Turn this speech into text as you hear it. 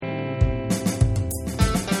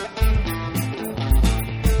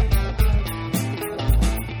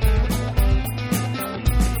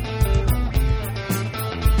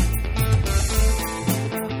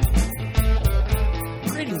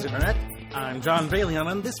I'm John Bailey, and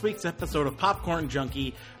on this week's episode of Popcorn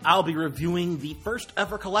Junkie, I'll be reviewing the first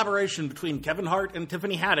ever collaboration between Kevin Hart and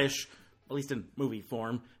Tiffany Haddish, at least in movie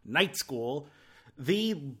form, Night School,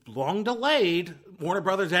 the long-delayed Warner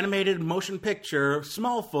Brothers animated motion picture,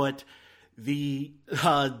 Smallfoot, the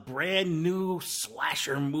brand new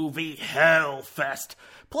slasher movie, Hellfest,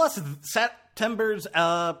 plus September's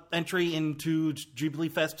entry into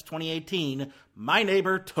Ghibli Fest 2018, My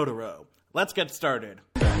Neighbor Totoro. Let's get started.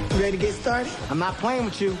 You ready to get started? I'm not playing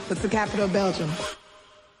with you. What's the capital of Belgium?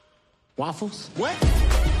 Waffles? What?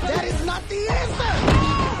 That is not the answer!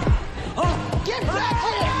 Oh, get back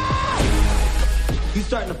here! You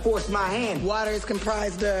starting to force my hand. Water is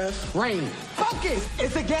comprised of... Rain. Focus!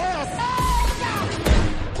 It's a gas!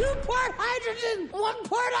 2-part hydrogen,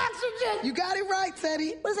 1-part oxygen! You got it right,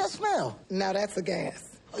 Teddy. What does that smell? Now that's a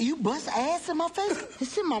gas. You bust ass in my face?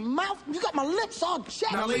 It's in my mouth. You got my lips all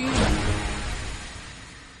chapped. Now leave.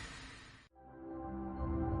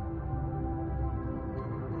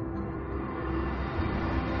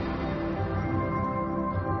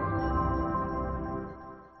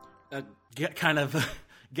 Get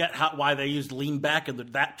why they used lean back in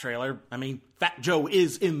that trailer. I mean, Fat Joe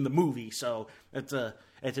is in the movie, so it's an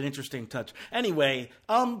interesting touch. Anyway,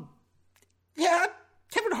 yeah,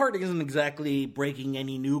 Kevin Hart isn't exactly breaking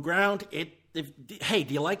any new ground. Hey,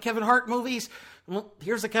 do you like Kevin Hart movies? Well,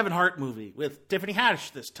 here's a Kevin Hart movie with Tiffany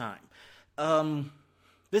Haddish this time.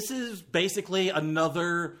 This is basically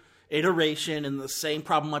another iteration in the same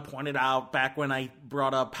problem I pointed out back when I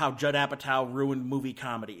brought up how Judd Apatow ruined movie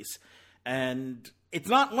comedies. And it's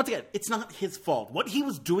not, once again, it's not his fault. What he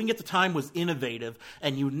was doing at the time was innovative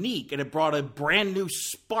and unique, and it brought a brand new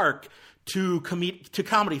spark to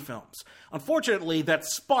comedy films. Unfortunately, that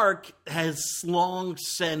spark has long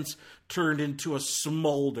since turned into a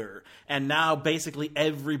smolder, and now basically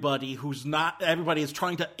everybody is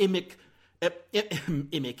trying to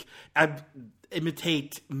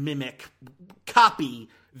copy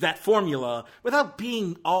that formula without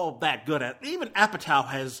being all that good at it. Even Apatow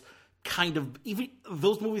has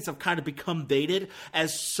those movies have kind of become dated,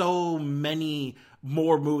 as so many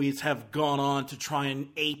more movies have gone on to try and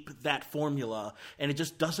ape that formula, and it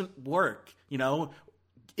just doesn't work. Instant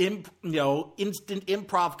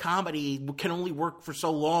improv comedy can only work for so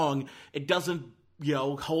long. It doesn't,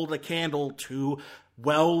 hold a candle to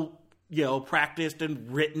practiced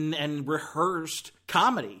and written and rehearsed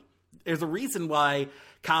comedy. There's a reason why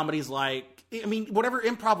comedies whatever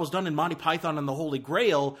improv was done in Monty Python and the Holy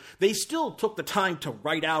Grail, they still took the time to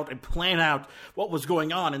write out and plan out what was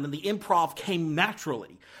going on, and then the improv came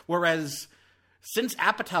naturally. Whereas, since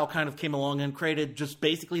Apatow kind of came along and created just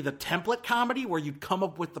basically the template comedy, where you come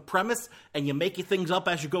up with the premise and you make things up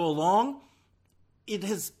as you go along, it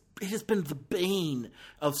has been the bane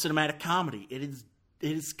of cinematic comedy. It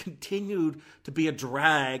has continued to be a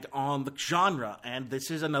drag on the genre, and this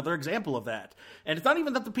is another example of that. And it's not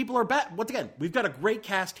even that the people are bad. Once again, we've got a great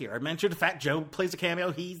cast here. I mentioned Fat Joe plays a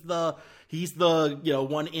cameo. He's the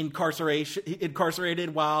one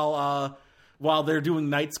incarcerated while they're doing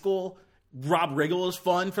Night School. Rob Riggle is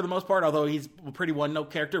fun for the most part, although he's a pretty one-note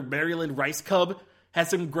character. Marilyn Rice Cub has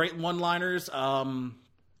some great one-liners.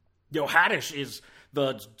 Haddish is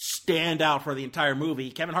the standout for the entire movie.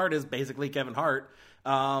 Kevin Hart is basically Kevin Hart.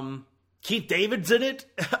 Keith David's in it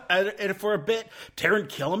for a bit. Taron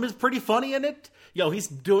Killam is pretty funny in it.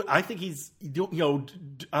 I think he's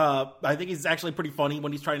actually pretty funny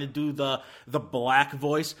when he's trying to do the black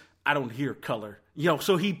voice. I don't hear color.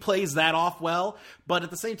 So he plays that off well, but at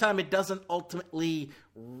the same time, it doesn't ultimately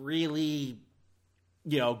really,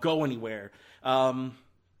 go anywhere. Romany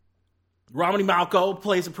Malco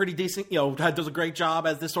plays a pretty decent, does a great job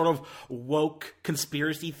as this sort of woke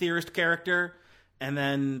conspiracy theorist character. And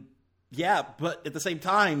then, but at the same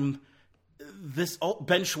time,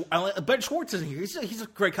 Ben Schwartz is here. He's a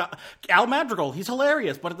great Al Madrigal. He's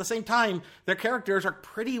hilarious. But at the same time, their characters are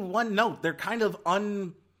pretty one note. They're kind of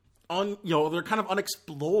they're kind of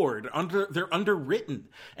unexplored. They're underwritten,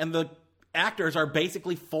 and the actors are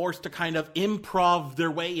basically forced to kind of improv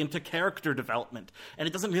their way into character development, and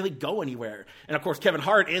it doesn't really go anywhere. And of course, Kevin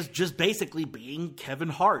Hart is just basically being Kevin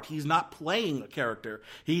Hart. He's not playing a character.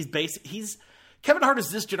 Kevin Hart is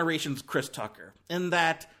this generation's Chris Tucker, in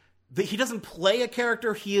that he doesn't play a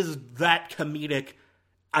character. He is that comedic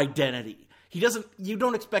identity. You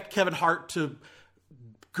don't expect Kevin Hart to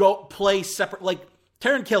go play separate, like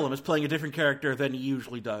Taron Killam is playing a different character than he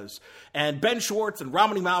usually does. And Ben Schwartz and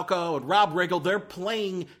Romany Malco and Rob Riggle, they're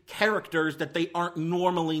playing characters that they aren't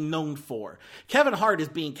normally known for. Kevin Hart is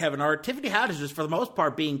being Kevin Hart. Tiffany Haddish is, for the most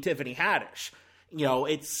part, being Tiffany Haddish. You know,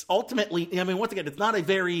 it's ultimately, I mean, once again, it's not a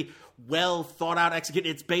very well thought out execute.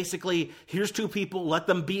 It's basically, here's two people, let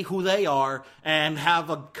them be who they are, and have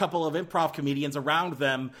a couple of improv comedians around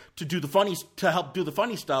them to help do the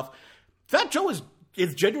funny stuff. Fat Joe is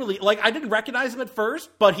genuinely, like, I didn't recognize him at first,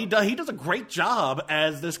 but he does a great job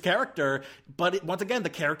as this character. But once again, the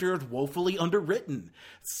character is woefully underwritten.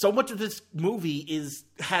 So much of this movie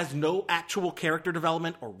has no actual character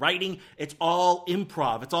development or writing. It's all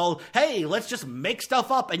improv. It's all, hey, let's just make stuff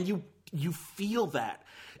up, and you feel that.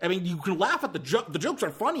 I mean, you can laugh at the joke. The jokes are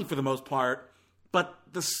funny for the most part, but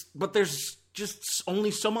there's just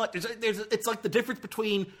only so much. It's like the difference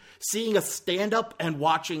between seeing a stand-up and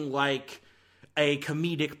watching, like, a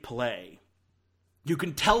comedic play. You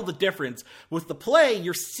can tell the difference. With the play,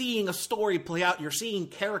 you're seeing a story play out. You're seeing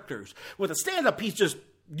characters. With a stand-up,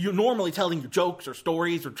 you're normally telling your jokes or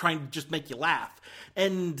stories or trying to just make you laugh.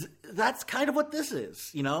 And that's kind of what this is,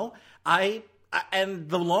 you know? And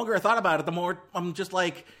the longer I thought about it, the more I'm just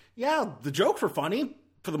like, yeah, the jokes were funny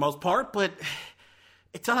for the most part, but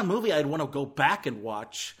it's not a movie I'd want to go back and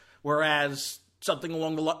watch. Whereas something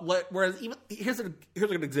along the here's a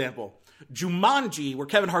good example. Jumanji, where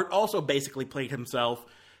Kevin Hart also basically played himself,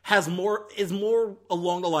 is more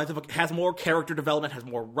along the lines of has more character development, has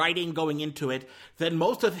more writing going into it than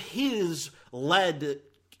most of his led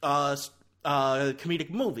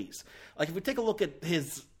comedic movies. Like if we take a look at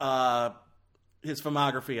his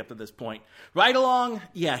filmography up to this point, Ride Along,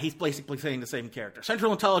 yeah, he's basically saying the same character.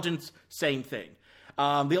 Central Intelligence, same thing.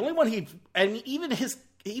 The only one even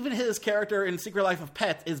his character in Secret Life of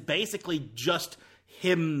Pets is basically just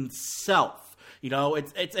himself. You know,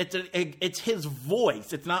 it's his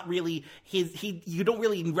voice. It's not really you don't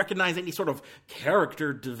really recognize any sort of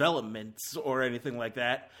character developments or anything like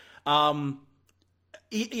that. I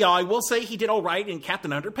will say he did all right in Captain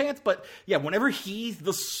Underpants, but yeah, whenever he's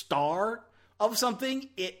the star of something,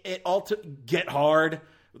 it all Get Hard,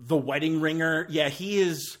 The Wedding Ringer, yeah,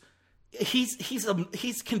 he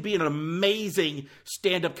can be an amazing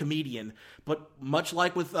stand-up comedian, but much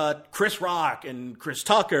like with Chris Rock and Chris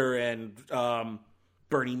Tucker and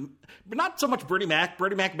Bernie, but not so much Bernie Mac.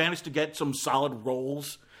 Bernie Mac managed to get some solid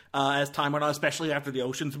roles as time went on, especially after the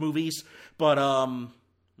Ocean's movies. But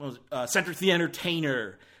Cedric the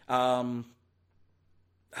Entertainer,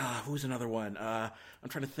 who's another one? I'm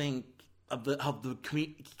trying to think of the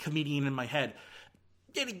comedian in my head.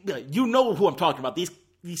 You know who I'm talking about. These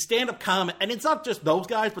stand-up comedy, and it's not just those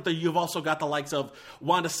guys, but you've also got the likes of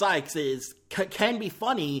Wanda Sykes can be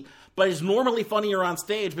funny, but is normally funnier on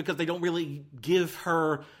stage because they don't really give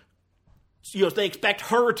her, they expect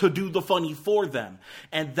her to do the funny for them,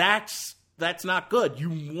 and that's not good.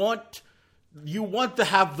 You want to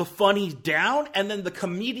have the funny down, and then the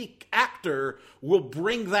comedic actor will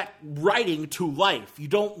bring that writing to life. You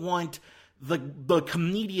don't want the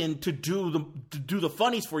comedian to do the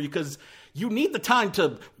funnies for you, because you need the time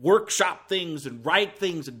to workshop things and write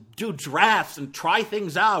things and do drafts and try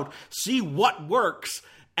things out, see what works.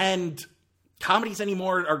 And comedies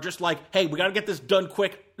anymore are just like, hey, we got to get this done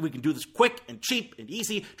quick. We can do this quick and cheap and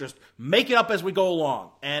easy. Just make it up as we go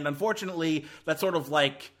along. And unfortunately, that sort of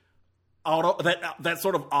like that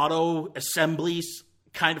sort of auto assemblies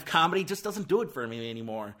kind of comedy just doesn't do it for me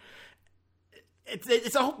anymore. It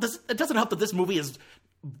doesn't help that this movie is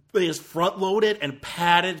front loaded and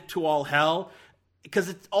padded to all hell, because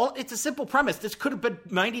it's a simple premise. This could have been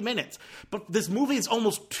 90 minutes, but this movie is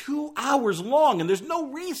almost 2 hours long, and there's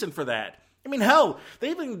no reason for that. I mean, hell,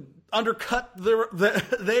 they even undercut the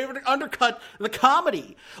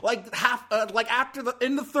comedy.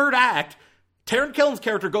 In the third act, Taron Killam's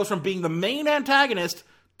character goes from being the main antagonist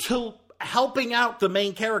to helping out the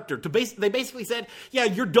main character. They basically said, yeah,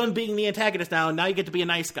 you're done being the antagonist now, and now you get to be a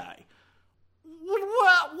nice guy.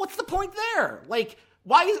 What's the point there? Like,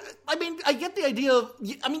 why? I mean, I get the idea of,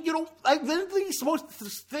 I mean, you don't, isn't these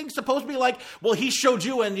things supposed to be like, well, he showed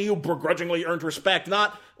you and you begrudgingly earned respect,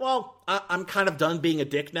 not, well, I'm kind of done being a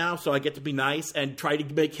dick now, so I get to be nice and try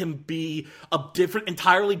to make him be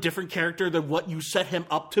entirely different character than what you set him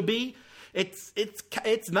up to be. It's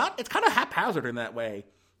kind of haphazard in that way.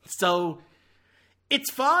 So, it's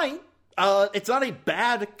fine. It's not a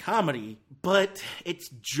bad comedy, but it's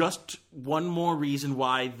just one more reason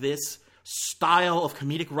why this style of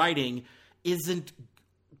comedic writing isn't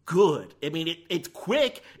good. I mean, it's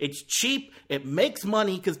quick, it's cheap, it makes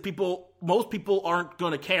money because most people aren't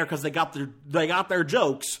going to care because they got their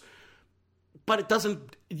jokes, but it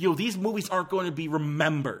doesn't. These movies aren't going to be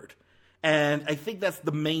remembered, and I think that's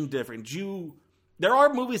the main difference. there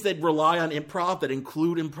are movies that rely on improv, that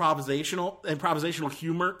include improvisational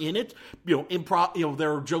humor in it. There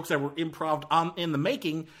are jokes that were improv in the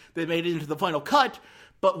making that made it into the final cut.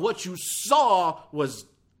 But what you saw was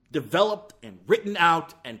developed and written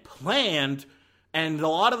out and planned. And a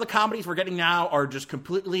lot of the comedies we're getting now are just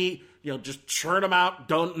completely, just churn them out,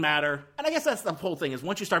 don't matter. And I guess that's the whole thing, is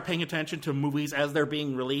once you start paying attention to movies as they're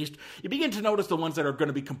being released, you begin to notice the ones that are going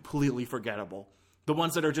to be completely forgettable. The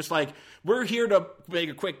ones that are just like, we're here to make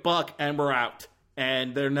a quick buck and we're out.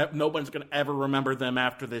 And nobody's going to ever remember them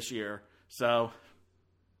after this year. So,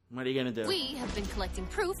 what are you going to do? We have been collecting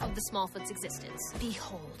proof of the Smallfoot's existence.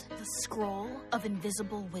 Behold, the scroll of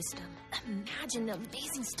invisible wisdom. Imagine the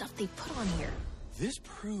amazing stuff they put on here. This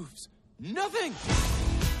proves nothing!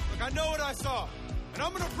 Look, I know what I saw, and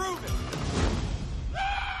I'm gonna prove it!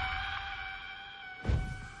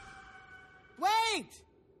 Wait!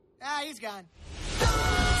 He's gone.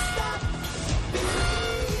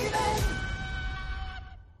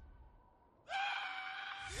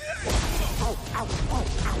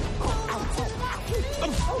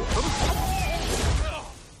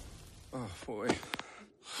 Oh, boy.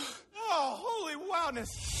 Oh, holy wowness!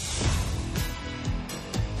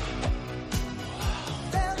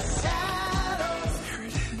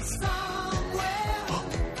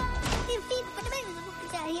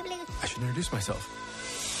 I should introduce myself.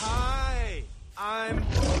 Hi, I'm...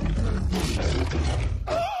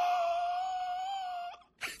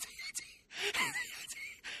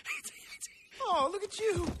 Oh, look at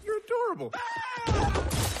you. You're adorable.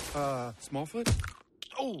 Smallfoot?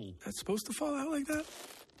 Oh. That's supposed to fall out like that?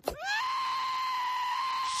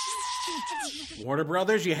 Warner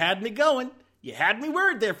Brothers, you had me going. You had me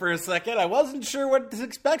worried there for a second. I wasn't sure what to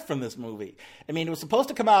expect from this movie. I mean, it was supposed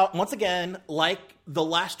to come out, once again, like the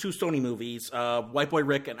last two Sony movies, White Boy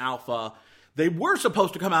Rick and Alpha. They were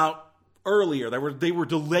supposed to come out earlier. They were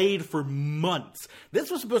delayed for months.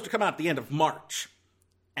 This was supposed to come out at the end of March.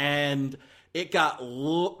 And it got...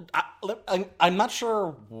 I'm not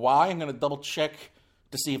sure why. I'm going to double check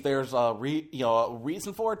to see if there's a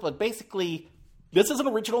reason for it. But basically, this is an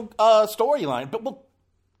original storyline. But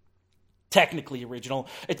technically original.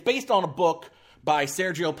 It's based on a book by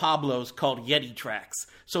Sergio Pablos called Yeti Tracks.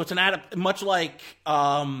 So it's much like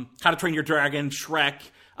How to Train Your Dragon, Shrek,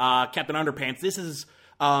 Captain Underpants. This is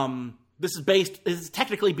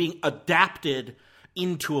technically being adapted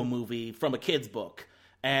into a movie from a kid's book.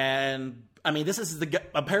 And I mean,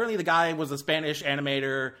 apparently the guy was a Spanish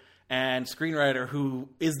animator and screenwriter who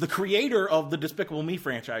is the creator of the Despicable Me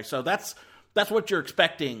franchise. So that's what you're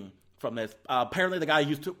expecting from this. Apparently the guy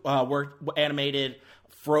used to animated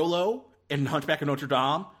Frollo in Hunchback of Notre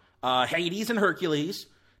Dame, Hades in Hercules,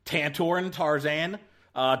 Tantor in Tarzan,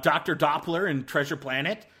 Dr. Doppler in Treasure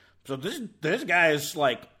Planet. So this guy is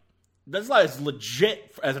legit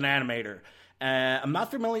as an animator. I'm not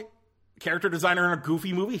familiar. Character designer in a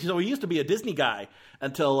Goofy movie. So he used to be a Disney guy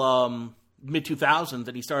until mid 2000s,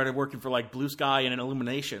 and he started working for like Blue Sky and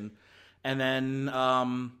Illumination, and then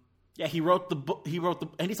he wrote the book.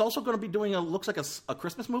 And he's also going to be doing looks like a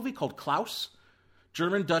Christmas movie called Klaus.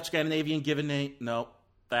 German, Dutch, Scandinavian, given name. No,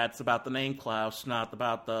 that's about the name Klaus, not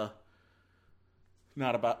about.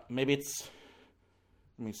 Maybe it's.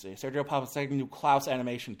 Let me see. Sergio Pablos second new Klaus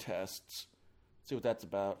animation tests. Let's see what that's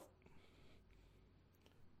about.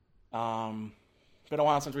 Been a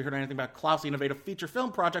while since we heard anything about Klaus, the innovative feature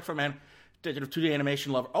film project from digital 2D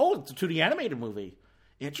animation lover. Oh, it's a 2D animated movie.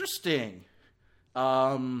 Interesting.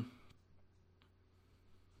 Come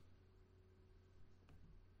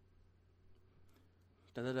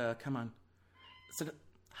on.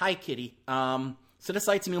 Hi, Kitty.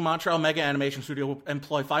 Citysite's new Montreal mega animation studio will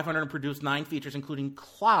employ 500 and produce 9 features, including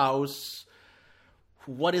Klaus.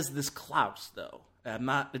 What is this Klaus, though?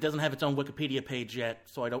 It doesn't have its own Wikipedia page yet,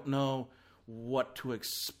 so I don't know what to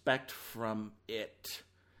expect from it.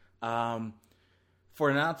 For an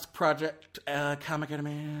announced project, comic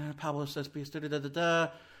anime, Pablo says, doesn't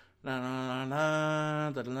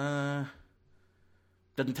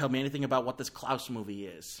tell me anything about what this Klaus movie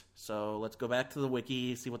is. So let's go back to the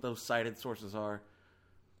wiki, see what those cited sources are.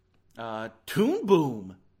 Toon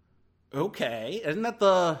Boom. Okay, isn't that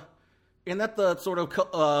the sort of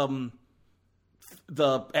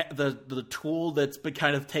the tool that's been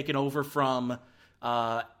kind of taken over from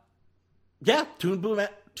Toon Boom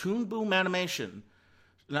Animation.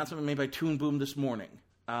 Announcement made by Toon Boom this morning.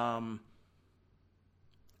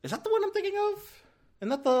 Is that the one I'm thinking of? Isn't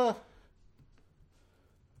that the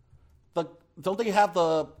don't they have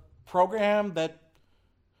the program that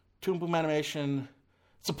Toon Boom Animation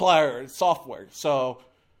supplier software? So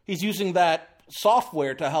he's using that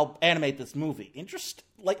software to help animate this movie.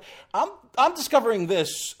 I'm discovering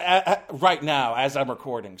this right now as I'm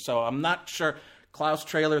recording, so I'm not sure. Klaus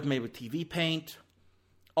trailer is made with TV Paint.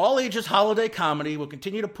 All ages holiday comedy will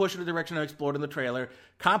continue to push in the direction I explored in the trailer.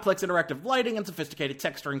 Complex interactive lighting and sophisticated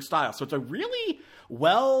texturing style. So it's a really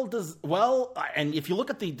and if you look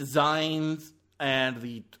at the designs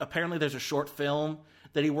and apparently there's a short film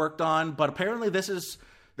that he worked on, but apparently this is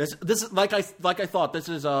like I thought, this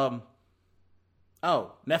is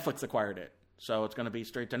Netflix acquired it. So it's going to be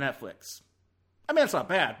straight to Netflix. I mean, it's not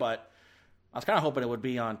bad, but I was kind of hoping it would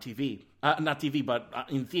be on TV. Not TV, but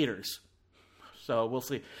in theaters. So we'll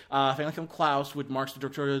see. Family film Klaus, which marks the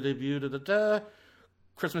directorial debut.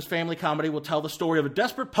 Christmas family comedy will tell the story of a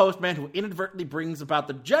desperate postman who inadvertently brings about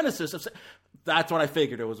the genesis of... That's what I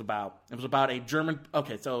figured it was about. It was about a German...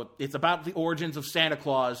 Okay, so it's about the origins of Santa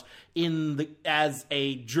Claus as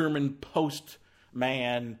a German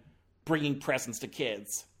postman bringing presents to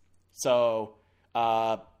kids. So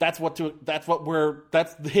that's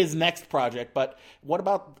his next project. But what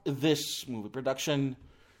about this movie production?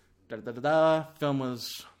 Film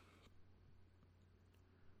was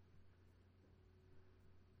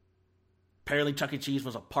apparently Chuck E. Cheese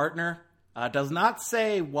was a partner. Does not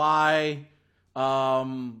say why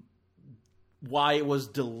it was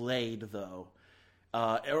delayed though,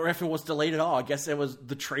 or if it was delayed at all. I guess it was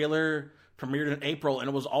the trailer premiered in April and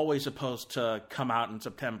it was always supposed to come out in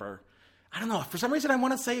September. I don't know. For some reason, I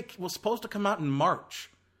want to say it was supposed to come out in March.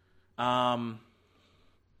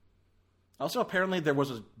 Also, apparently, there was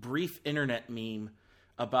a brief internet meme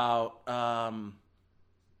about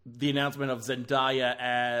the announcement of Zendaya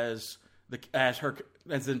as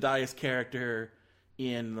Zendaya's character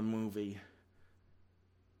in the movie.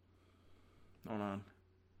 Hold on.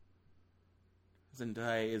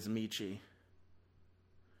 Zendaya is Michi.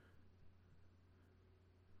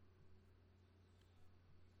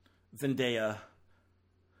 Zendaya.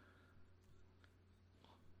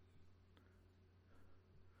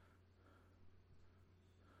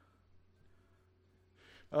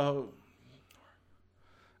 Oh.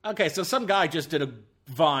 Okay, so some guy just did a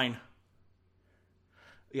Vine.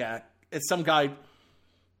 Yeah, it's some guy.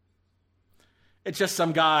 It's just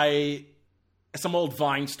some guy, some old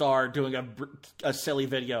Vine star doing a silly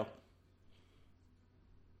video.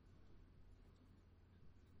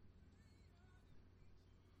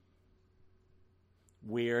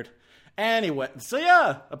 Weird. Anyway, so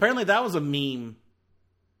yeah, apparently that was a meme,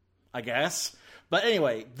 I guess. But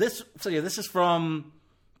anyway, this is from,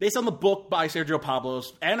 based on the book by Sergio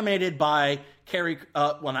Pablos, animated by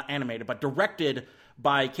not animated, but directed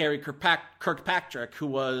by Carrie Kirkpatrick,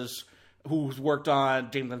 who's worked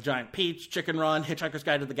on James and the Giant Peach, Chicken Run, Hitchhiker's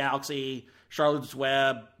Guide to the Galaxy, Charlotte's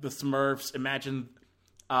Web, The Smurfs,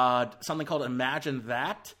 something called Imagine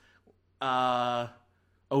That. The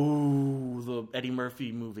Eddie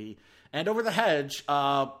Murphy movie. And Over the Hedge,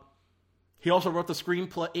 he also wrote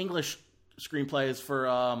the English screenplays for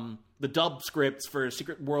the dub scripts for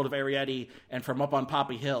Secret World of Arrietty and From Up on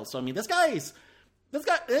Poppy Hill. So I mean, this guy is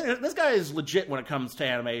legit when it comes to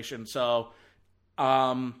animation. So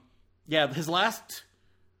his last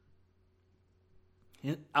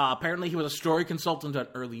apparently he was a story consultant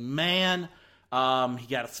at Early Man. He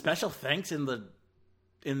got a special thanks in the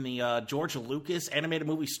George Lucas animated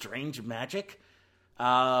movie Strange Magic.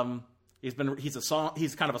 He's kind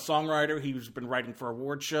of a songwriter. He's been writing for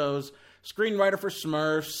award shows, screenwriter for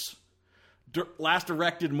Smurfs. Last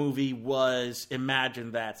directed movie was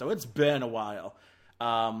Imagine That, so it's been a while.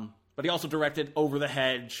 But he also directed Over the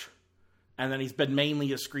Hedge, and then he's been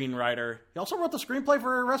mainly a screenwriter. He also wrote the screenplay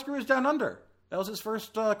for Rescuers Down Under. That was his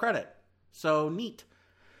first credit. So neat.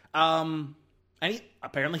 And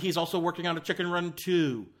apparently he's also working on a Chicken Run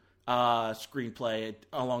 2 screenplay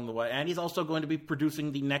along the way. And he's also going to be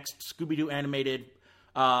producing the next Scooby-Doo animated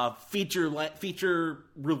feature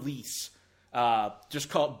release, just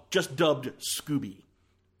dubbed Scooby.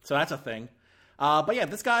 So that's a thing. But yeah,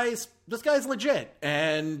 this guy's legit.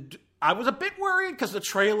 And I was a bit worried because the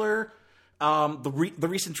trailer, the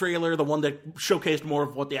recent trailer, the one that showcased more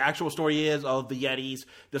of what the actual story is of the Yetis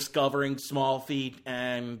discovering small feet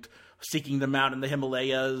and seeking them out in the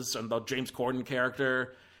Himalayas, and the James Corden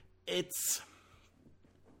character. It's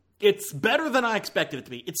better than I expected it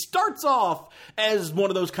to be. It starts off as one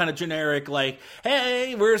of those kind of generic, like,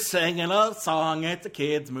 hey, we're singing a song, it's a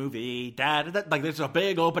kid's movie, da-da-da. Like, there's a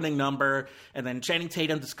big opening number, and then Channing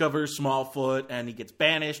Tatum discovers Smallfoot, and he gets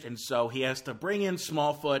banished, and so he has to bring in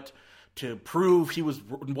Smallfoot to prove he was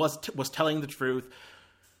telling the truth.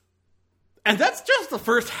 And that's just the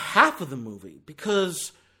first half of the movie,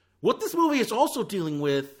 because what this movie is also dealing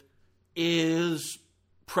with is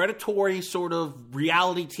predatory sort of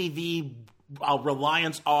reality TV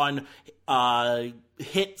reliance on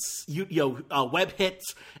hits, web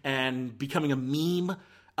hits, and becoming a meme.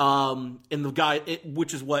 In the guy,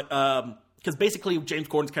 which is what, because basically James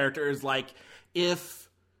Corden's character is like, if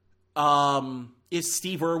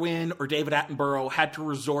Steve Irwin or David Attenborough had to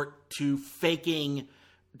resort to faking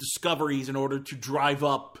discoveries in order to drive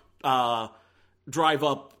up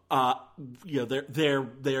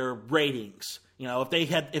their ratings.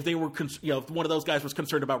 If one of those guys was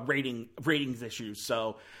concerned about ratings issues,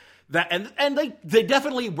 so that and they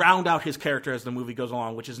definitely round out his character as the movie goes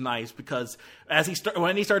along, which is nice because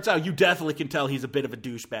when he starts out, you definitely can tell he's a bit of a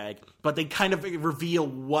douchebag, but they kind of reveal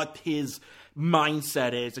what his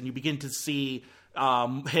mindset is, and you begin to see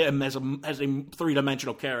him as a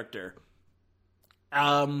three-dimensional character.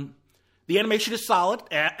 The animation is solid,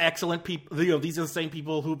 excellent people. These are the same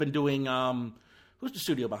people who've been doing. Who's the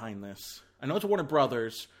studio behind this? I know it's Warner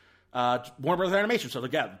Brothers. Warner Brothers Animation. So they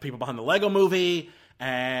got people behind the Lego Movie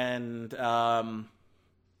and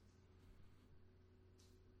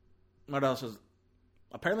what else is?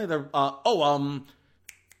 Apparently they're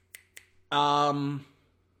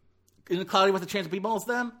Isn't Cloudy with a Chance of Meatballs is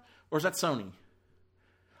them, or is that Sony?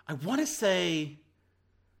 I want to say.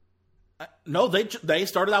 No, they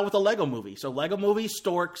started out with a Lego Movie. So Lego Movie,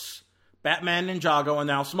 Storks, Batman Ninjago, and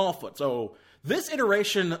now Smallfoot. So this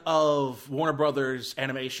iteration of Warner Brothers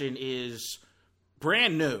Animation is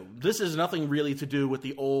brand new. This is nothing really to do with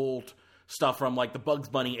the old stuff from like the Bugs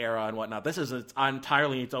Bunny era and whatnot. This is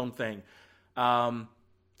entirely its own thing. So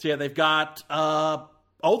yeah, they've got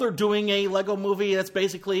they're doing a Lego Movie that's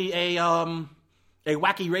basically a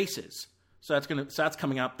Wacky Races. So that's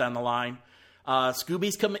coming up down the line.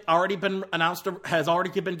 Scooby's already been announced, has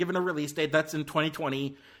already been given a release date. That's in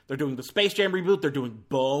 2020. They're doing the Space Jam reboot. They're doing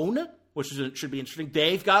Bone, which should be interesting.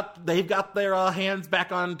 They've got their hands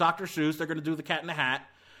back on Dr. Seuss. They're going to do the Cat in the Hat.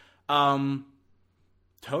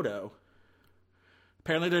 Toto.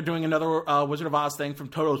 Apparently they're doing another Wizard of Oz thing from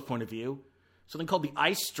Toto's point of view. Something called the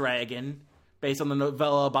Ice Dragon, based on the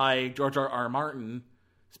novella by George R.R. Martin.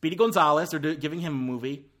 Speedy Gonzalez, they're giving him a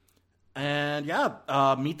movie. And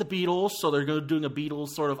yeah, Meet the Beatles. So they're doing a Beatles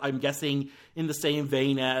sort of, I'm guessing, in the same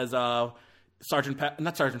vein as not Sergeant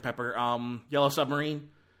Pepper, Yellow Submarine,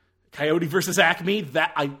 Coyote versus Acme.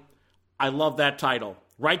 That I love that title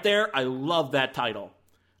right there. I love that title.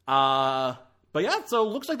 But yeah, so it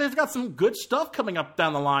looks like they've got some good stuff coming up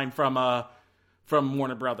down the line from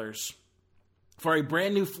Warner Brothers for a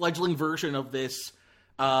brand new fledgling version of this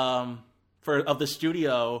of the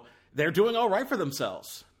studio. They're doing all right for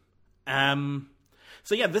themselves.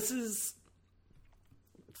 So yeah, this is.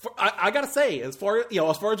 I gotta say, as far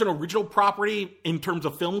as an original property in terms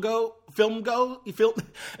of in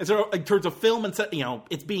terms of film and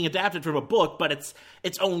it's being adapted from a book, but it's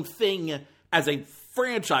its own thing as a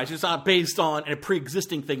franchise. It's not based on a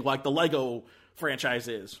pre-existing thing like the Lego franchise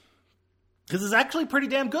is. This is actually pretty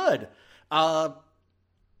damn good.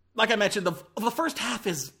 Like I mentioned, the first half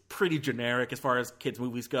is pretty generic as far as kids'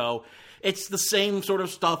 movies go. It's the same sort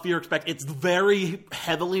of stuff you expect. It's very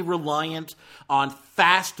heavily reliant on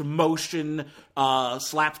fast motion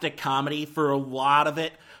slapstick comedy for a lot of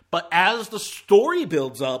it. But as the story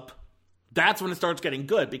builds up, that's when it starts getting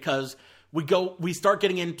good, because we start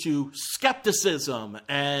getting into skepticism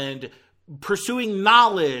and pursuing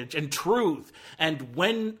knowledge and truth, and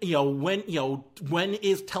when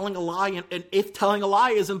is telling a lie, and if telling a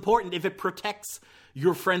lie is important, if it protects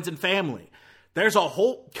your friends and family. There's a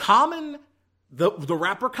whole the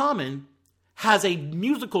rapper Common has a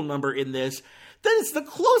musical number in this that is the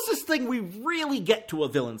closest thing we really get to a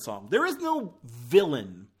villain song. There is no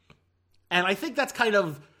villain, and I think that's kind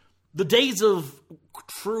of the days of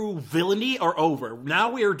true villainy are over.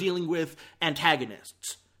 Now we are dealing with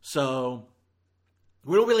antagonists. So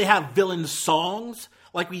we don't really have villain songs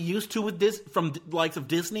like we used to with this from the likes of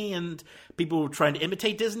Disney and people trying to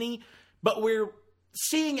imitate Disney, but we're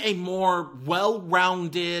seeing a more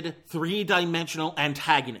well-rounded, three-dimensional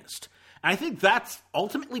antagonist. And I think that's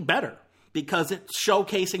ultimately better, because it's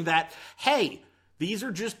showcasing that, hey, these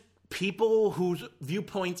are just people whose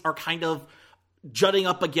viewpoints are kind of jutting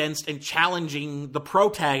up against and challenging the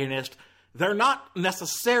protagonist. They're not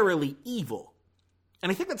necessarily evil.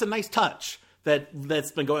 And I think that's a nice touch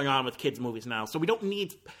that's been going on with kids' movies now. So we don't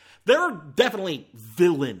need... There are definitely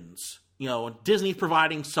villains. Disney's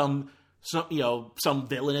providing some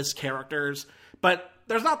villainous characters, but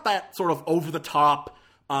there's not that sort of over-the-top,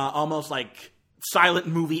 almost like silent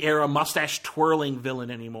movie era mustache-twirling villain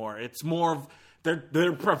anymore. It's more of...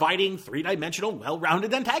 They're providing three-dimensional,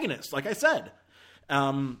 well-rounded antagonists, like I said.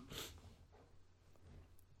 And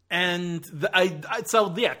And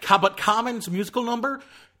but Common's musical number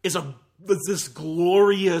is this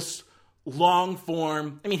glorious long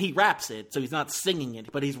form. I mean, he raps it, so he's not singing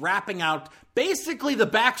it, but he's rapping out basically the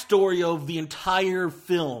backstory of the entire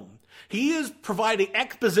film. He is providing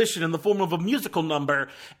exposition in the form of a musical number,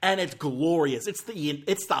 and it's glorious. It's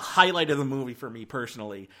the highlight of the movie for me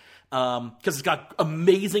personally, because it's got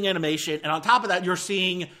amazing animation, and on top of that, you're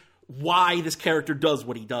seeing why this character does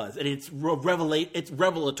what he does, and it's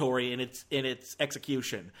revelatory in its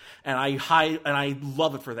execution, and I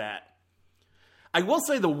love it for that. I will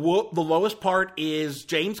say the lowest part is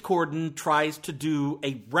James Corden tries to do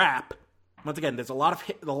a rap. Once again, there's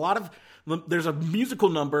there's a musical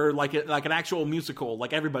number like an actual musical,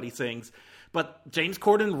 like everybody sings, but James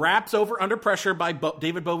Corden raps over Under Pressure by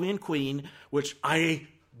David Bowie and Queen, which I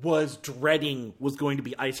was dreading was going to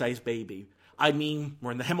be Ice Ice Baby. I mean,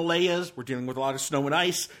 we're in the Himalayas. We're dealing with a lot of snow and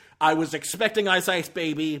ice. I was expecting Ice Ice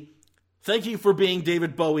Baby. Thank you for being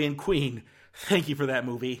David Bowie and Queen. Thank you for that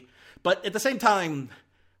movie. But at the same time,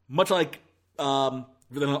 much like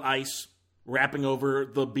Vanilla Ice rapping over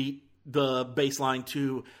the bass line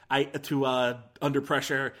to Under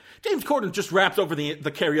Pressure, James Corden just raps over the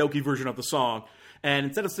karaoke version of the song. And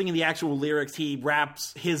instead of singing the actual lyrics, he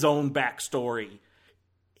raps his own backstory.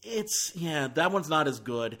 That one's not as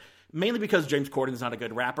good. Mainly because James Corden is not a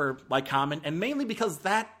good rapper like Common, and mainly because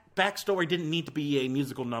that backstory didn't need to be a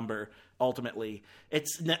musical number, ultimately.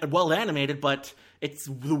 It's well animated, but it's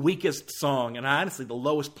the weakest song, and honestly the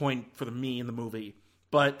lowest point for me in the movie.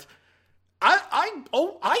 But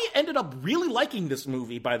I ended up really liking this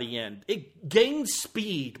movie by the end. It gains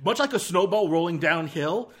speed, much like a snowball rolling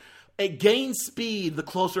downhill. It gains speed the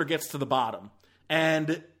closer it gets to the bottom.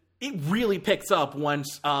 And it really picks up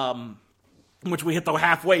once which we hit the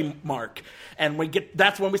halfway mark, and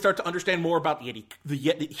that's when we start to understand more about the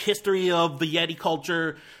history of the Yeti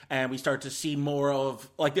culture, and we start to see more of,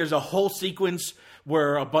 like, there's a whole sequence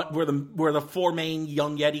where the four main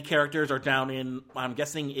young Yeti characters are down in, I'm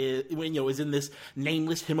guessing is in this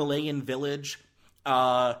nameless Himalayan village,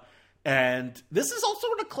 and this is also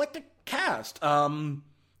an eclectic cast.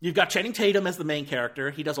 You've got Channing Tatum as the main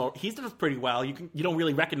character. He does pretty well. You don't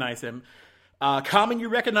really recognize him. Common you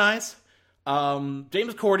recognize.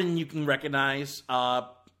 James Corden you can recognize.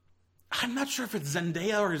 I'm not sure if it's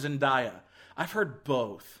Zendaya or Zendaya. I've heard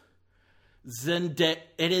both. It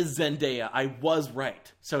is Zendaya. I was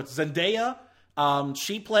right. So it's Zendaya.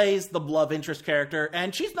 She plays the love interest character,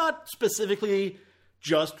 and she's not specifically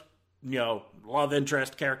just, love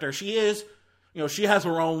interest character. She is, she has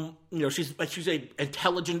her own, she's a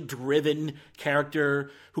intelligent, driven character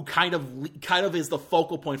who kind of is the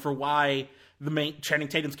focal point for why the main Channing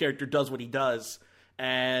Tatum's character does what he does,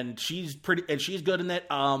 and she's good in that.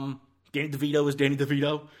 Danny DeVito is Danny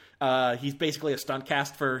DeVito. He's basically a stunt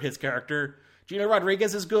cast for his character. Gina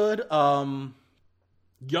Rodriguez is good. Yara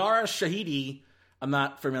Shahidi, I'm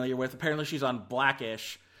not familiar with. Apparently, she's on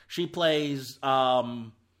Blackish. She plays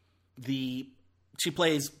James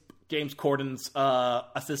Corden's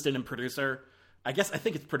assistant and producer. I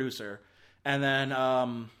think it's producer, and then.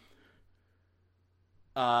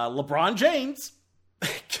 LeBron James,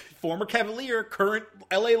 former Cavalier, current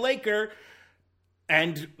LA Laker,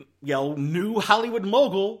 and new Hollywood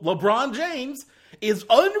mogul, LeBron James, is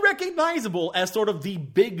unrecognizable as sort of the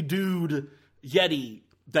big dude Yeti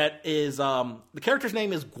that is, the character's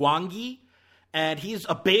name is Gwangi, and he's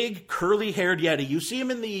a big curly-haired Yeti. You see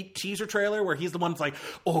him in the teaser trailer where he's the one that's like,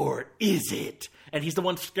 or is it? And he's the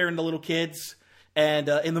one scaring the little kids. And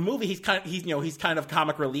in the movie, he's kind of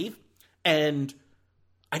comic relief, and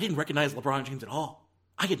I didn't recognize LeBron James at all.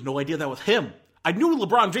 I had no idea that was him. I knew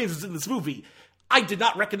LeBron James was in this movie. I did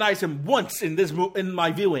not recognize him once in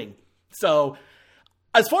my viewing. So,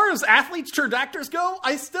 as far as athletes turned actors go,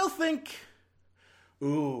 I still think,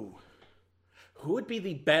 who would be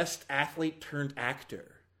the best athlete turned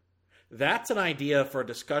actor? That's an idea for a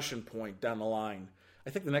discussion point down the line. I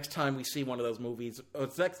think the next time we see one of those movies, or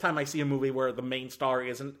the next time I see a movie where the main star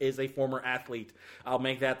is a former athlete, I'll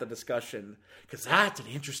make that the discussion. Because that's an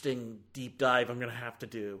interesting deep dive I'm going to have to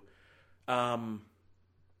do.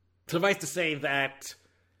 Suffice to say that,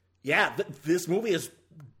 this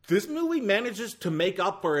movie manages to make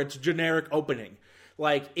up for its generic opening.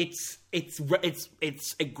 Like, it's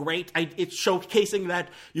showcasing that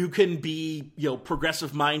you can be,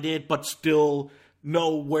 progressive minded, but still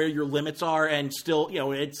know where your limits are, and still,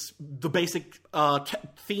 it's the basic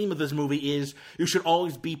theme of this movie is you should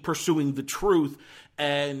always be pursuing the truth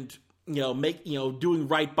and doing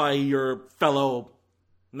right by your fellow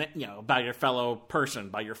person,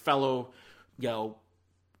 by your fellow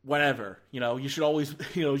whatever. You should always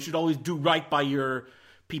do right by your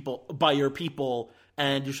your people,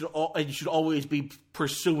 and you should always be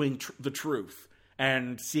pursuing the truth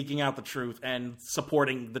and seeking out the truth and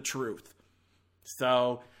supporting the truth.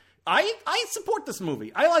 So I support this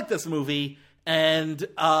movie. I like this movie, and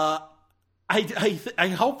I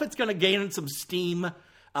hope it's going to gain some steam,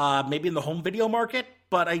 maybe in the home video market.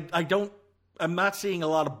 But I'm not seeing a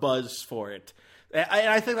lot of buzz for it.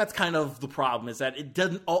 I think that's kind of the problem, is that it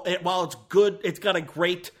doesn't. While it's good, it's got a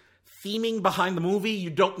great theming behind the movie. You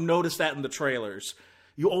don't notice that in the trailers.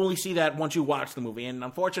 You only see that once you watch the movie, and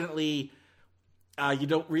unfortunately, you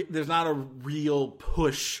don't. There's not a real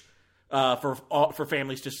push for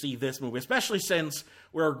families to see this movie, especially since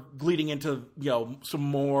we're leading into some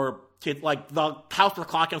more kids. Like the House with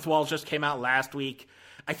the Clock and the Walls just came out last week.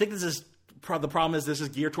 I think this is. The problem is this is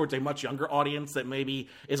geared towards a much younger audience that maybe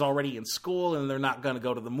is already in school and they're not going to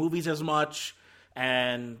go to the movies as much.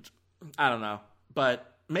 And I don't know,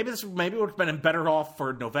 but maybe it would have been better off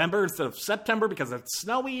for November instead of September because it's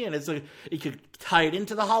snowy and you could tie it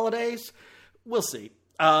into the holidays. We'll see.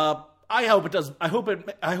 I hope it does. I hope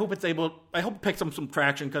it picks up some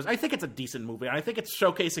traction because I think it's a decent movie. I think it's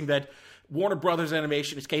showcasing that Warner Brothers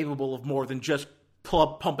Animation is capable of more than just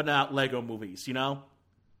pumping out Lego movies.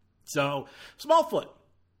 So, Smallfoot,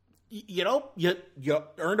 you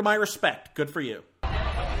earned my respect. Good for you. The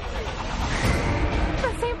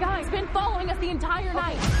same guy's been following us the entire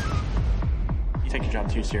night. You take your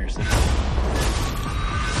job too seriously.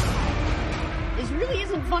 This really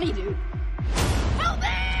isn't funny, dude. Help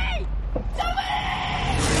me! Somebody!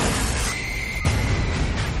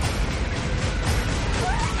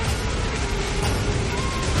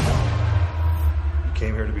 You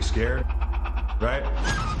came here to be scared, right?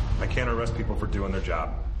 I can't arrest people for doing their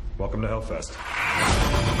job. Welcome to Hellfest.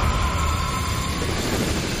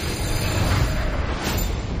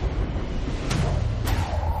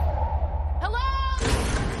 Hello?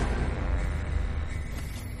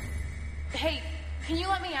 Hey, can you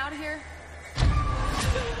let me out of here?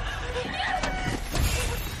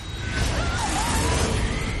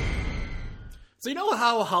 So you know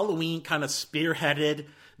how Halloween kind of spearheaded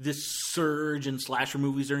this surge in slasher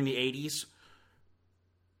movies during the 80s?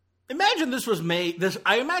 I imagine this was made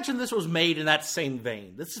in that same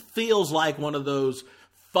vein. This feels like one of those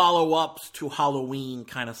follow-ups to Halloween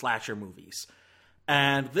kind of slasher movies.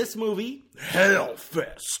 And this movie,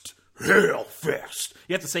 Hellfest. You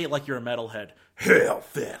have to say it like you're a metalhead.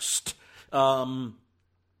 Hellfest.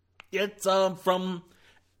 It's from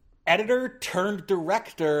editor turned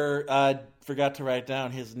director. Forgot to write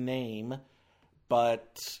down his name,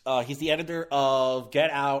 but he's the editor of Get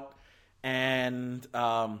Out. And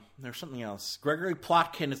there's something else. Gregory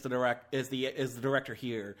Plotkin is the director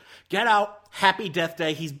here. Get Out, Happy Death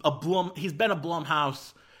Day. He's been a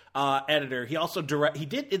Blumhouse editor. He also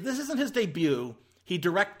this isn't his debut. He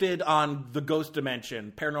directed on The Ghost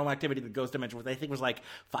Dimension, Paranormal Activity: The Ghost Dimension, which I think was like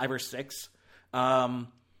 5 or 6. But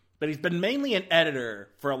he's been mainly an editor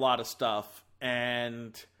for a lot of stuff.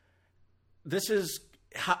 And this is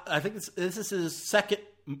his second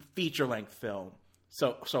feature-length film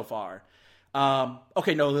so far.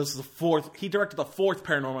 This is the fourth. He directed the 4th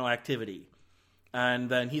Paranormal Activity. And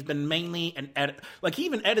then he's been mainly an editor. Like, he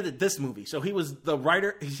even edited this movie. So he was the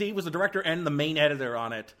writer, he was the director and the main editor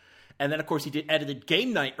on it. And then, of course, he edited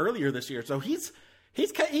Game Night earlier this year. So he's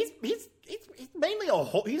been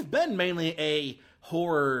mainly a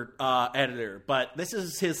horror editor. But this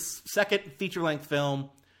is his second feature-length film.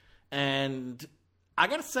 And I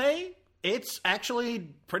gotta say, it's actually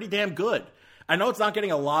pretty damn good. I know it's not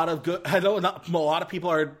getting a lot of good. I know not a lot of people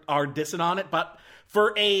are dissing on it, but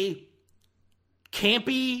for a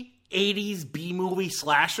campy 80s B-movie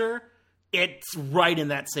slasher, it's right in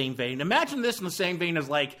that same vein. Imagine this in the same vein as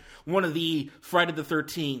like one of the Friday the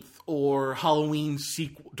 13th or Halloween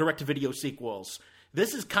direct-to-video sequels.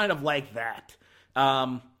 This is kind of like that.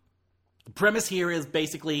 The premise here is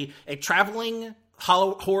basically a traveling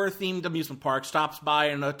horror-themed amusement park stops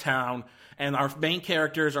by in a town. And our main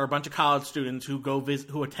characters are a bunch of college students who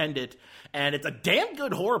who attend it, and it's a damn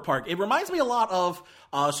good horror park. It reminds me a lot of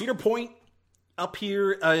Cedar Point up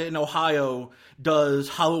here in Ohio does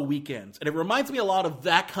Halloween Weekends, and it reminds me a lot of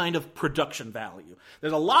that kind of production value.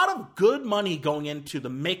 There's a lot of good money going into the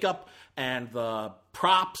makeup and the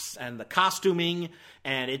props and the costuming,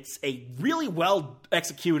 and it's a really well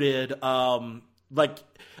executed. I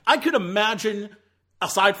could imagine,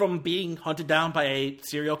 aside from being hunted down by a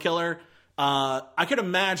serial killer. I could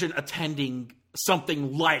imagine attending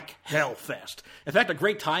something like Hellfest. In fact, a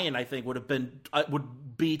great tie-in, I think, would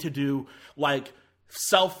be to do like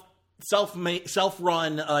self-run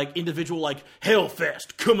like individual like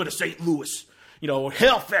Hellfest coming to St. Louis.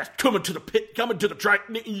 Hellfest coming to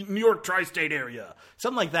the New York tri-state area,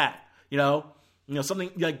 something like that.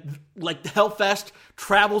 Something like Hellfest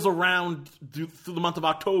travels around through the month of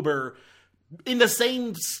October in the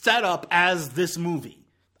same setup as this movie.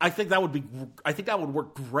 I think that would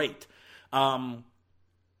work great.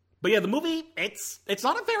 But yeah, the movie, it's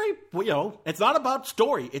not a very, it's not about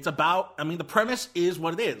story. It's about, the premise is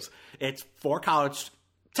what it is. It's 6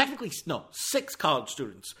 college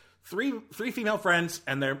students, three female friends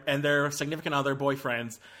and their significant other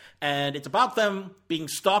boyfriends. And it's about them being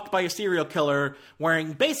stalked by a serial killer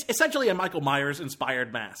wearing essentially a Michael Myers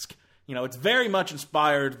inspired mask. It's very much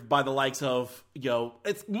inspired by the likes of,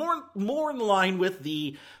 it's more in line with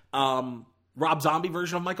the, Rob Zombie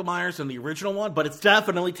version of Michael Myers than the original one, but it's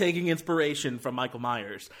definitely taking inspiration from Michael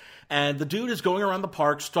Myers. And the dude is going around the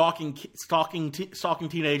park stalking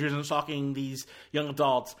teenagers and stalking these young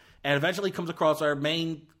adults, and eventually comes across our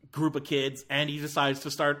main group of kids, and he decides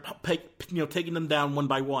to start taking them down one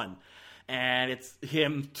by one. And it's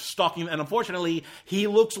him stalking, and unfortunately, he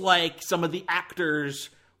looks like some of the actors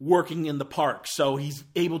working in the park, so he's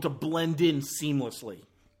able to blend in seamlessly.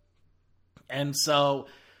 And so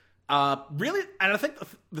really, and I think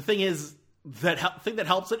the thing is that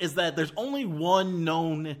helps it is that there's only one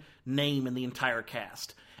known name in the entire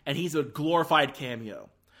cast, and he's a glorified cameo,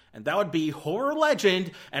 and that would be horror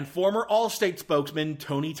legend and former Allstate spokesman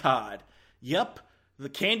Tony Todd. Yep, the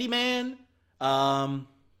Candyman,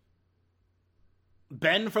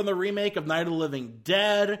 Ben from the remake of Night of the Living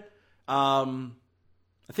Dead. I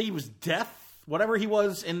think he was Death, whatever he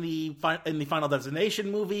was in the Final Destination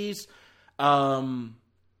movies.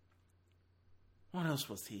 What else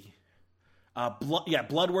was he?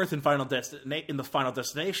 Bloodworth in the Final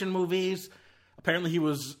Destination movies. Apparently, he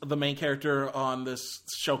was the main character on this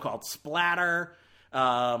show called Splatter.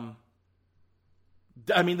 The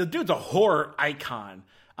dude's a horror icon.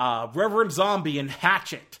 Reverend Zombie in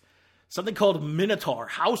Hatchet. Something called Minotaur,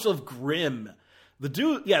 House of Grimm. The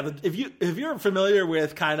dude, if you're familiar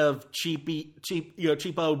with kind of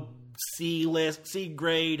cheapo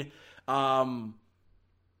C-grade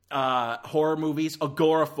horror movies,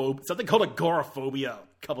 something called Agoraphobia a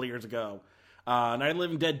couple of years ago. Night of the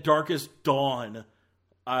Living Dead, Darkest Dawn,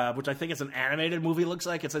 which I think it's an animated movie, looks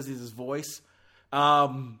like. It says he's his voice.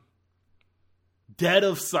 Dead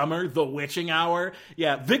of Summer, The Witching Hour.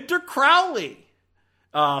 Yeah, Victor Crowley.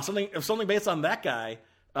 Something based on that guy.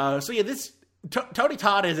 Tony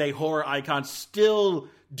Todd is a horror icon, still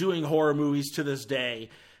doing horror movies to this day.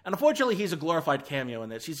 And unfortunately, he's a glorified cameo in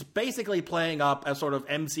this. He's basically playing up a sort of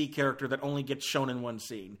MC character that only gets shown in one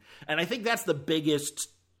scene. And I think that's the biggest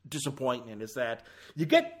disappointment, is that you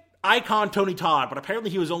get icon Tony Todd, but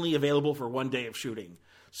apparently he was only available for one day of shooting.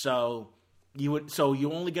 So you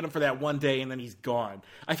only get him for that one day, and then he's gone.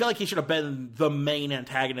 I feel like he should have been the main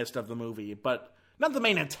antagonist of the movie, but not the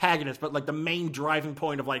main antagonist, but like the main driving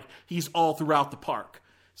point of he's all throughout the park,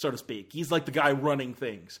 so to speak. He's like the guy running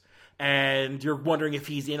things. And you're wondering if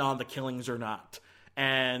he's in on the killings or not.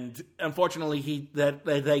 And unfortunately,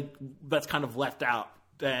 that's kind of left out.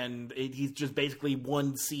 And he's just basically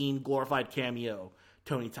one scene glorified cameo,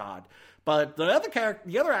 Tony Todd. But the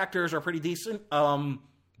other actors are pretty decent. Don't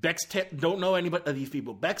know anybody of these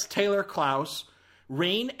people. Bex Taylor Klaus,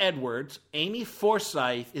 Rain Edwards, Amy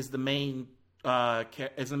Forsyth is the main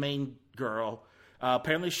girl.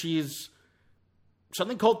 Apparently, she was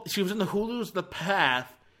in the Hulu's The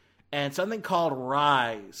Path, and something called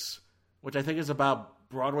Rise, which I think is about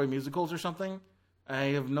Broadway musicals or something.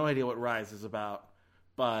 I have no idea what Rise is about.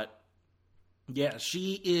 But yeah,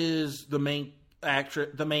 she is the main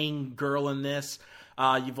actress, the main girl in this.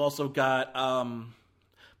 You've also got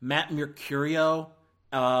Matt Mercurio,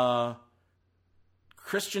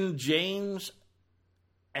 Christian James,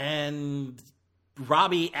 and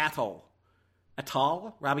Robbie Attal.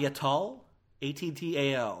 Robbie Attal?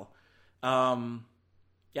 A-T-T-A-L.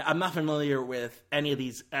 Yeah, I'm not familiar with any of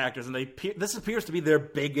these actors, and this appears to be their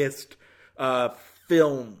biggest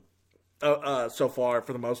film so far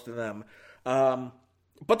for the most of them.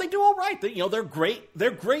 But they do all right. They're great.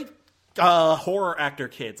 They're great horror actor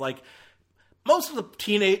kids. Like most of the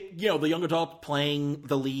the young adults playing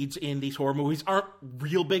the leads in these horror movies aren't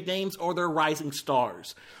real big names, or they're rising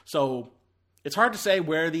stars. So it's hard to say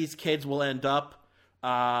where these kids will end up.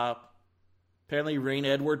 Apparently, Rain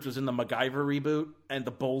Edwards was in the MacGyver reboot and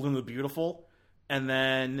The Bold and the Beautiful. And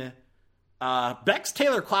then Bex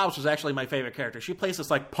Taylor Klaus was actually my favorite character. She plays this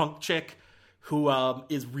punk chick who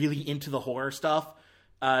is really into the horror stuff.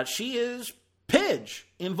 She is Pidge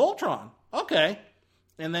in Voltron. Okay.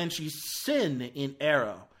 And then she's Sin in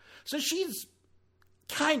Arrow. So she's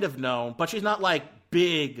kind of known, but she's not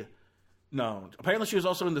big No. Apparently she was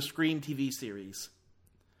also in the Scream TV series.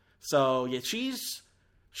 So, yeah, she,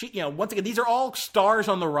 once again, these are all stars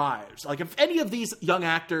on the rise. Like, if any of these young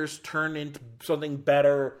actors turn into something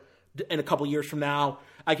better in a couple years from now,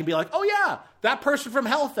 I can be like, oh yeah, that person from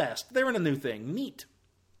Hellfest, they're in a new thing. Neat.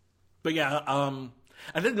 But yeah,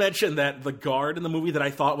 I did mention that the guard in the movie that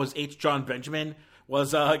I thought was H. John Benjamin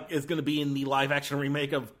is going to be in the live-action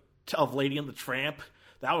remake of Lady and the Tramp.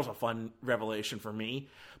 That was a fun revelation for me.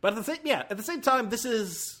 But at the same time, this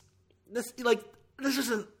isn't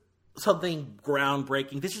something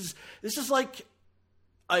groundbreaking. This is like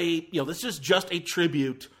this is just a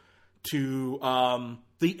tribute to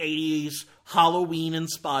the 80s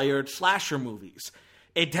Halloween-inspired slasher movies.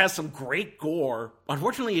 It has some great gore.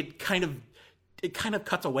 Unfortunately, it kind of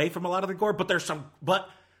cuts away from a lot of the gore, but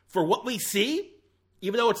for what we see,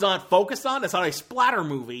 even though it's not focused on, it's not a splatter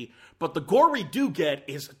movie, but the gore we do get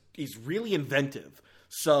is really inventive.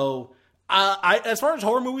 So, as far as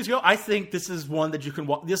horror movies go, I think this is one that you can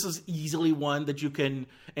watch. This is easily one that you can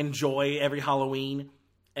enjoy every Halloween.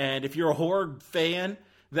 And if you're a horror fan,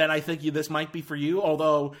 then I think this might be for you.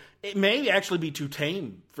 Although it may actually be too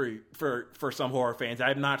tame for some horror fans.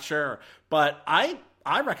 I'm not sure, but I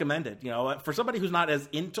recommend it. For somebody who's not as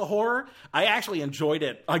into horror, I actually enjoyed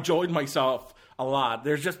it. I enjoyed myself a lot.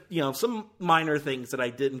 There's just, some minor things that I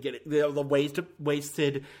didn't get. The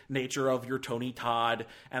wasted nature of your Tony Todd,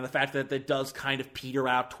 and the fact that it does kind of peter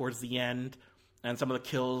out towards the end, and some of the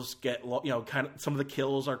kills some of the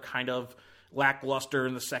kills are kind of lackluster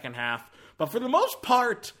in the second half. But for the most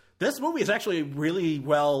part, this movie is actually a really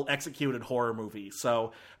well executed horror movie.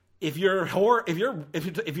 So if you're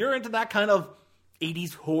into that kind of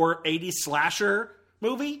 80s horror, 80s slasher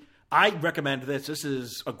movie, I recommend this. This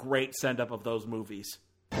is a great send-up of those movies.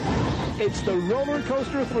 It's the roller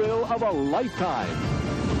coaster thrill of a lifetime.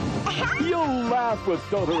 You'll laugh with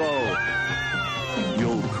Totoro.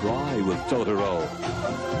 You'll cry with Totoro.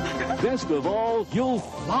 Best of all, you'll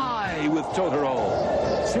fly with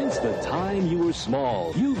Totoro. Since the time you were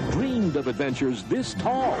small, you've dreamed of adventures this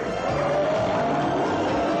tall.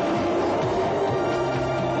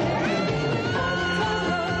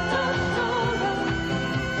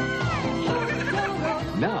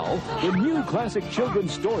 Now, the new classic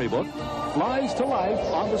children's storybook flies to life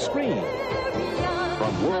on the screen.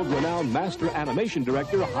 From world-renowned master animation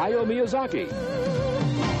director Hayao Miyazaki.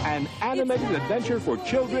 An animated adventure for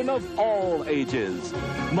children of all ages.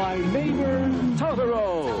 My Neighbor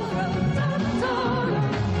Totoro.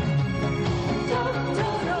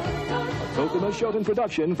 A Tokuma Shoten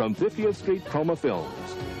production from 50th Street Chroma Films.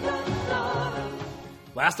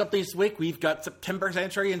 Last up this week, we've got September's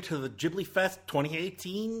entry into the Ghibli Fest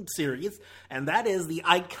 2018 series, and that is the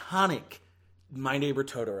iconic My Neighbor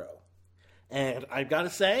Totoro. And I've got to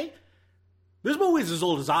say, this movie is as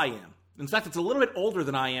old as I am. In fact, it's a little bit older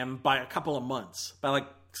than I am by a couple of months, by like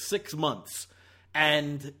 6 months.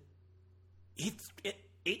 And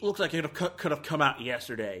it looks like it could have come out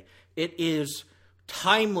yesterday. It is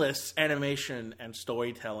timeless animation and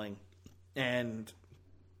storytelling. And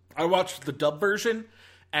I watched the dub version,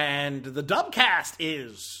 and the dub cast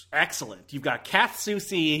is excellent. You've got Kath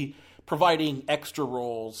Soucie providing extra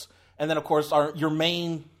roles, and then of course your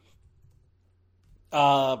main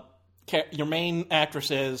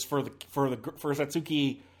actresses for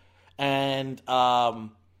Satsuki and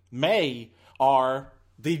Mei are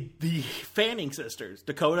the Fanning sisters.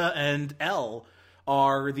 Dakota and Elle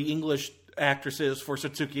are the English actresses for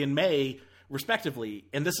Satsuki and Mei, respectively.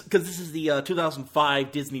 And this is the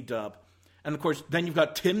 2005 Disney dub. And of course, then you've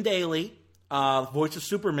got Tim Daly, voice of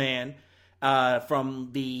Superman, from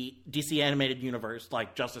the DC animated universe,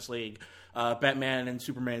 like Justice League, Batman and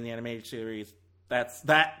Superman in the animated series. And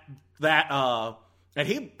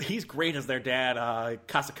he's great as their dad,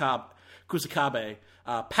 Kusakabe.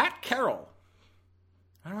 Pat Carroll.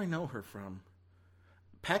 Where do I know her from?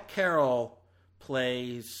 Pat Carroll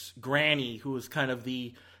plays Granny, who is kind of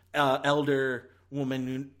the elder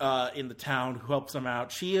woman in the town who helps them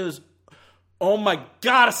out. She is, oh my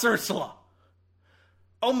god, it's Ursula.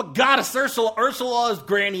 Oh my god, it's Ursula. Ursula is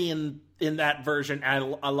Granny in that version,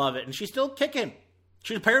 and I love it. And she's still kicking.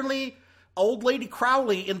 She's apparently Old Lady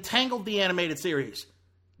Crowley in Tangled, the animated series.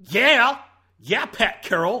 Yeah, Pat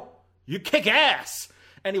Carroll, you kick ass.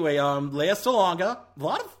 Anyway, Lea Salonga, a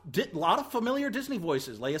lot of familiar Disney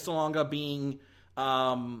voices. Lea Salonga being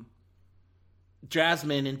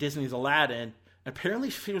Jasmine in Disney's Aladdin.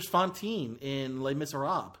 Apparently, she was Fantine in Les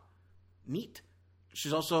Miserables. Neat.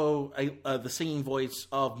 She's also the singing voice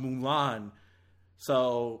of Mulan.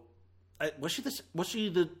 So, was she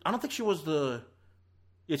the? I don't think she was the.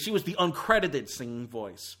 Yeah, she was the uncredited singing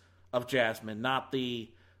voice of Jasmine, not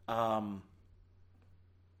the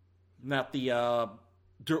Not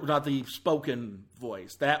the spoken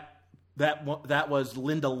voice. That was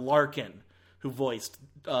Linda Larkin who voiced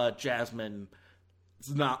Jasmine's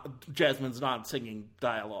non-singing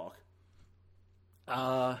dialogue.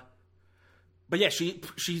 But yeah,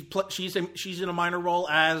 she's in a minor role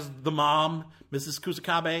as the mom, Mrs.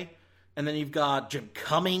 Kusakabe, and then you've got Jim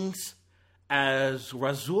Cummings as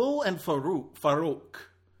Razul and Farouk.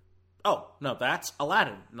 Oh no, that's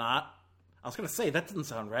Aladdin. I was gonna say that didn't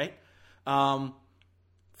sound right.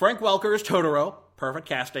 Frank Welker is Totoro. Perfect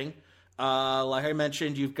casting. Like I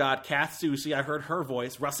mentioned, you've got Kath Soucie. I heard her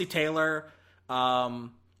voice. Russi Taylor,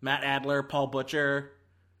 Matt Adler, Paul Butcher,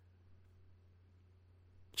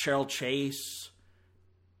 Cheryl Chase.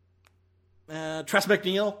 Tress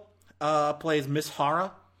MacNeille plays Miss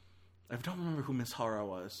Hara. I don't remember who Miss Hara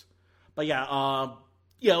was. But yeah,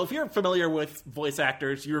 if you're familiar with voice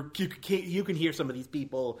actors, you can hear some of these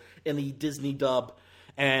people in the Disney dub.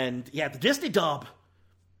 And yeah, the Disney dub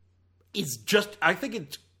is just, I think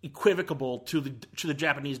it's equivocal to the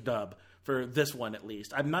Japanese dub for this one at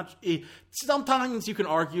least. I'm not. Sometimes you can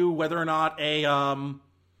argue whether or not one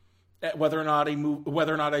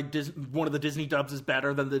of the Disney dubs is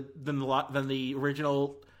better than the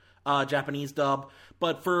original Japanese dub.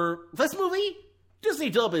 But for this movie, Disney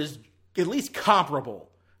dub is at least comparable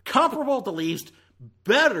to least,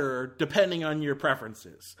 better depending on your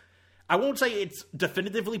preferences. I won't say it's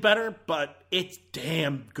definitively better, but it's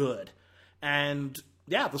damn good. And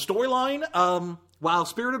yeah, the storyline, while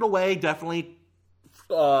Spirited Away definitely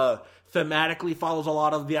thematically follows a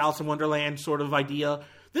lot of the Alice in Wonderland sort of idea,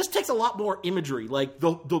 this takes a lot more imagery. Like the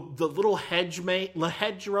little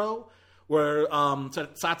hedgerow where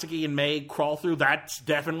Satsuki and May crawl through, that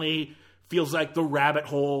definitely feels like the rabbit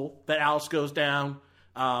hole that Alice goes down.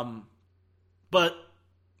 But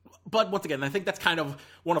once again, I think that's kind of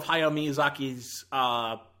one of Hayao Miyazaki's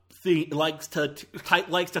likes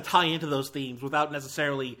to tie into those themes without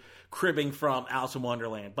necessarily cribbing from Alice in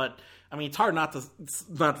Wonderland. But I mean, it's hard not to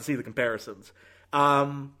see the comparisons.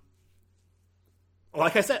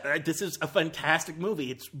 Like I said, this is a fantastic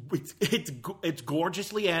movie. It's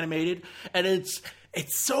gorgeously animated, and it's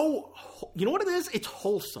so, you know what it is? It's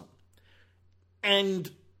wholesome. And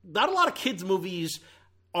not a lot of kids' movies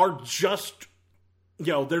are just,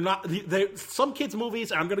 they're not, some kids' movies,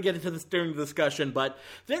 and I'm going to get into this during the discussion, but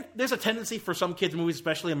there's a tendency for some kids' movies,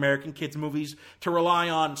 especially American kids' movies, to rely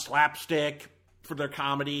on slapstick for their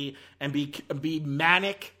comedy and be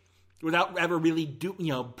manic without ever really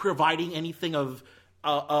providing anything of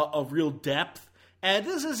real depth. And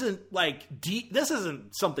this isn't like deep, this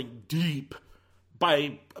isn't something deep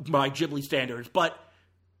by Ghibli standards, but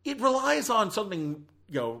it relies on something,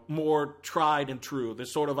 more tried and true.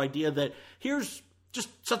 This sort of idea that here's just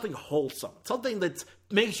something wholesome, something that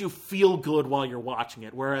makes you feel good while you're watching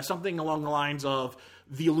it. Whereas something along the lines of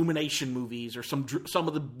the Illumination movies or some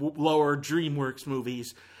of the lower DreamWorks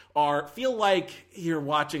movies feel like you're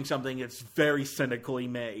watching something that's very cynically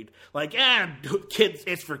made. Like, kids,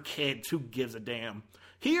 it's for kids. Who gives a damn?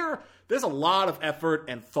 Here, there's a lot of effort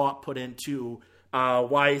and thought put into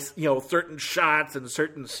why certain shots and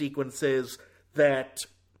certain sequences that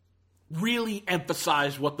really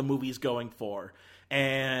emphasize what the movie's going for.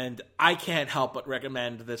 And I can't help but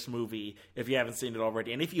recommend this movie if you haven't seen it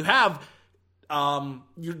already. And if you have,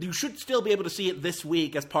 you should still be able to see it this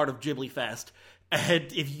week as part of Ghibli Fest.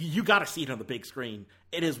 And if you got to see it on the big screen,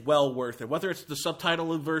 it is well worth it. Whether it's the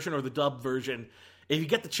subtitled version or the dubbed version, if you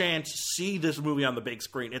get the chance, see this movie on the big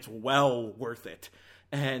screen. It's well worth it.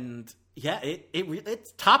 And yeah,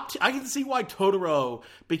 it's top. I can see why Totoro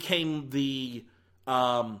became the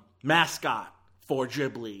mascot for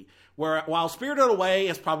Ghibli. While Spirited Away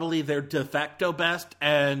is probably their de facto best,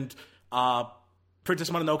 and Princess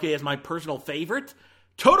Mononoke is my personal favorite,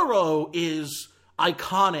 Totoro is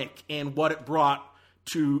iconic in what it brought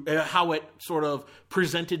to how it sort of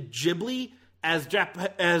presented Ghibli as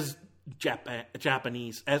Japanese,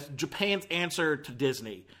 as Japan's answer to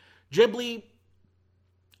Disney. Ghibli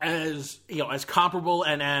as comparable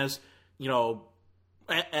and as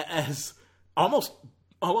almost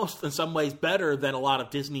in some ways better than a lot of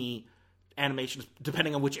Disney animations,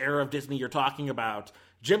 depending on which era of Disney you're talking about.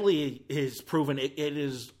 Ghibli is proven it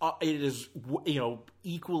is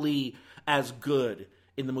equally as good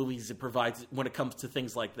in the movies it provides when it comes to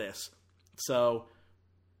things like this. So,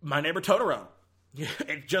 My Neighbor Totoro,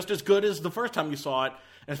 it's just as good as the first time you saw it,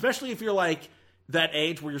 and especially if you're like that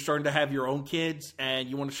age where you're starting to have your own kids and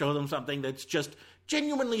you want to show them something that's just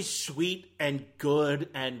genuinely sweet and good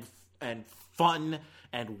and fun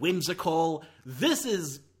and whimsical. This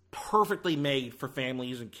is perfectly made for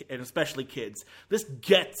families and especially kids. This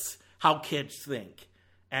gets how kids think.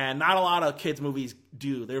 And not a lot of kids' movies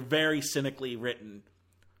do. They're very cynically written.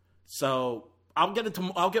 So I'll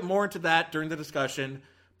get more into that during the discussion.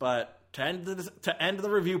 But to end the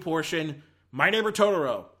review portion, My Neighbor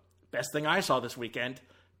Totoro, best thing I saw this weekend.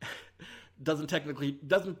 doesn't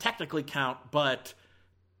technically count, but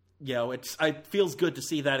it feels good to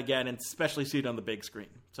see that again, and especially see it on the big screen.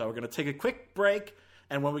 So we're going to take a quick break,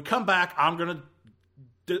 and when we come back, I'm going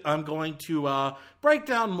to break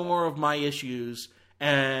down more of my issues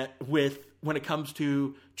when it comes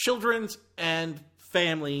to children's and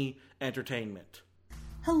family entertainment.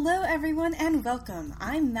 Hello, everyone, and welcome.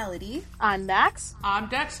 I'm Melody. I'm Max. I'm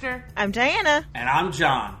Dexter. I'm Diana. And I'm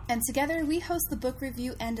John. And together we host the book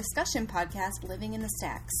review and discussion podcast, Living in the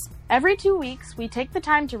Stacks. Every 2 weeks, we take the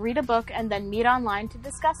time to read a book and then meet online to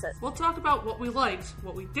discuss it. We'll talk about what we liked,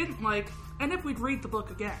 what we didn't like, and if we'd read the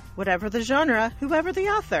book again. Whatever the genre, whoever the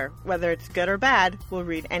author, whether it's good or bad, we'll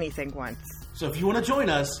read anything once. So if you want to join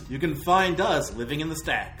us, you can find us Living in the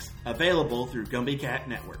Stacks, available through Gumby Cat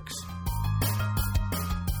Networks.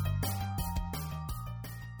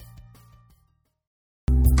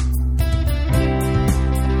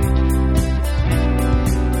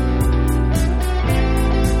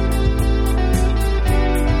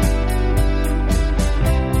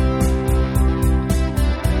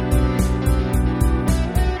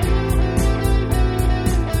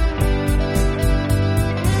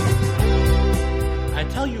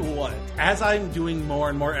 As I'm doing more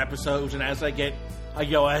and more episodes, and as I get,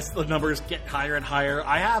 as the numbers get higher and higher,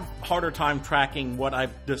 I have harder time tracking what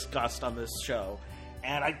I've discussed on this show.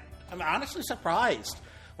 And I'm honestly surprised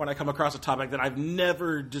when I come across a topic that I've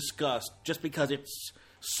never discussed, just because it's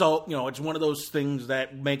so, it's one of those things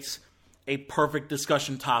that makes a perfect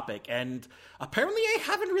discussion topic. And apparently I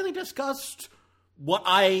haven't really discussed what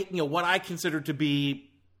I consider to be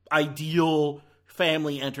ideal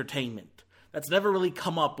family entertainment. That's never really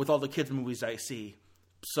come up with all the kids' movies I see.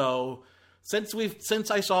 So, since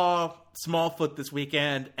I saw Smallfoot this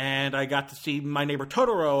weekend and I got to see My Neighbor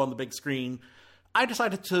Totoro on the big screen, I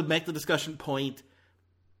decided to make the discussion point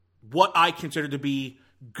what I consider to be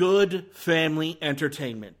good family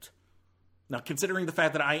entertainment. Now, considering the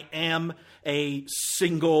fact that I am a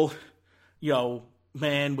single,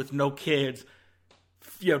 man with no kids,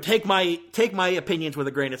 take my opinions with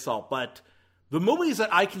a grain of salt, but the movies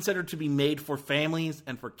that I consider to be made for families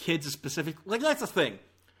and for kids specifically, that's the thing.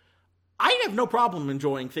 I have no problem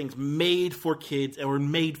enjoying things made for kids or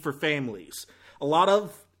made for families. A lot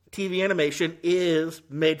of TV animation is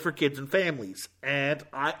made for kids and families. And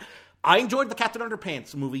I enjoyed the Captain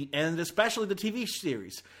Underpants movie, and especially the TV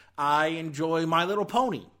series. I enjoy My Little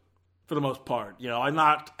Pony, for the most part. I'm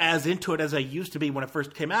not as into it as I used to be when it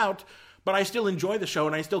first came out, but I still enjoy the show,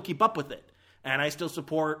 and I still keep up with it. And I still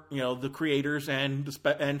support, the creators and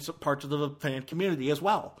parts of the fan community as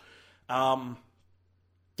well.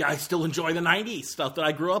 I still enjoy the 90s stuff that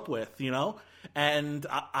I grew up with, And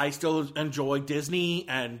I still enjoy Disney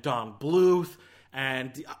and Don Bluth.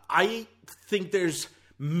 And I think there's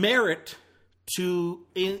merit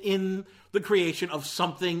in the creation of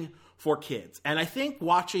something for kids. And I think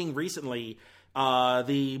watching recently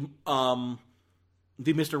the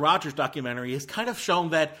Mr. Rogers documentary has kind of shown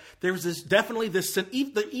that there was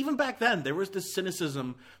even back then, there was this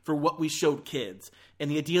cynicism for what we showed kids. And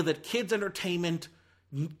the idea that kids' entertainment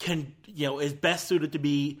is best suited to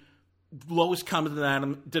be lowest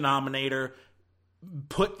common denominator,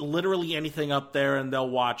 put literally anything up there and they'll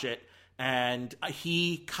watch it. And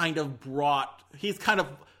he's kind of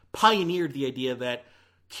pioneered the idea that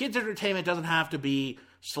kids' entertainment doesn't have to be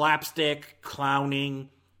slapstick, clowning,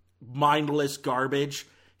 mindless garbage.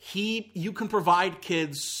 You can provide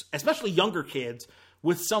kids, especially younger kids,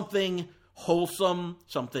 with something wholesome,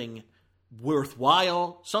 something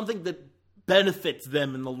worthwhile, something that benefits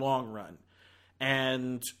them in the long run.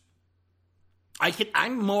 And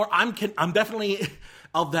I'm definitely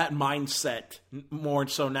of that mindset more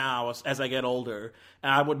so now as I get older.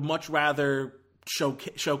 And I would much rather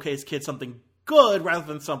showcase kids something good rather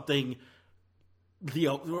than something,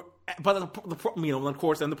 but of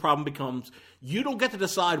course, then the problem becomes you don't get to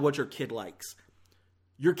decide what your kid likes.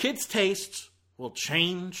 Your kid's tastes will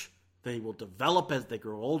change, they will develop as they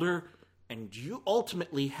grow older, and you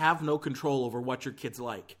ultimately have no control over what your kids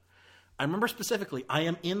like. I remember specifically, I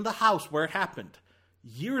am in the house where it happened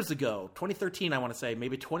years ago, 2013, I want to say,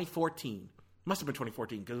 maybe 2014. Must have been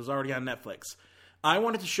 2014 because it was already on Netflix. I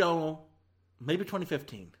wanted to show, maybe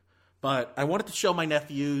 2015, but I wanted to show my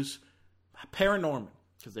nephews Paranorman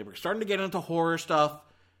because they were starting to get into horror stuff.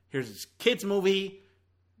 Here's this kids movie,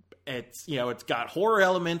 It's it's got horror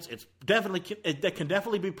elements. It can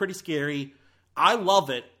definitely be pretty scary. I love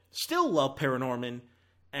it. Still love Paranorman,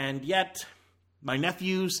 and yet my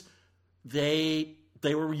nephews, they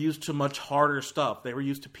were used to much harder stuff. They were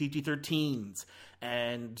used to PG-13s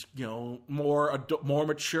and more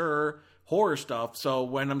mature horror stuff. So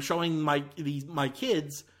when I'm showing my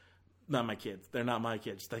kids, not my kids, they're not my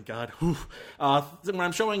kids, thank God. When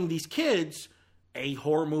I'm showing these kids a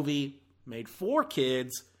horror movie made for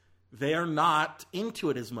kids, they are not into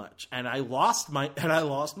it as much. And I lost my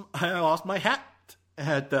hat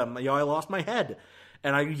at them. I lost my head.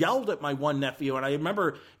 And I yelled at my one nephew, and I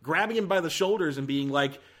remember grabbing him by the shoulders and being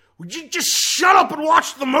like, "Would you just shut up and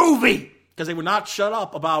watch the movie?" Because they would not shut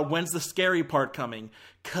up about when's the scary part coming.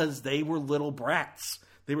 Because they were little brats.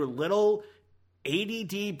 They were little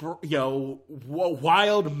ADD,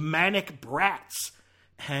 wild, manic brats.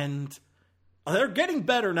 And they're getting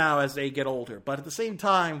better now as they get older. But at the same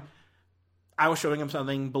time, I was showing them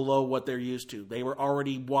something below what they're used to. They were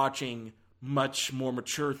already watching much more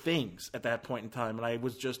mature things at that point in time, and I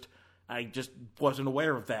just wasn't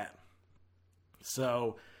aware of that.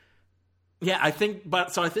 So, yeah, I think I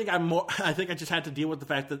just had to deal with the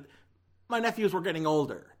fact that my nephews were getting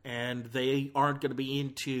older, and they aren't going to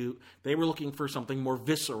be they were looking for something more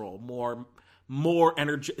visceral, more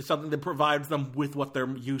energy, something that provides them with what they're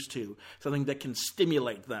used to, something that can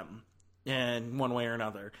stimulate them in one way or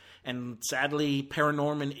another. And sadly,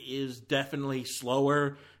 Paranorman is definitely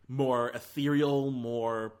slower, more ethereal,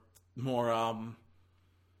 more it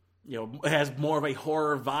has more of a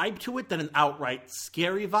horror vibe to it than an outright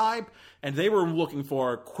scary vibe. And they were looking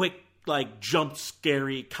for quick, jump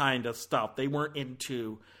scary kind of stuff. They weren't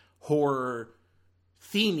into horror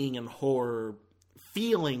theming and horror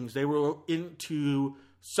feelings. They were into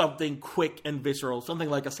something quick and visceral, something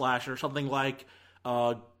like a slasher, something like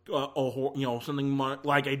something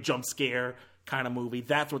like a jump scare kind of movie.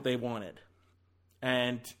 That's what they wanted.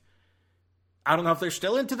 And I don't know if they're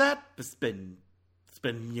still into that. It's been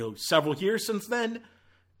several years since then,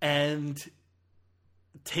 and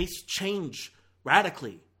tastes change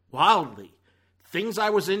radically, wildly. Things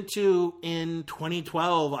I was into in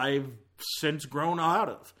 2012, I've since grown out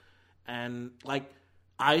of. And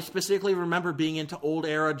I specifically remember being into old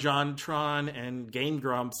era JonTron and Game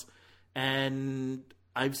Grumps, and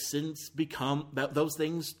I've since become those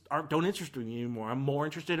things don't interest me anymore. I'm more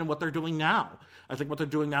interested in what they're doing now. I think what they're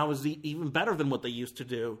doing now is even better than what they used to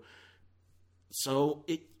do. So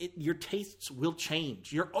your tastes will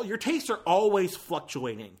change. Your tastes are always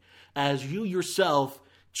fluctuating as you yourself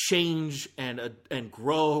change and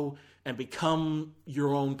grow and become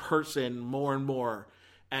your own person more and more.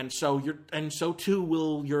 And so too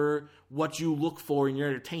will what you look for in your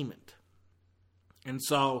entertainment. And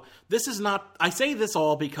so this is not, I say this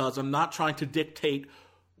all because I'm not trying to dictate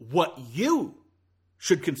what you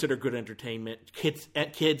should consider good entertainment, kids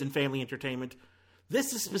and family entertainment.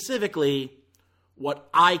 This is specifically what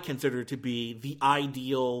I consider to be the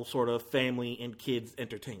ideal sort of family and kids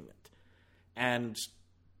entertainment. And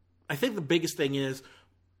I think the biggest thing is,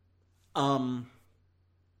 Fred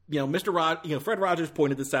Rogers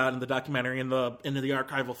pointed this out in the documentary in the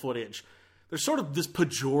archival footage. There's sort of this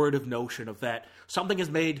pejorative notion of that something is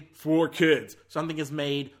made for kids, something is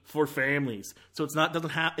made for families. So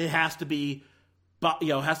it has to be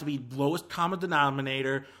lowest common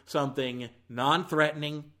denominator, something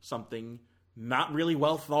non-threatening, something not really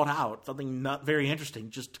well thought out, something not very interesting,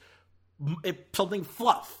 just something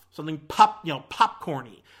fluff, something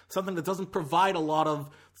popcorny, something that doesn't provide a lot of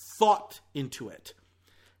thought into it.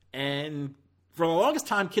 And for the longest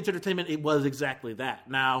time, kids' entertainment, it was exactly that.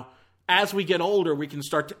 Now, as we get older, we can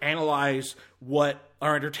start to analyze what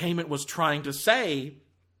our entertainment was trying to say,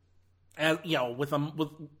 and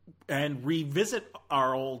and revisit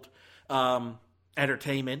our old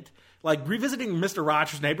entertainment, like revisiting Mr.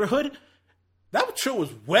 Rogers' Neighborhood. That show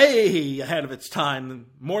was way ahead of its time,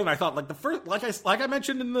 more than I thought. Like I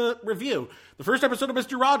mentioned in the review, the first episode of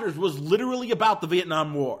Mr. Rogers was literally about the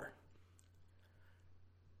Vietnam War.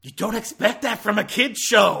 You don't expect that from a kid's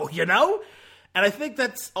show, And I think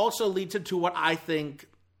that's also leads into what I think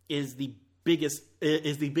is the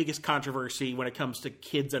biggest controversy when it comes to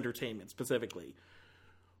kids' entertainment specifically.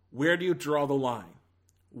 Where do you draw the line?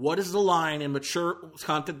 What is the line in mature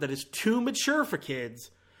content that is too mature for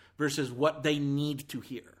kids versus what they need to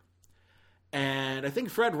hear? And I think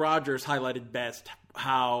Fred Rogers highlighted best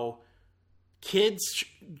how kids,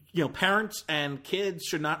 parents and kids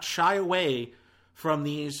should not shy away from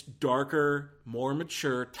these darker, more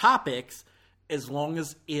mature topics as long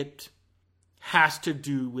as it has to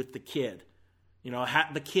do with the kid.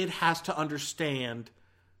 The kid has to understand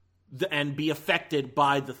and be affected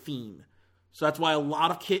by the theme. So that's why a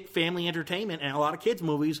lot of family entertainment and a lot of kids'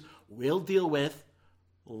 movies will deal with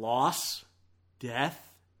loss,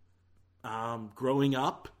 death, growing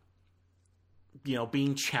up,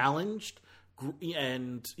 being challenged,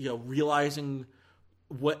 and realizing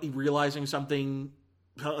something,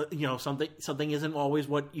 something isn't always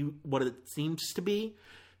what it seems to be.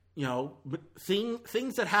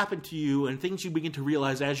 Things that happen to you and things you begin to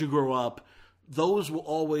realize as you grow up, those will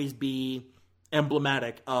always be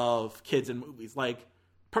emblematic of kids in movies. Like,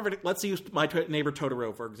 perfect. Let's use My Neighbor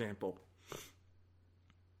Totoro, for example.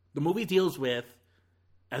 The movie deals with,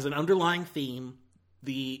 as an underlying theme,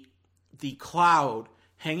 the cloud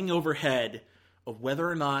hanging overhead of whether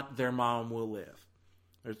or not their mom will live.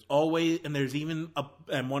 There's even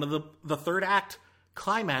one of the third act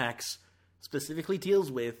climax specifically deals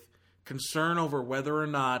with concern over whether or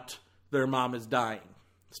not their mom is dying,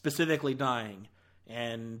 specifically dying.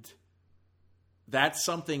 And that's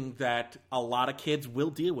something that a lot of kids will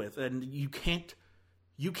deal with, and you can't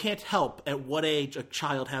help at what age a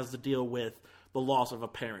child has to deal with the loss of a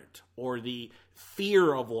parent or the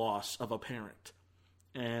fear of loss of a parent.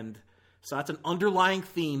 And so that's an underlying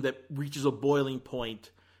theme that reaches a boiling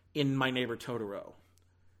point in My Neighbor Totoro.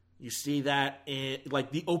 You see that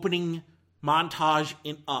like the opening montage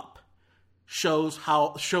in Up shows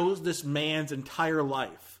this man's entire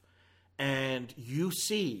life, and you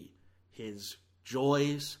see his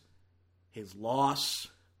joys, his loss,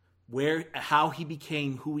 how he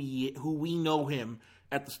became who we know him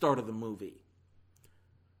at the start of the movie.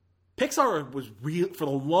 Pixar was for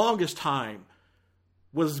the longest time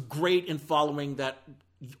was great in following that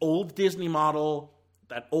old Disney model,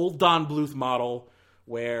 that old Don Bluth model,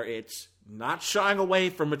 where it's not shying away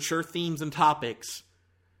from mature themes and topics,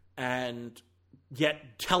 and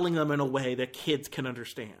yet telling them in a way that kids can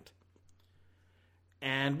understand.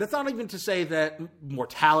 And that's not even to say that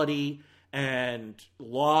mortality and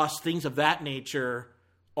loss, things of that nature,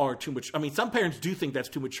 are too much. I mean, some parents do think that's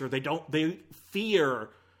too mature. They fear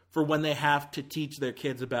for when they have to teach their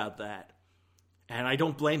kids about that. And I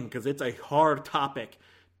don't blame them, because it's a hard topic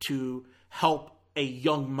to help a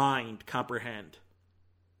young mind comprehend.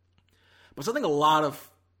 But something a lot of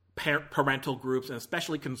parental groups, and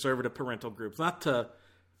especially conservative parental groups, not to,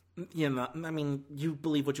 you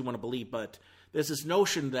believe what you want to believe, but there's this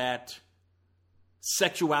notion that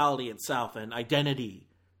sexuality itself and identity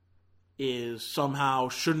is somehow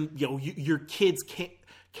your kids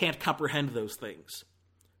can't comprehend those things.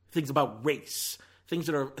 Things about race, things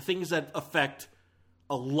that affect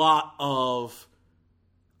a lot of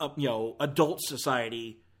adult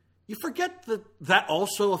society. You forget that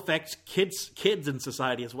also affects kids in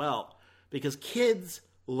society as well, because kids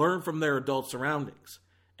learn from their adult surroundings.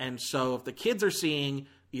 And so if the kids are seeing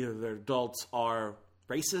either their adults are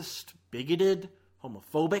racist, bigoted,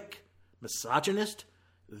 homophobic, misogynist,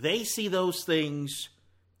 they see those things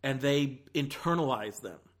and they internalize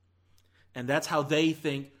them. And that's how they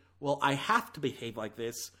think, well, I have to behave like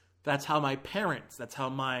this. That's how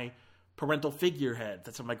my parental figurehead,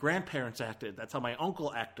 that's how my grandparents acted, that's how my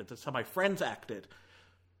uncle acted, that's how my friends acted.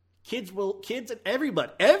 Kids and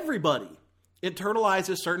everybody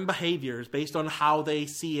internalizes certain behaviors based on how they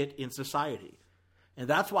see it in society. And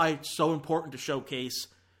that's why it's so important to showcase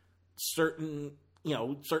certain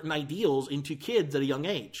ideals into kids at a young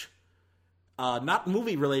age. Not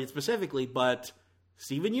movie related specifically, but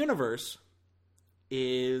Steven Universe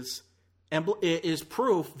is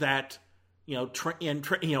proof that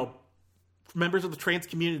members of the trans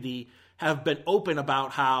community have been open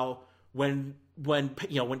about how when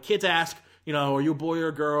kids ask, are you a boy or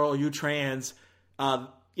a girl, are you trans,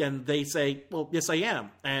 and they say, well, yes, I am.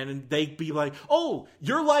 And they be like, oh,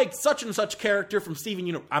 you're like such and such character from Steven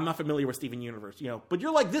Universe. I'm not familiar with Steven Universe, but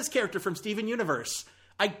you're like this character from Steven Universe.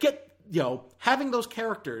 I get, having those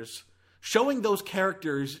characters, showing those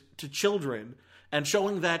characters to children and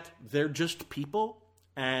showing that they're just people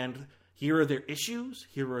and here are their issues,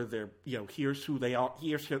 here are their, here's who they are,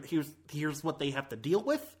 here's what they have to deal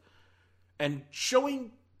with. And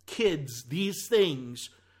showing kids these things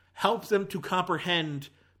helps them to comprehend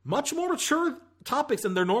much more mature topics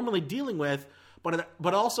than they're normally dealing with,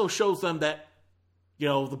 but also shows them that, a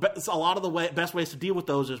lot of the best ways to deal with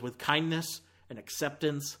those is with kindness and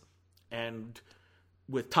acceptance and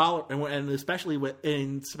with tolerance, and especially with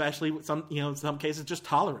some, in some cases, just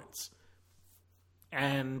tolerance.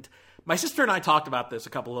 And my sister and I talked about this a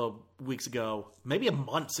couple of weeks ago, maybe a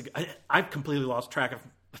month ago. I've completely lost track of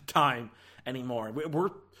time anymore.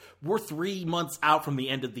 We're 3 months out from the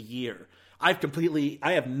end of the year. I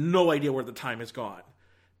have no idea where the time has gone.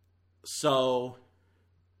 So,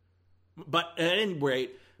 but at any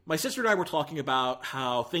rate, my sister and I were talking about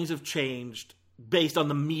how things have changed based on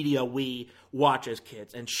the media we watch as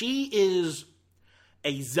kids. And she is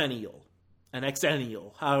a Xennial, an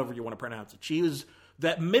Xennial, however you want to pronounce it. She is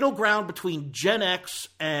that middle ground between Gen X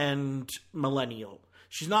and Millennial.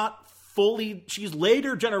 She's not fully, she's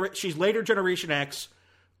later Generation X,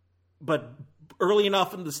 but early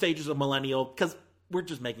enough in the stages of Millennial, because we're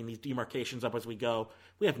just making these demarcations up as we go.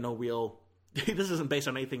 We have no real, this isn't based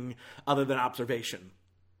on anything other than observation.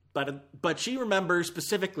 But she remembers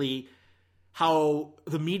specifically how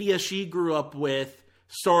the media she grew up with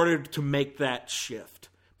started to make that shift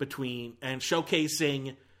between and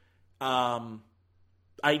showcasing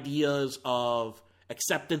ideas of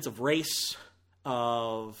acceptance of race,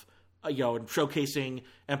 of and showcasing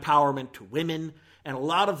empowerment to women, and a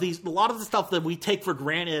lot of the stuff that we take for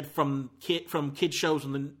granted from kid shows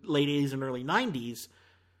in the late 80s and early 90s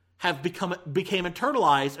became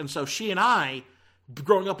internalized, and so she and I,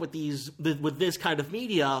 growing up with this kind of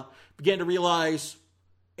media, began to realize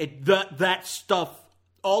that stuff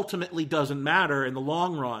ultimately doesn't matter in the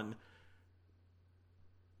long run.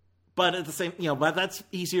 But at the same, but that's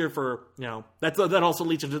easier for, that also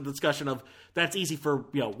leads into the discussion of that's easy for,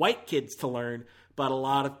 white kids to learn, but a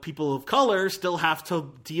lot of people of color still have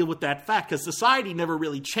to deal with that fact because society never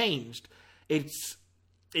really changed. It's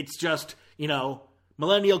just,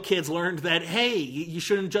 millennial kids learned that, hey, you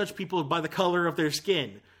shouldn't judge people by the color of their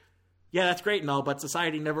skin. Yeah, that's great and all, but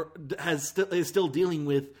society is still dealing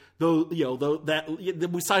with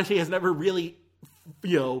society has never really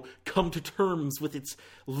come to terms with its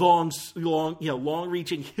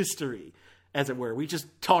long-reaching history, as it were. We just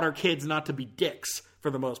taught our kids not to be dicks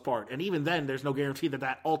for the most part, and even then, there's no guarantee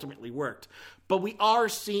that ultimately worked. But we are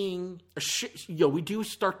seeing we do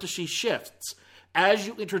start to see shifts as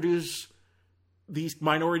you introduce these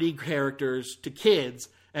minority characters to kids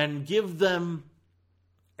and give them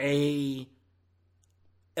a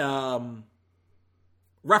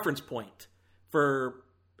reference point for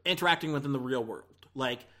interacting within the real world.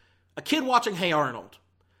 Like, a kid watching Hey Arnold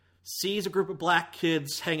sees a group of black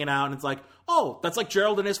kids hanging out, and it's like, oh, that's like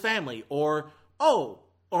Gerald and his family. Or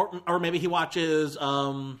maybe he watches,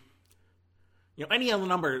 any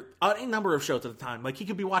number of shows at the time. Like, he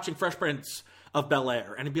could be watching Fresh Prince of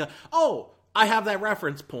Bel-Air, and he'd be like, oh, I have that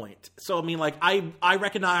reference point. So, I mean, like, I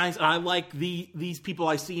recognize and I like these people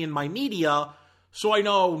I see in my media, so I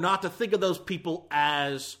know not to think of those people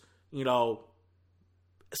as,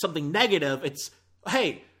 something negative. It's,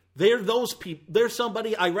 hey, they're those people. There's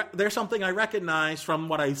something I recognize from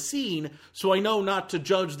what I've seen, so I know not to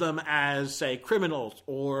judge them as, say, criminals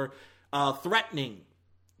or threatening,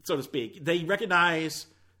 so to speak. They recognize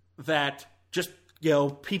that just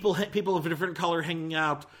people of a different color hanging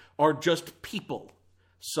out are just people.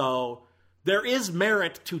 So there is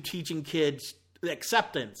merit to teaching kids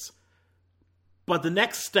acceptance, but the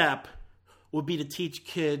next step would be to teach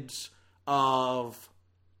kids of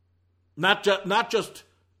not just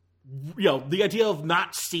the idea of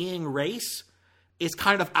not seeing race is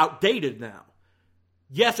kind of outdated now.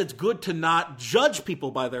 Yes, it's good to not judge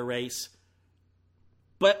people by their race,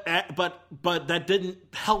 but that didn't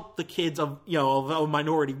help the kids of a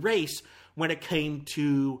minority race when it came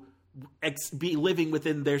to be living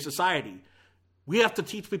within their society. We have to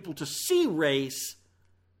teach people to see race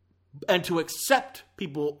and to accept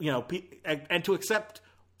people, and to accept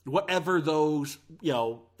whatever those,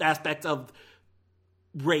 aspects of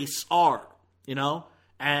race are,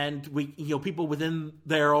 and we, people within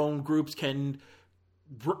their own groups can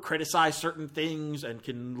criticize certain things and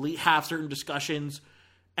can have certain discussions.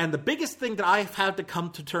 And the biggest thing that I've had to come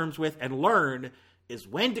to terms with and learn is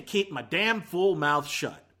when to keep my damn full mouth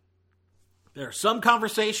shut. There are some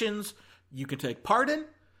conversations you can take part in,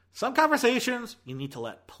 some conversations you need to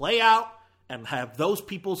let play out and have those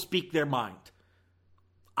people speak their mind.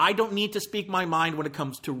 I don't need to speak my mind when it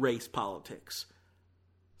comes to race politics,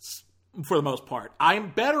 for the most part. I'm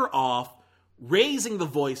better off raising the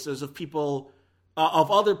voices of people, of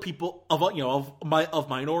other people, of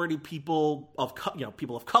minority people, of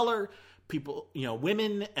people of color, people,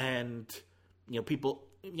 women, and people,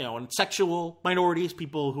 and sexual minorities,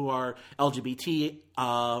 people who are LGBT,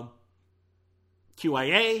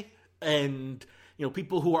 QIA, and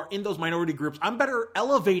people who are in those minority groups. I'm better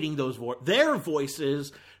elevating their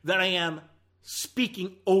voices than I am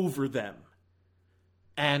speaking over them.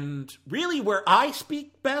 And really where I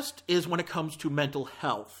speak best is when it comes to mental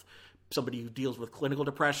health. Somebody who deals with clinical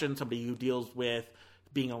depression, somebody who deals with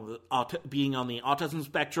being on the autism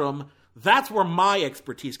spectrum. That's where my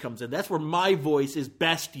expertise comes in. That's where my voice is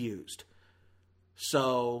best used.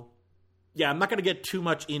 So, yeah, I'm not going to get too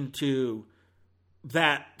much into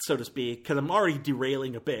that, so to speak, because I'm already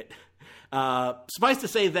derailing a bit. Suffice to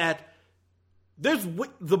say that there's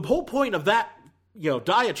the whole point of that,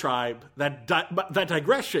 diatribe, that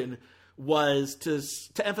digression, was to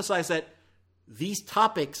emphasize that these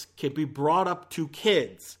topics can be brought up to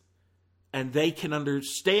kids, and they can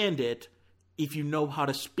understand it if you know how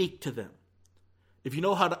to speak to them. If you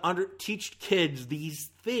know how to teach kids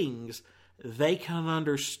these things, they can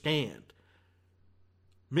understand.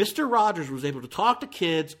 Mr. Rogers was able to talk to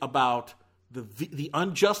kids about the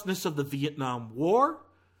unjustness of the Vietnam War,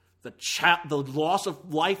 the loss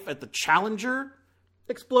of life at the Challenger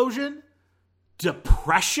explosion,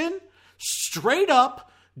 depression, straight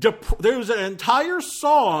up. There was an entire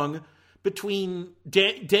song between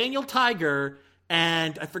Daniel Tiger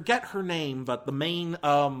and I forget her name, but the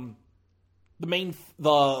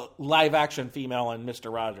live action female in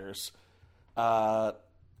Mr. Rogers.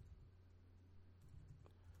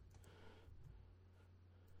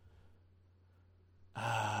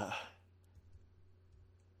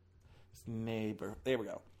 Neighbor. There we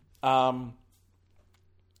go.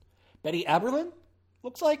 Betty Aberlin?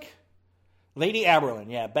 Looks like. Lady Aberlin,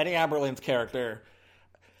 yeah. Betty Aberlin's character.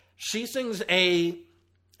 She sings a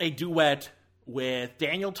duet with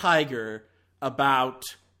Daniel Tiger about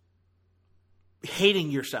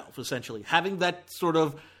hating yourself, essentially. Having that sort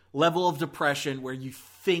of level of depression where you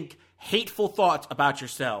think hateful thoughts about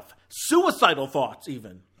yourself. Suicidal thoughts,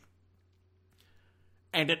 even.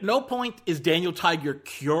 And at no point is Daniel Tiger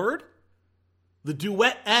cured. The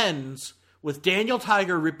duet ends with Daniel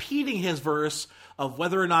Tiger repeating his verse of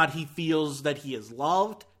whether or not he feels that he is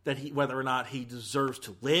loved, whether or not he deserves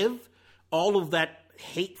to live, all of that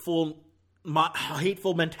hateful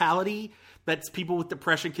mentality that people with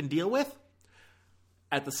depression can deal with.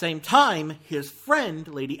 At the same time, his friend,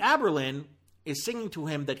 Lady Aberlin, is singing to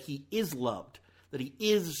him that he is loved, that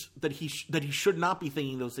he should not be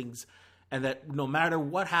thinking those things, and that no matter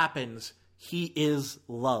what happens, he is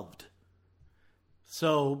loved.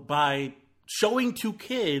 So by showing to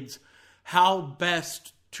kids how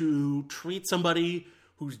best to treat somebody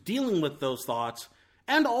who's dealing with those thoughts,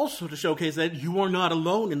 and also to showcase that you are not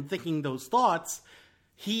alone in thinking those thoughts,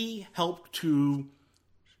 he helped to,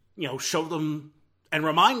 show them and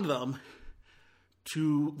remind them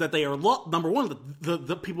that they are loved. Number one,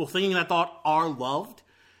 the people thinking that thought are loved,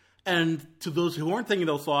 and to those who aren't thinking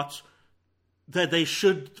those thoughts, that they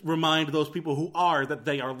should remind those people who are that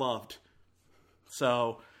they are loved.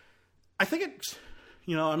 So, I think it's,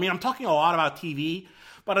 I'm talking a lot about TV,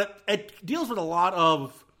 but it deals with a lot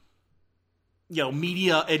of,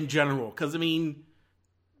 media in general. Because,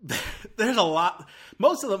 there's a lot.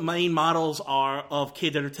 Most of the main models of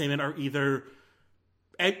kids' entertainment are either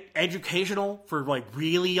educational for,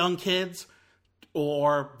 really young kids,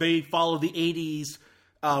 or they follow the 80s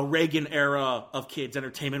Reagan era of kids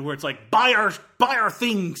entertainment, where it's like, buy our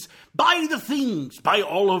things, buy the things, buy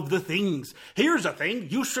all of the things. Here's a thing,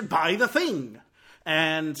 you should buy the thing.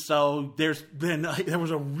 And so there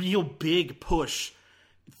was a real big push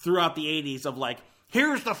throughout the 80s of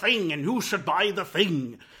here's the thing, and you should buy the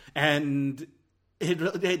thing. And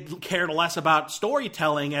it cared less about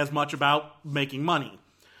storytelling as much about making money.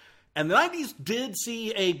 And the 90s did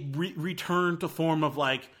see a return to form of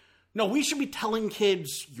no, we should be telling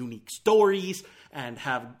kids unique stories and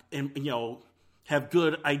have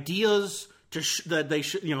good ideas that they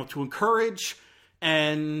should, to encourage.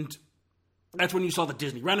 And that's when you saw the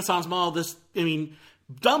Disney Renaissance Mall.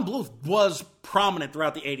 Don Bluth was prominent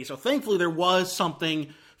throughout the 80s. So thankfully there was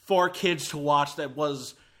something for kids to watch that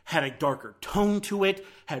had a darker tone to it,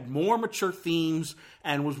 had more mature themes,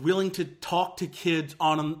 and was willing to talk to kids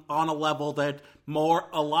on a level that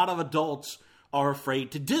a lot of adults are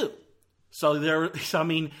afraid to do. So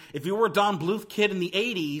if you were a Don Bluth kid in the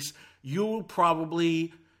 80s, you're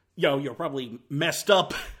probably messed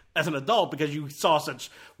up as an adult because you saw such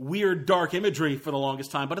weird, dark imagery for the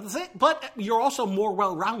longest time. But you're also more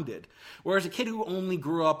well-rounded. Whereas a kid who only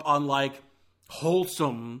grew up on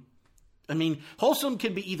wholesome, wholesome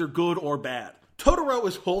can be either good or bad. Totoro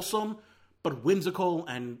is wholesome, but whimsical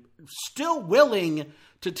and still willing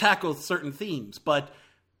to tackle certain themes. But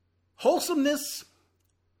wholesomeness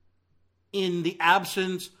in the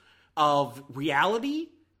absence of reality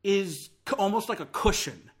is almost like a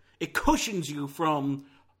cushion. It cushions you from,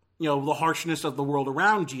 the harshness of the world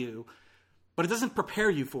around you, but it doesn't prepare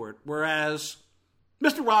you for it. Whereas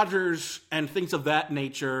Mr. Rogers and things of that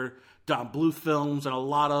nature, Don Bluth films,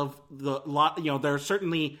 and there are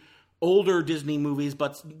certainly older Disney movies,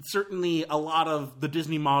 but certainly a lot of the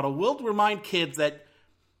Disney model will remind kids that,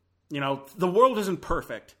 the world isn't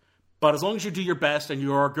perfect. But as long as you do your best and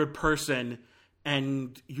you're a good person,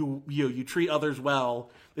 and you treat others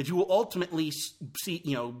well, that you will ultimately see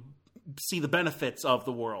the benefits of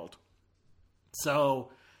the world.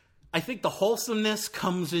 So I think the wholesomeness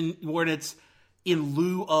comes in when it's in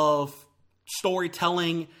lieu of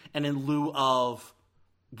storytelling and in lieu of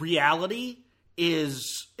reality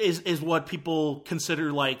is what people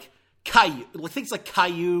consider like Caillou, things like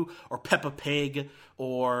Caillou or Peppa Pig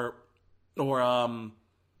or a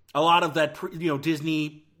lot of that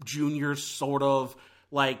Disney Junior sort of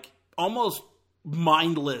like almost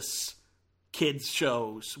mindless kids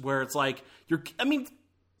shows where it's like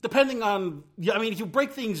depending on, if you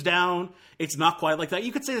break things down, it's not quite like that.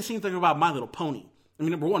 You could say the same thing about My Little Pony. I mean,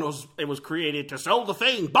 number one, it was created to sell the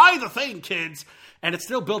thing, buy the thing, kids, and it's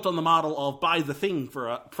still built on the model of buy the thing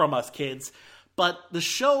from us kids. But the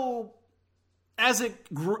show, as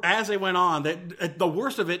it went on, the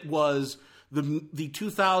worst of it was the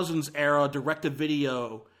 2000s era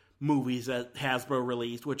direct-to-video movies that Hasbro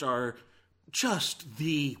released, which are just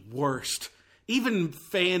the worst. Even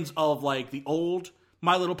fans of like the old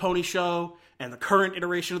My Little Pony show and the current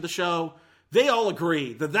iteration of the show, they all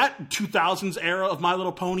agree that 2000s era of My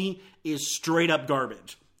Little Pony is straight up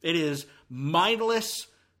garbage. It is mindless,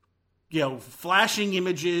 flashing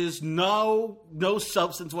images, no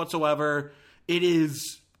substance whatsoever. It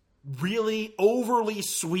is really overly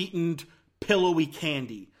sweetened, pillowy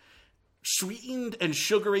candy. Sweetened and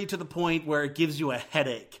sugary to the point where it gives you a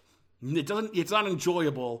headache. It's not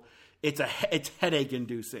enjoyable. It's headache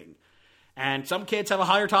inducing. And some kids have a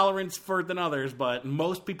higher tolerance for it than others, but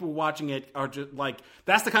most people watching it are just like,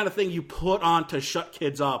 that's the kind of thing you put on to shut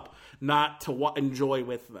kids up, not to enjoy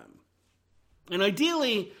with them. And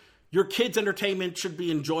ideally, your kids' entertainment should be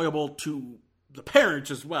enjoyable to the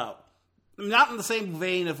parents as well. Not in the same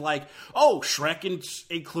vein of like, oh, Shrek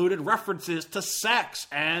included references to sex,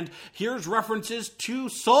 and here's references to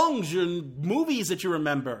songs and movies that you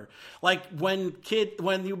remember. Like when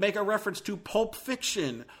you make a reference to Pulp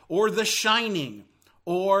Fiction, or The Shining,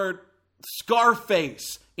 or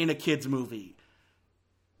Scarface in a kid's movie.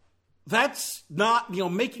 That's not,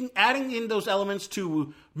 adding in those elements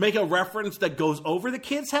to make a reference that goes over the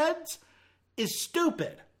kids' heads is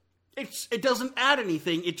stupid. It doesn't add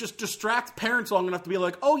anything. It just distracts parents long enough to be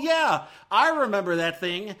like, oh yeah, I remember that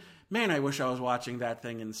thing. Man, I wish I was watching that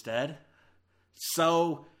thing instead.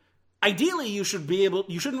 So, ideally, you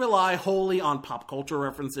shouldn't rely wholly on pop culture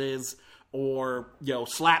references or,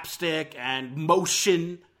 slapstick and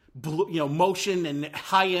motion and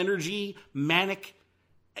high energy, manic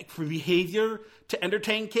behavior to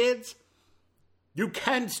entertain kids. You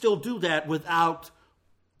can still do that without,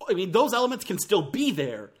 those elements can still be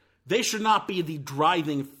there. They should not be the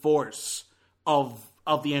driving force of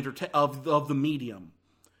the medium.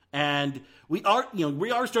 And we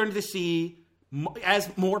are starting to see,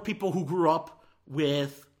 as more people who grew up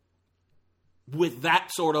with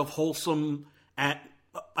that sort of wholesome, I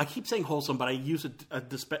keep saying wholesome, but I use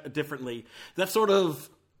it differently. That sort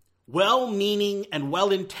of well-meaning and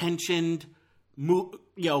well-intentioned,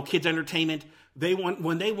 kids entertainment.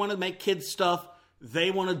 When they want to make kids stuff,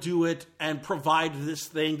 they want to do it and provide this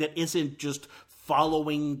thing that isn't just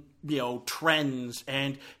following, trends.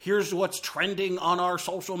 And here's what's trending on our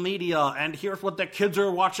social media. And here's what the kids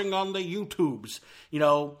are watching on the YouTubes.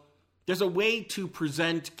 There's a way to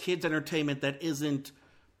present kids' entertainment that isn't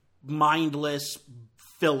mindless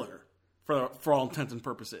filler for all intents and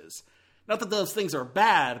purposes. Not that those things are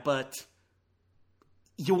bad, but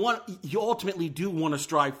you ultimately do want to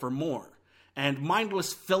strive for more. And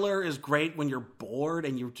mindless filler is great when you're bored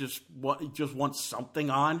and you just want something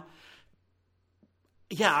on.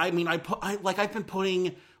 Yeah, I've been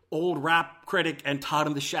putting old Rap Critic and Todd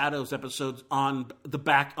in the Shadows episodes in the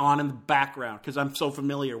background because I'm so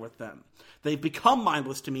familiar with them. They've become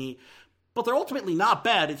mindless to me, but they're ultimately not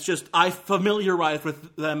bad. It's just I familiarize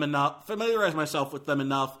myself with them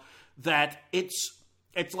enough that it's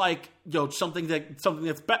like something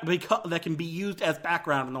that can be used as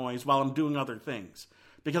background noise while I'm doing other things.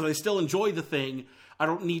 Because I still enjoy the thing, I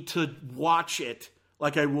don't need to watch it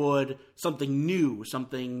like I would something new,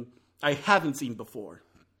 something I haven't seen before.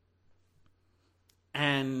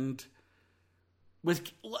 And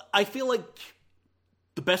I feel like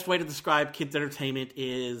the best way to describe kids' entertainment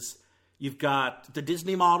is you've got the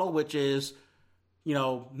Disney model, which is,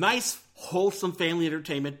 nice, wholesome family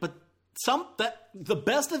entertainment, but the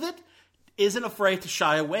best of it isn't afraid to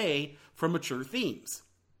shy away from mature themes.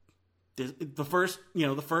 The first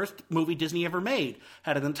movie Disney ever made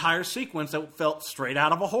had an entire sequence that felt straight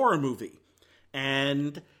out of a horror movie.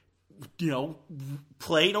 And,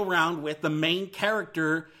 played around with the main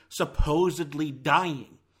character supposedly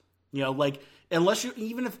dying. unless you,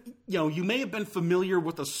 even if, you may have been familiar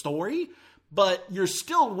with the story, but you're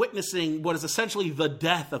still witnessing what is essentially the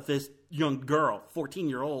death of this young girl, 14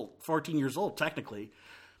 years old, technically.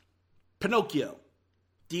 Pinocchio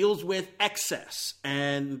deals with excess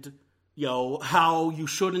and, how you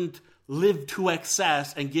shouldn't live to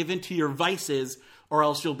excess and give into your vices, or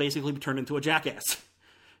else you'll basically be turned into a jackass.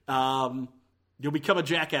 You'll become a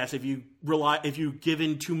jackass if you give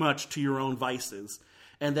in too much to your own vices,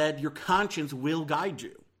 and that your conscience will guide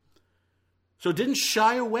you. So it didn't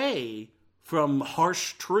shy away from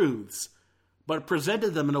harsh truths, but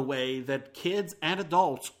presented them in a way that kids and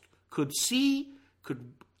adults could see,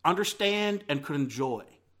 could understand, and could enjoy.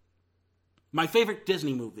 My favorite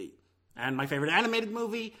Disney movie, and my favorite animated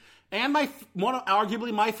movie, and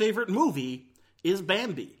arguably my favorite movie is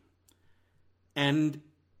Bambi. And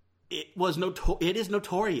it is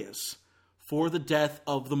notorious for the death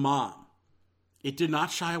of the mom. It did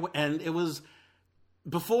not shy away, and it was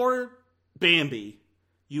before Bambi.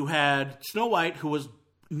 You had Snow White, who was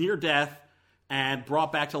near death and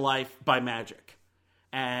brought back to life by magic,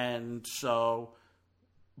 and so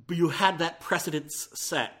you had that precedence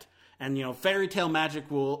set. And fairy tale magic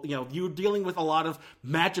will, you're dealing with a lot of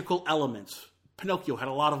magical elements. Pinocchio had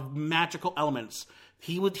a lot of magical elements.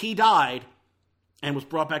 He died and was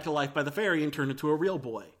brought back to life by the fairy and turned into a real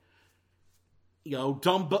boy.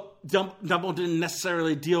 Dumbo didn't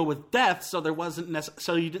necessarily deal with death, so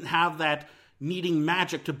so you didn't have that needing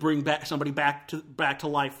magic to bring somebody back to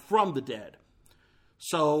life from the dead.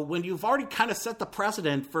 So when you've already kind of set the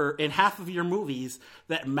precedent for in half of your movies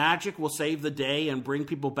that magic will save the day and bring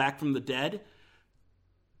people back from the dead,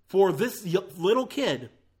 for this little kid,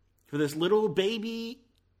 for this little baby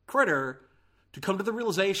critter to come to the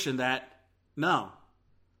realization that no,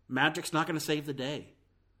 magic's not going to save the day.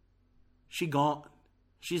 She's gone.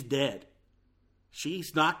 She's dead.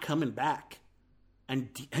 She's not coming back. And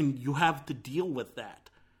you have to deal with that.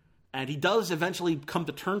 And he does eventually come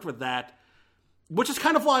to terms with that, which is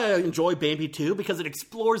kind of why I enjoy Bambi 2, because it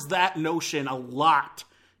explores that notion a lot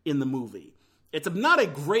in the movie. It's not a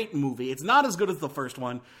great movie. It's not as good as the first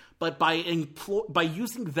one, but by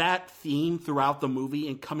using that theme throughout the movie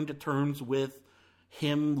and coming to terms with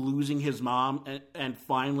him losing his mom and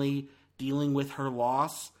finally dealing with her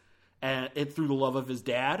loss and through the love of his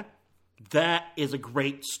dad, that is a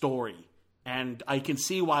great story. And I can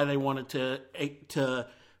see why they wanted to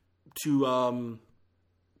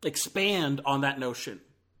expand on that notion.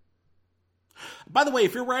 By the way,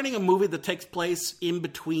 if you're writing a movie that takes place in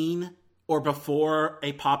between or before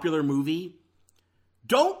a popular movie,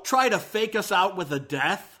 don't try to fake us out with a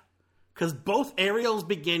death, because both Ariel's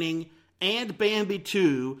Beginning and Bambi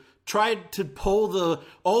 2 tried to pull the,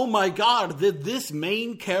 oh my god, did this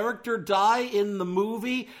main character die in the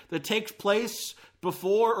movie that takes place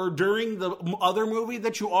before or during the other movie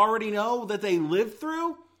that you already know that they lived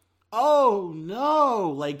through? Oh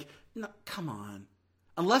no, no, come on.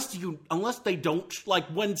 Unless they don't,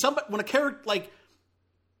 when a character, like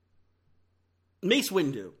Mace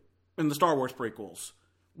Windu in the Star Wars prequels,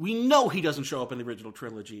 we know he doesn't show up in the original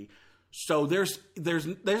trilogy. So there's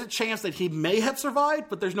a chance that he may have survived,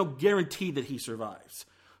 but there's no guarantee that he survives.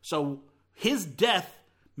 So his death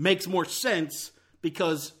makes more sense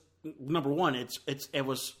because, number one, it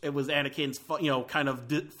was Anakin's kind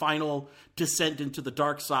of final descent into the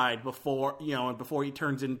dark side before he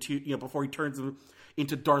turns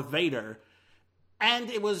into Darth Vader, and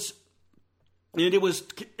it was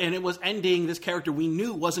ending this character we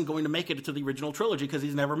knew wasn't going to make it into the original trilogy because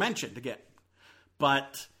he's never mentioned again.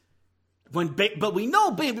 But we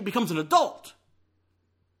know Bambi becomes an adult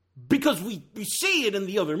because we see it in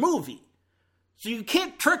the other movie. So you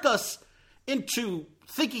can't trick us into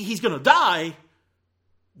thinking he's going to die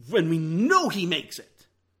when we know he makes it.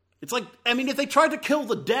 It's like, if they tried to kill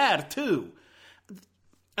the dad too.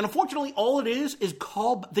 And unfortunately, all it is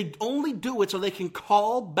they only do it so they can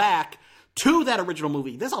call back to that original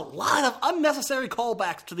movie. There's a lot of unnecessary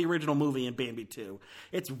callbacks to the original movie in Bambi 2.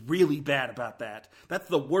 It's really bad about that. That's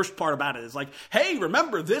the worst part about it. Is like, hey,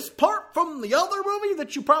 remember this part from the other movie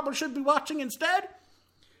that you probably should be watching instead?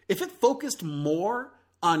 If it focused more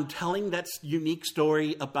on telling that unique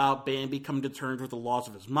story about Bambi coming to terms with the loss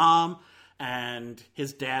of his mom and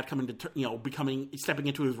his dad stepping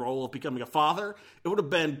into his role of becoming a father, it would have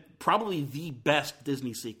been probably the best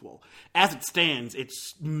Disney sequel. As it stands,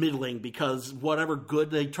 it's middling because whatever good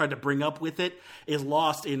they tried to bring up with it is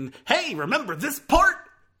lost in, hey, remember this part?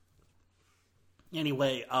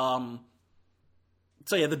 Anyway, the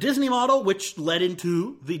Disney model, which led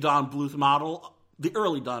into the Don Bluth model, the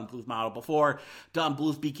early Don Bluth model, before Don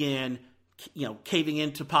Bluth began, caving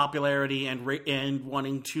into popularity and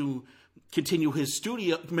wanting to continue his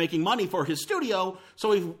studio, making money for his studio,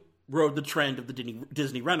 so he rode the trend of the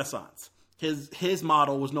Disney Renaissance. His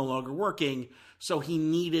model was no longer working, so he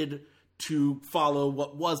needed to follow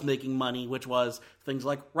what was making money, which was things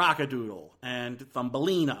like Rockadoodle and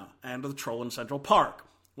Thumbelina and The Troll in Central Park,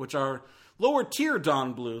 which are lower tier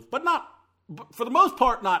Don Bluth, but for the most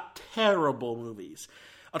part, not terrible movies.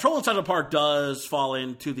 A Troll in Central Park does fall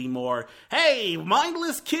into the more, hey,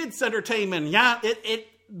 mindless kids entertainment. Yeah,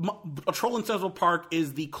 A Troll in Central Park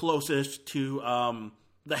is the closest to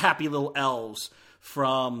the happy little elves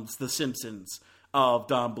from The Simpsons of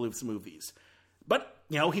Don Bluth's movies. But,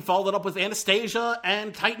 he followed up with Anastasia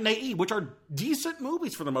and Titan AE, which are decent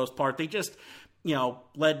movies for the most part. They just,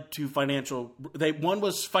 led to one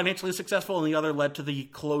was financially successful and the other led to the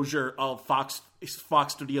closure of Fox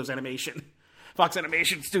Studios Animation. Fox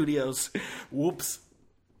Animation Studios. Whoops.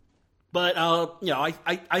 But,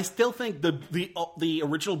 I still think the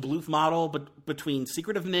original Bluth model between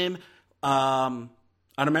Secret of NIMH, An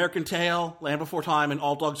American Tail, Land Before Time, and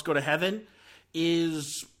All Dogs Go to Heaven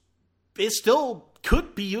is still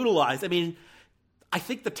could be utilized. I mean, I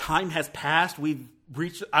think the time has passed. We've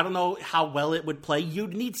reached, I don't know how well it would play.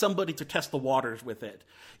 You'd need somebody to test the waters with it.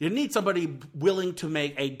 You'd need somebody willing to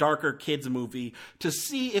make a darker kids movie to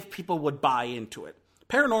see if people would buy into it.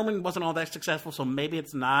 Paranorman wasn't all that successful, so maybe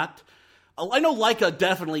it's not. I know Laika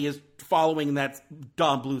definitely is following that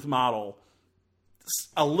Don Bluth model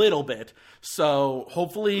a little bit. So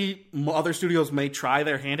hopefully other studios may try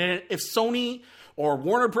their hand in it. If Sony or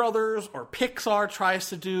Warner Brothers or Pixar tries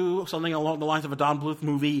to do something along the lines of a Don Bluth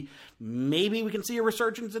movie, maybe we can see a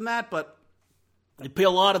resurgence in that, but a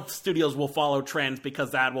lot of studios will follow trends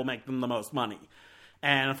because that will make them the most money.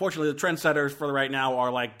 And unfortunately, the trendsetters for right now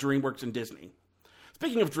are like DreamWorks and Disney.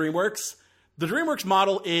 Speaking of DreamWorks, the DreamWorks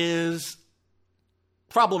model is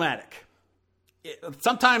problematic.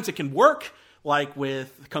 Sometimes it can work, like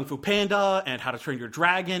with Kung Fu Panda and How to Train Your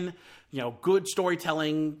Dragon, good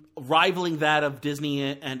storytelling, rivaling that of Disney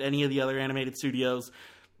and any of the other animated studios.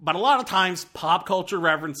 But a lot of times, pop culture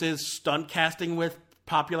references, stunt casting with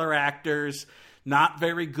popular actors, not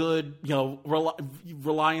very good,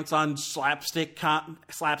 reliance on slapstick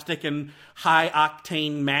and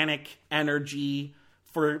high-octane manic energy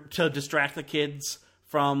to distract the kids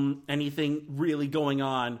from anything really going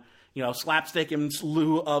on. Slapstick in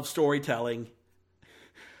lieu of storytelling.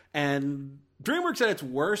 And DreamWorks at its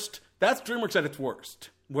worst, that's DreamWorks at its worst,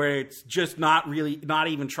 where it's just not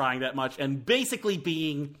even trying that much, and basically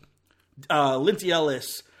being, Lindsay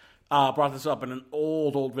Ellis brought this up in an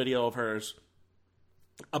old video of hers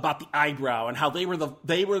about the eyebrow and how they were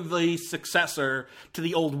the successor to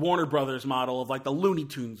the old Warner Brothers model of like the Looney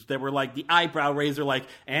Tunes. They were like the eyebrow raiser, like,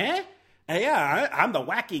 yeah, I'm the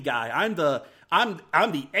wacky guy. I'm the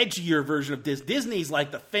edgier version of this. Disney's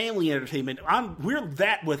like the family entertainment. We're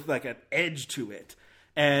that with like an edge to it.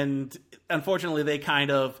 And unfortunately, they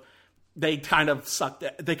kind of sucked.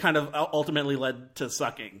 They kind of ultimately led to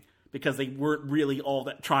sucking because they weren't really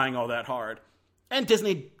trying all that hard. And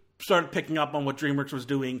Disney started picking up on what DreamWorks was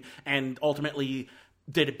doing and ultimately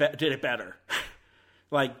did it better.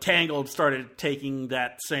 Like Tangled started taking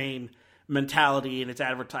that same mentality in its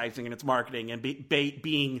advertising and its marketing and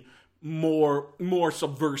being more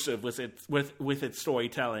subversive with its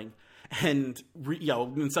storytelling, and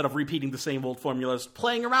instead of repeating the same old formulas,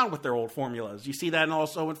 playing around with their old formulas. You see that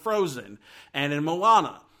also in Frozen and in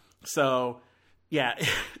Moana. So yeah,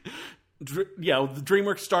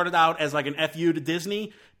 DreamWorks started out as like an FU to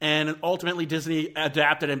Disney, and ultimately Disney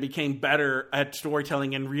adapted and became better at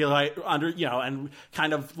storytelling and and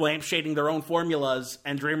kind of lampshading their own formulas.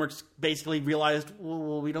 And DreamWorks basically realized,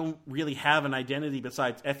 well, we don't really have an identity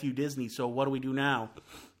besides FU Disney, so what do we do now?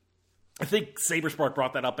 I think Sabersport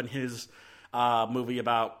brought that up in his movie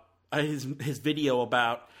about his video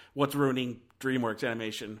about what's ruining DreamWorks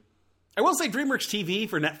animation. I will say DreamWorks TV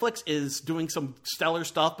for Netflix is doing some stellar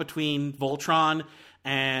stuff between Voltron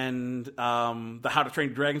and the How to Train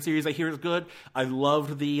Your Dragon series. I hear is good. I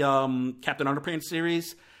loved the Captain Underpants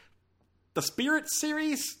series. The Spirit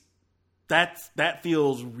series, that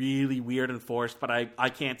feels really weird and forced, but I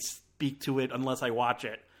can't speak to it unless I watch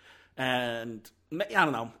it. And I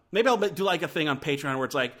don't know. Maybe I'll do like a thing on Patreon where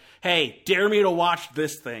it's like, hey, dare me to watch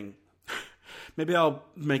this thing. Maybe I'll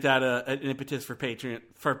make that an impetus for Patreon.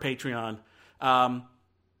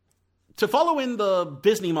 To follow in the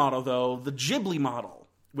Disney model, though, the Ghibli model,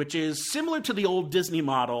 which is similar to the old Disney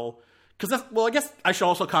model, because I guess I should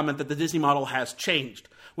also comment that the Disney model has changed,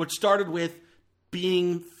 which started with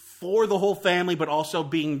being for the whole family, but also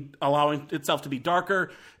allowing itself to be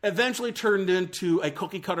darker, eventually turned into a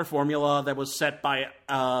cookie-cutter formula that was set by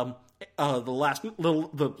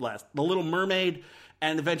Little Mermaid,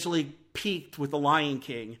 and eventually peaked with The Lion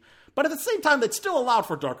King. But at the same time, it still allowed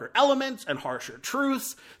for darker elements and harsher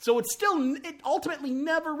truths. So it ultimately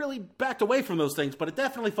never really backed away from those things, but it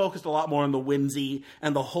definitely focused a lot more on the whimsy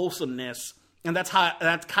and the wholesomeness. And that's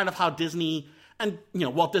kind of how Disney, and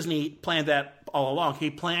Walt Disney planned that all along. He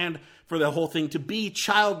planned for the whole thing to be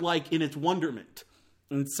childlike in its wonderment.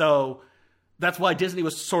 And so that's why Disney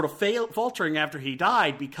was sort of faltering after he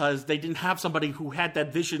died, because they didn't have somebody who had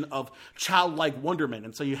that vision of childlike wonderment.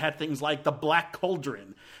 And so you had things like The Black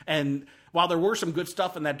Cauldron. And while there were some good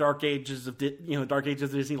stuff in that dark ages of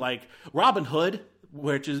Disney, like Robin Hood,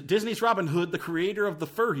 which is Disney's Robin Hood, the creator of the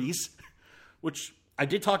furries, which I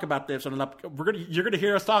did talk about this on you're gonna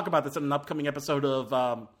hear us talk about this in an upcoming episode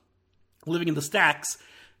of Living in the Stacks.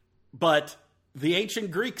 But the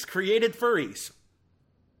ancient Greeks created furries.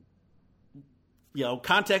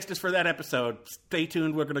 Context is for that episode. Stay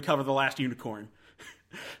tuned. We're going to cover The Last Unicorn.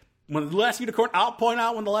 I'll point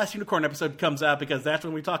out when The Last Unicorn episode comes out, because that's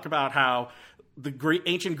when we talk about how the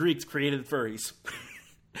ancient Greeks created furries.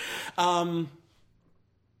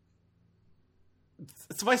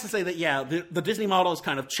 Suffice to say that, the Disney model has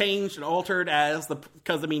kind of changed and altered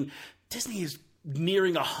because Disney is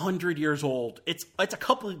nearing 100 years old. It's a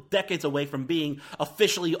couple of decades away from being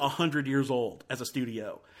officially 100 years old as a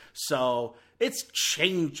studio. So it's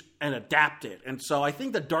changed and adapted. And so I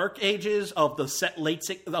think the dark ages of the late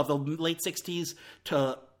 60s to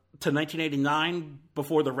 1989,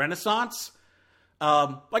 before the Renaissance,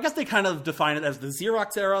 I guess they kind of define it as the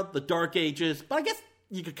Xerox era, the dark ages, but I guess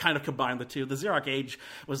you could kind of combine the two. The Xerox age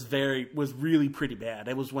was really pretty bad.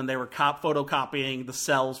 It was when they were photocopying the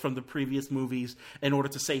cells from the previous movies in order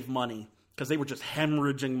to save money, because they were just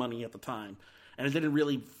hemorrhaging money at the time. And it didn't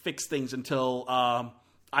really fix things until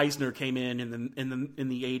Eisner came in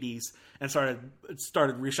the 80s and started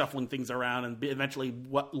reshuffling things around, and eventually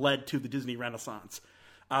what led to the Disney Renaissance.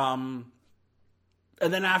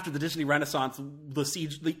 And then after the Disney Renaissance,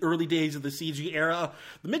 the early days of the CG era,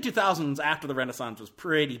 the mid-2000s after the Renaissance was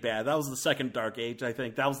pretty bad. That was the second dark age, I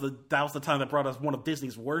think. That was the time that brought us one of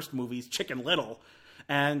Disney's worst movies, Chicken Little,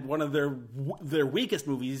 and one of their weakest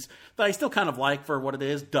movies that I still kind of like for what it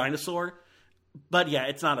is, Dinosaur. But yeah,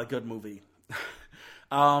 it's not a good movie.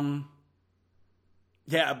 But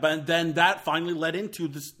then that finally led into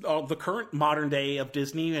this, the current modern day of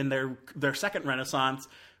Disney and their second Renaissance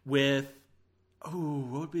with, what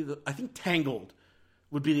would be I think Tangled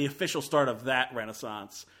would be the official start of that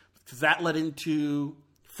Renaissance. Because that led into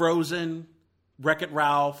Frozen, Wreck-It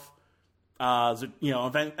Ralph, and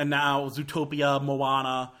now Zootopia,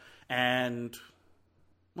 Moana, and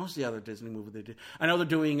what was the other Disney movie they did? I know they're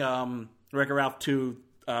doing Wreck-It Ralph 2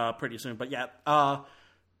 pretty soon, but yeah.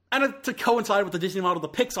 And to coincide with the Disney model, the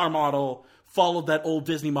Pixar model followed that old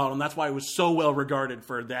Disney model, and that's why it was so well regarded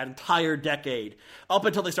for that entire decade, up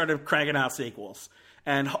until they started cranking out sequels.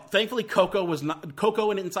 And thankfully, Coco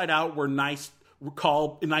and Inside Out were nice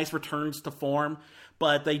returns to form,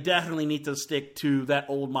 but they definitely need to stick to that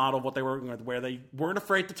old model of what they were working with, where they weren't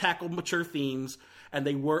afraid to tackle mature themes, and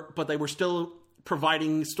they were still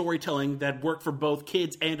providing storytelling that worked for both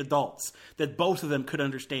kids and adults, that both of them could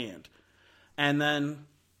understand. And then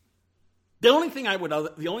the only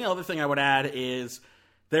other thing I would add is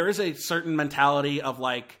there is a certain mentality of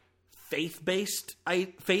like faith-based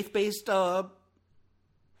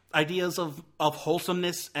ideas of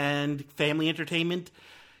wholesomeness and family entertainment.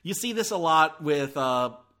 You see this a lot with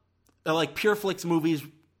like PureFlix movies.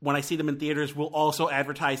 When I see them in theaters, will also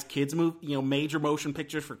advertise kids major motion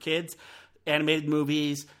pictures for kids, animated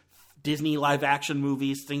movies, Disney live action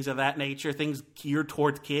movies, things of that nature, things geared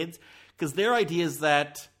towards kids, because their idea is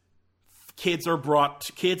that kids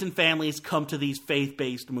and families come to these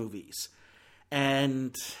faith-based movies,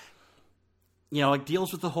 and it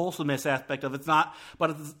deals with the wholesomeness aspect of it.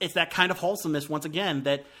 It's that kind of wholesomeness, once again,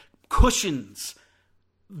 that cushions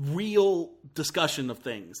real discussion of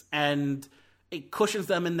things, and it cushions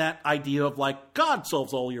them in that idea of like God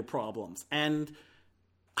solves all your problems. And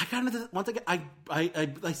I kind of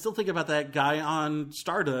I still think about that guy on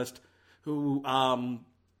Stardust who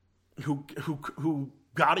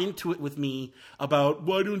got into it with me about,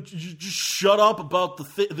 why don't you just shut up about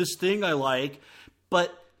this thing I like.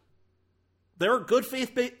 But there are good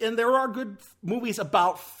and there are good movies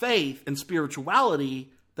about faith and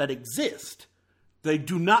spirituality that exist. They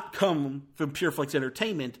do not come from PureFlix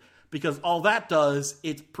Entertainment, because all that does,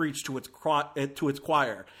 it's preach to its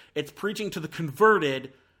choir. It's preaching to the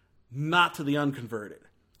converted, not to the unconverted.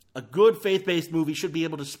 A good faith-based movie should be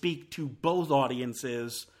able to speak to both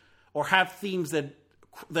audiences, or have themes that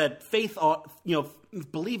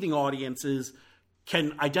believing audiences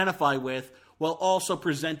can identify with, while also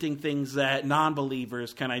presenting things that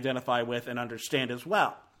non-believers can identify with and understand as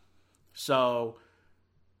well. So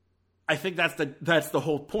I think that's the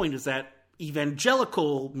whole point, is that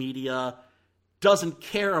evangelical media doesn't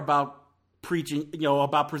care about preaching,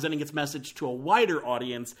 about presenting its message to a wider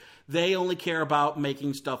audience. They only care about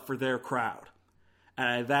making stuff for their crowd.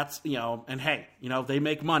 And that's, and hey, they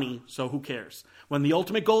make money, so who cares? When the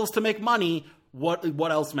ultimate goal is to make money, what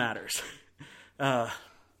else matters?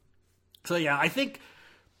 So yeah, I think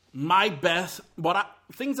my best,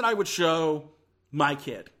 things that I would show my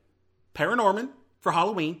kid: Paranorman for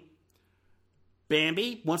Halloween,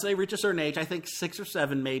 Bambi once they reach a certain age, I think 6 or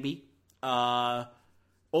 7 maybe.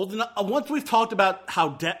 Old enough. Once we've talked about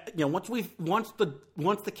how once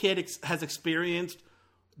the kid has experienced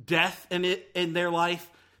death in their life,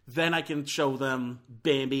 then I can show them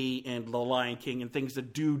Bambi and The Lion King and things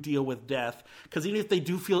that do deal with death. Because even if they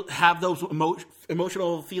do have those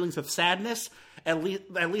emotional feelings of sadness, at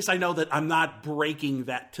least I know that I'm not breaking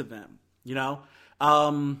that to them. Because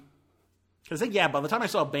by the time I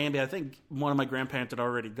saw Bambi, I think one of my grandparents had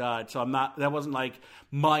already died. So that wasn't like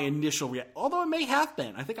my initial reaction. Although it may have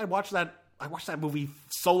been. I think I watched that movie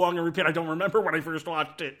so long in repeat, I don't remember when I first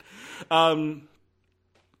watched it.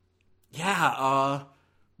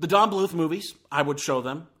 The Don Bluth movies, I would show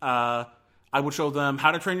them. I would show them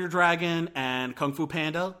How to Train Your Dragon and Kung Fu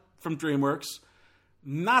Panda from DreamWorks.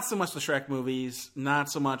 Not so much the Shrek movies, not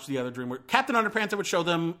so much the other DreamWorks. Captain Underpants I would show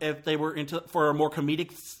them if they were for a more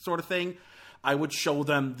comedic sort of thing. I would show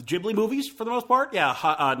them the Ghibli movies for the most part. Yeah,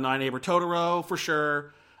 My Neighbor Totoro for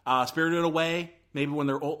sure. Spirited Away, maybe when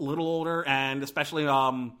they're a little older, and especially I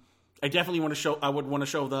would want to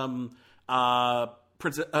show them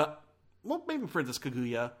Princess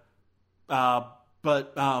Kaguya,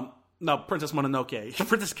 no, Princess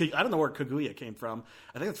Mononoke. I don't know where Kaguya came from.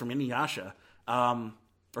 I think it's from Inuyasha. Or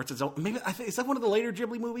it's maybe is that one of the later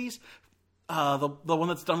Ghibli movies? The one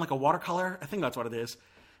that's done like a watercolor. I think that's what it is.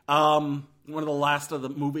 One of the last of the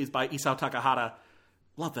movies by Isao Takahata.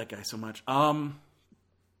 Love that guy so much.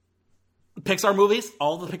 Pixar movies,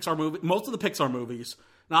 most of the Pixar movies.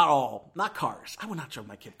 Not all. Not Cars. I would not show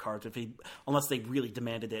my kid Cars unless they really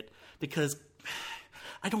demanded it. Because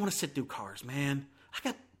I don't want to sit through Cars, man. I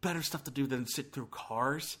got better stuff to do than sit through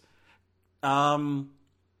Cars. The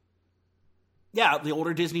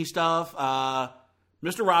older Disney stuff.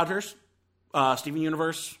 Mr. Rogers. Steven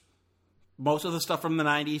Universe. Most of the stuff from the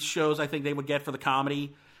 90s shows I think they would get for the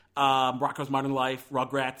comedy. Rocko's Modern Life.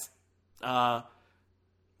 Rugrats.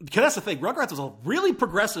 Because that's the thing, Rugrats was a really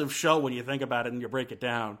progressive show when you think about it and you break it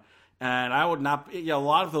down. And I would not, a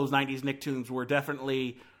lot of those 90s Nicktoons were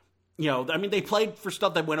definitely, they played for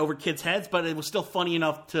stuff that went over kids' heads, but it was still funny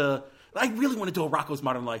enough to, I really want to do a Rocko's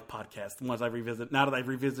Modern Life podcast now that I've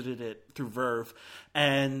revisited it through Verve.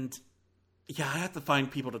 And I have to find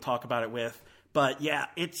people to talk about it with. But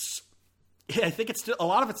I think it's still, a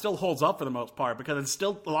lot of it still holds up for the most part, because it's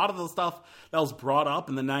still, a lot of the stuff that was brought up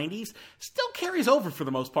in the 90s still carries over for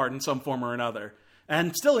the most part in some form or another.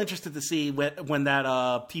 And still interested to see when that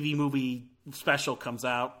TV movie special comes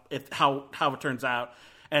out, how it turns out.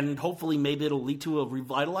 And hopefully maybe it'll lead to a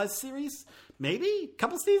revitalized series. Maybe a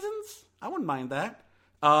couple seasons. I wouldn't mind that.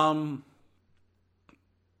 Ultimately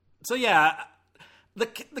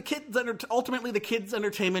the kids'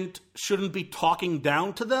 entertainment shouldn't be talking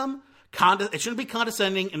down to them. It shouldn't be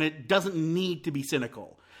condescending, and it doesn't need to be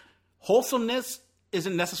cynical. Wholesomeness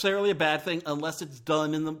isn't necessarily a bad thing unless it's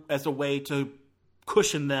done as a way to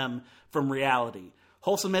cushion them from reality.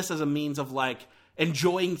 Wholesomeness as a means of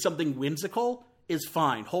enjoying something whimsical is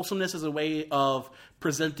fine. Wholesomeness is a way of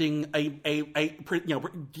presenting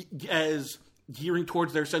as gearing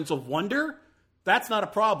towards their sense of wonder. That's not a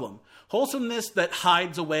problem. Wholesomeness that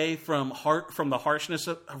hides away from the harshness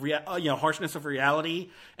of reality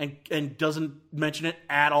and doesn't mention it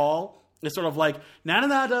at all. It's sort of like,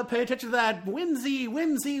 pay attention to that,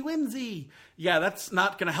 whimsy. Yeah, that's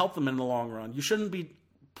not going to help them in the long run. You shouldn't be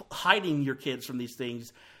hiding your kids from these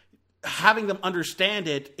things. Having them understand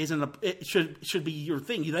it should be your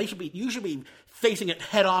thing. You should be facing it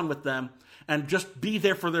head on with them and just be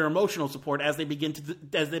there for their emotional support as they begin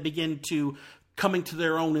to coming to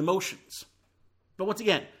their own emotions. But once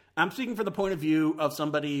again, I'm speaking from the point of view of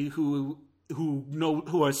somebody who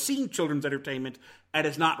has seen children's entertainment and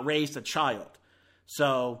has not raised a child.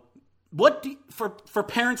 So, for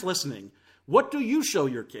parents listening, what do you show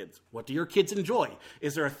your kids? What do your kids enjoy?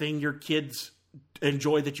 Is there a thing your kids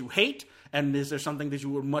enjoy that you hate? And is there something that you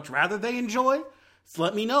would much rather they enjoy? So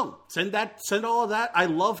let me know. Send all of that. I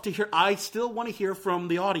love to hear. I still want to hear from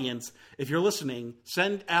the audience. If you're listening,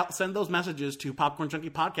 send those messages to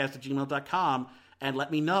popcornjunkiepodcast@gmail.com, and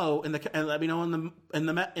let me know in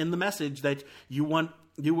the message that you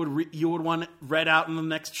would want read out in the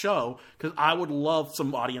next show, because I would love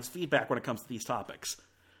some audience feedback when it comes to these topics.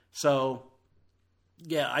 So,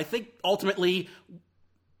 yeah, I think ultimately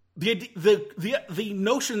the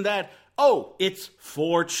notion that, oh, it's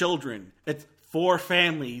for children, it's for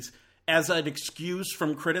families, as an excuse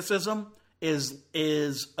from criticism is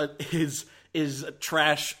a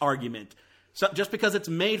trash argument. So just because it's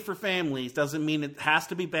made for families doesn't mean it has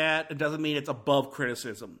to be bad. It doesn't mean it's above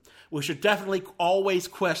criticism. We should definitely always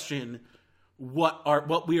question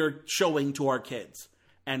what we are showing to our kids,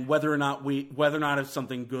 and whether or not it's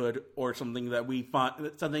something good or something that we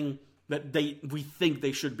find, something that we think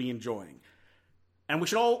they should be enjoying. And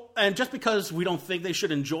just because we don't think they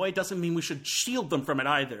should enjoy it doesn't mean we should shield them from it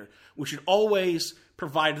either. We should always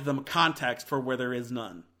provide them a context for where there is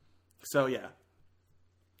none. So yeah,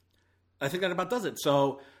 I think that about does it.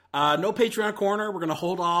 So no Patreon corner. We're going to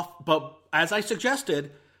hold off. But as I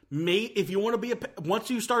suggested, if you want to once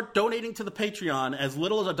you start donating to the Patreon, as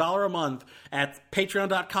little as $1 a month at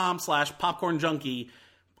patreon.com/popcornjunkie,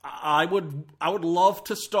 I would love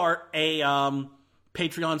to start a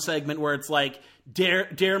Patreon segment where it's like,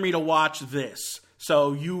 dare me to watch this.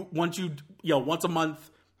 So once a month,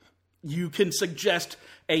 you can suggest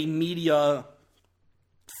a media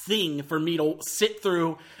thing for me to sit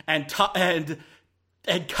through and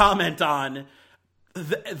comment on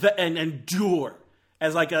and endure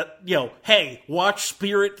as like a, hey, watch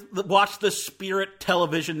the Spirit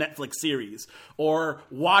television Netflix series, or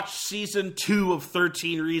watch season 2 of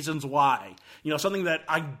 13 Reasons Why. Something that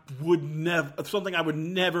I would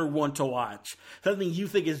never want to watch. Something you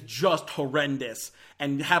think is just horrendous,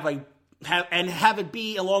 and have it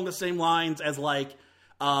be along the same lines as like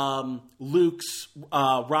Luke's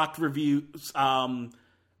rock reviews,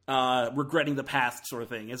 regretting the past sort of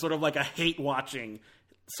thing. It's sort of like a hate watching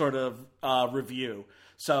sort of review.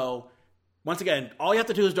 So once again, all you have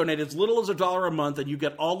to do is donate as little as $1 a month, and you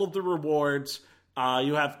get all of the rewards.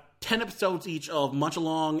 You have 10 episodes each of Munch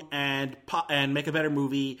Along and Make a Better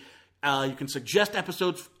Movie. You can suggest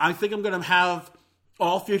episodes. I think I'm going to have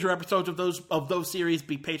all future episodes of those series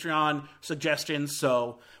be Patreon suggestions.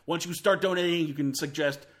 So once you start donating, you can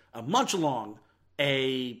suggest a Munch Along,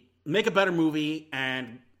 a Make a Better Movie,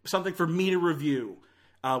 and something for me to review.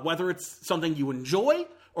 Whether it's something you enjoy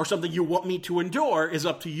or something you want me to endure is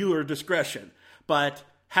up to your discretion. But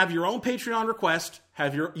have your own Patreon request.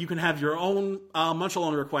 You can have your own Munch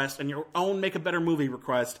Along request and your own Make a Better Movie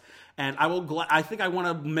request. And I think I want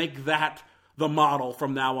to make that the model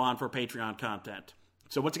from now on for Patreon content.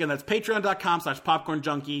 So once again, that's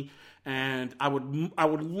patreon.com/popcornjunkie. And I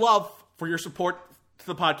would love for your support to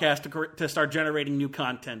the podcast to start generating new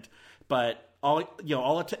content. But all it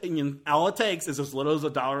takes is as little as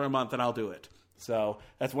 $1 a month, and I'll do it. So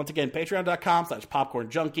that's once again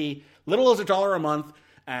patreon.com/popcornjunkie. Little as $1 a month,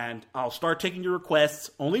 and I'll start taking your requests,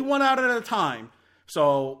 only one out at a time.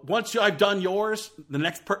 So once I've done yours, the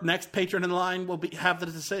next patron in line will have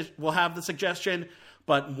the suggestion,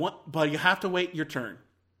 but you have to wait your turn.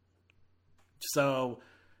 So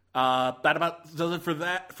that about does it for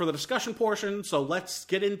the discussion portion. So let's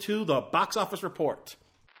get into the box office report.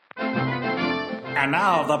 And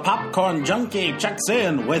now the Popcorn Junkie checks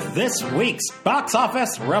in with this week's box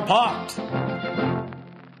office report. I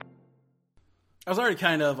was already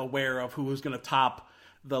kind of aware of who was going to top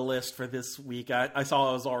the list for this week. I saw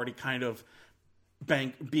I was already kind of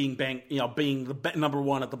being the number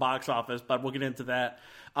one at the box office, but we'll get into that.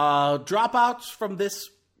 Dropouts from this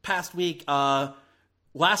past week.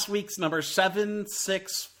 Last week's numbers 7,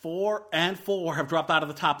 6, 4, and 4 have dropped out of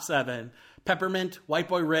the top 7. Peppermint, White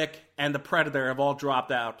Boy Rick, and The Predator have all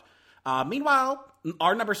dropped out. Meanwhile,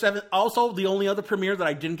 our number 7, also the only other premiere that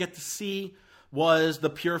I didn't get to see was the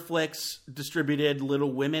Pureflix distributed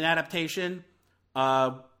Little Women adaptation.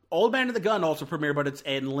 Old Man and the Gun also premiered, but it's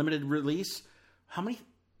in limited release. How many?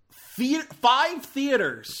 5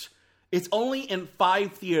 theaters. It's only in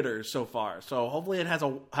 5 theaters so far, so hopefully it has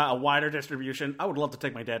a wider distribution. I would love to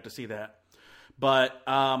take my dad to see that. But,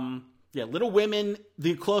 yeah, Little Women,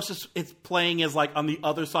 the closest it's playing is like on the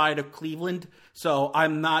other side of Cleveland, so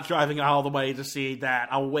I'm not driving all the way to see that.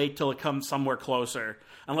 I'll wait till it comes somewhere closer,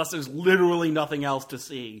 unless there's literally nothing else to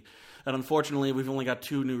see. And unfortunately, we've only got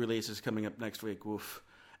 2 new releases coming up next week. Woof.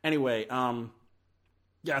 Anyway,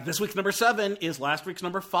 this week's number 7 is last week's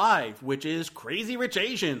number 5, which is Crazy Rich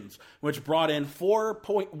Asians, which brought in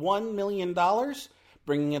 $4.1 million,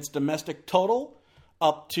 bringing its domestic total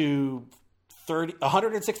up to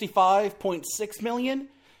 $165.6 million,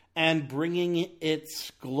 and bringing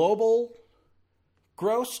its global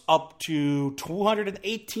gross up to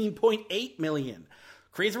 $218.8 million.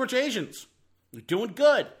 Crazy Rich Asians, you're doing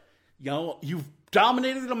good. You know, you've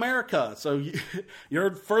dominated America, so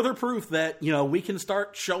you're further proof that, you know, we can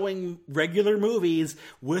start showing regular movies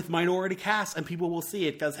with minority casts and people will see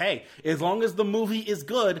it. Because, hey, as long as the movie is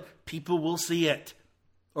good, people will see it.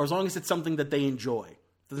 Or as long as it's something that they enjoy.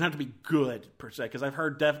 It doesn't have to be good, per se, because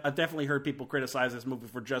I've definitely heard people criticize this movie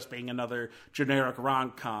for just being another generic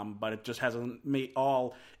rom-com, but it just has an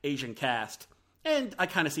all Asian cast. And I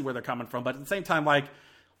kind of see where they're coming from, but at the same time, like,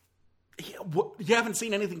 you haven't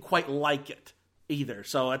seen anything quite like it either,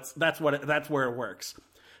 so that's where it works.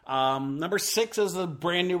 Number 6 is a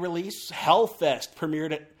brand new release. Hellfest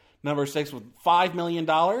premiered at number 6 with $5 million,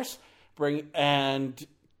 and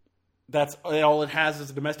that's all it has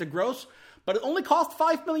is a domestic gross. But it only cost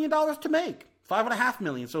 $5 million to make, $5.5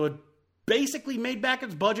 million. So it basically made back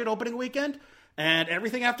its budget opening weekend, and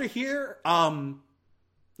everything after here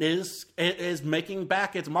is making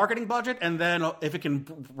back its marketing budget, and then if it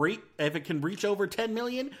can reach over $10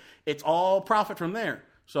 million, it's all profit from there.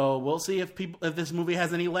 So we'll see if this movie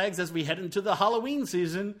has any legs as we head into the Halloween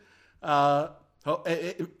season. It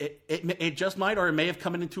just might, or it may have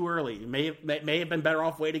come in too early. It may have been better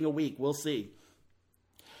off waiting a week. We'll see.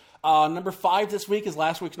 Number 5 this week is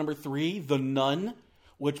last week's number 3, The Nun,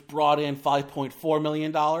 which brought in $5.4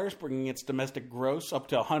 million, bringing its domestic gross up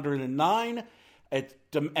to $109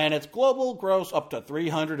 and its global gross up to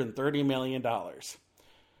 $330 million.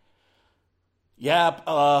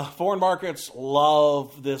 Yeah, foreign markets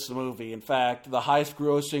love this movie. In fact, the highest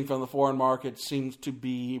grossing from the foreign market seems to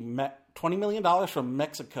be $20 million from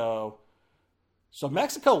Mexico. So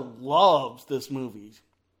Mexico loves this movie.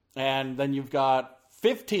 And then you've got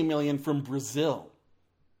 $15 million from Brazil.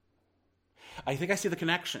 I think I see the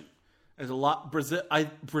connection. There's a lot.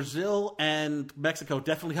 Brazil and Mexico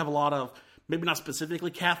definitely have a lot of, maybe not specifically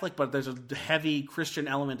Catholic, but there's a heavy Christian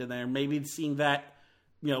element in there. Maybe seeing that,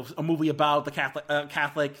 you know, a movie about the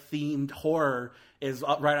Catholic themed horror is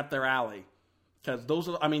right up their alley. Because those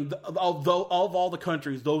are, I mean, although of all the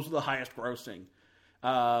countries, those are the highest grossing.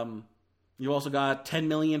 You also got $10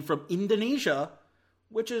 million from Indonesia,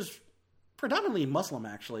 which is predominantly Muslim,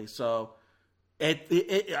 actually. So, and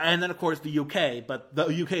then of course the UK, but the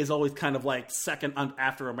UK is always kind of like second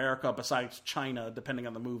after America, besides China, depending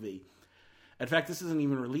on the movie. In fact, this isn't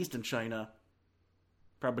even released in China,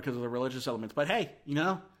 probably because of the religious elements. But hey, you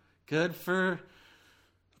know, good for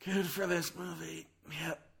this movie.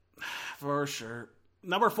 Yep, for sure.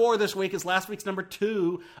 Number 4 this week is last week's number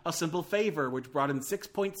 2, A Simple Favor, which brought in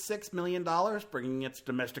 $6.6 million, bringing its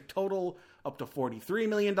domestic total up to $43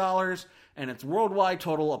 million, and its worldwide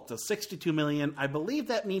total up to $62 million. I believe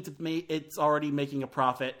that means it's already making a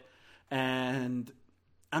profit, and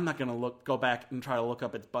I'm not going to go back and try to look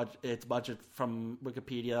up its budget from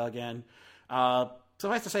Wikipedia again.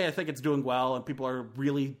 Suffice to say, I think it's doing well, and people are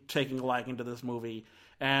really taking a liking to this movie,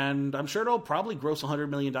 and I'm sure it'll probably gross $100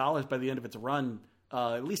 million by the end of its run,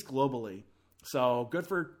 at least globally. So good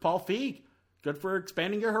for Paul Feig. Good for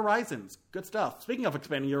expanding your horizons. Good stuff. Speaking of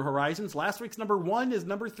expanding your horizons, last week's number 1 is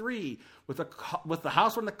number 3, with The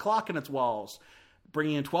House on the Clock in its walls,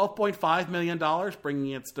 bringing in $12.5 million,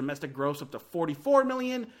 bringing its domestic gross up to $44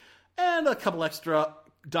 million, and a couple extra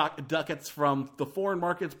ducats from the foreign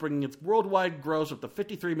markets, bringing its worldwide gross up to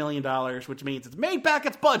 $53 million, which means it's made back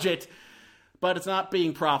its budget, but it's not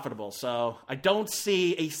being profitable. So I don't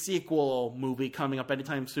see a sequel movie coming up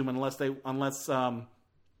anytime soon unless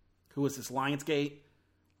who is this? Lionsgate?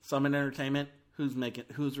 Summon Entertainment? Who's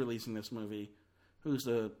releasing this movie? Who's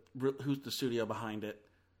the studio behind it?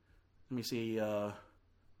 Let me see the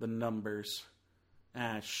numbers.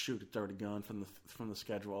 Shoot, it's already gone from the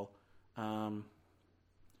schedule. Let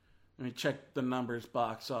me check the numbers,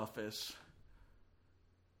 box office.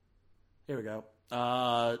 Here we go.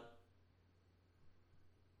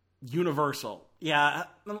 Universal. Yeah,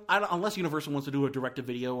 unless Universal wants to do a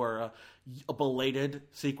direct-to-video or a belated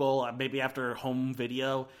sequel, maybe after home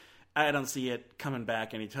video, I don't see it coming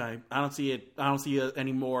back anytime. I don't see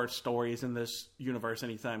any more stories in this universe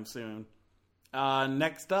anytime soon.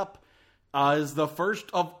 Next up is the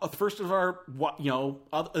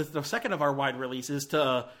second of our wide releases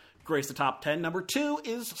to grace the top 10. Number 2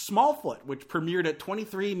 is Smallfoot, which premiered at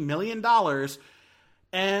 $23 million.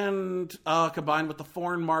 And combined with the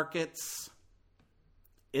foreign markets...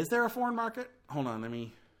 Is there a foreign market? Hold on, let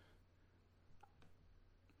me...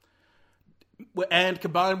 And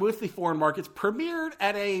combined with the foreign markets, premiered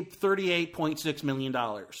at a $38.6 million.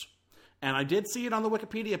 And I did see it on the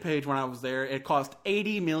Wikipedia page when I was there. It cost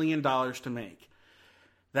 $80 million to make.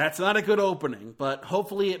 That's not a good opening, but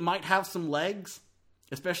hopefully it might have some legs.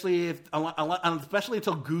 especially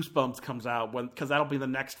until Goosebumps comes out, because that'll be the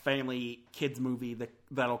next family kids movie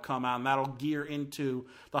that'll come out, and that'll gear into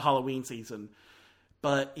the Halloween season.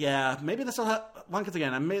 But yeah, maybe this will have, once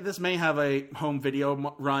again, this may have a home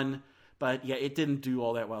video run, but yeah, it didn't do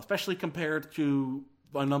all that well, especially compared to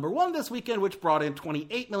number one this weekend, which brought in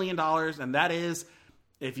 $28 million, and that is,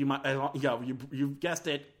 if you might, you guessed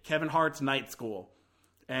it, Kevin Hart's Night School.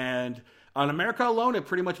 And on America alone, it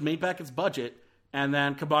pretty much made back its budget, and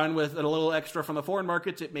then combined with a little extra from the foreign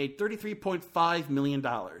markets, it made $33.5 million.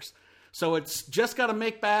 So it's just got to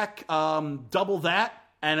make back double that,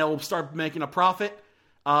 and it will start making a profit.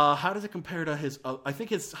 How does it compare to his... I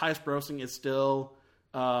think his highest grossing is still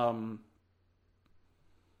Jumanji,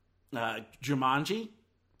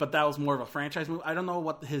 but that was more of a franchise movie. I don't know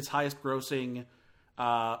what his highest grossing...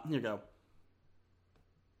 here you go.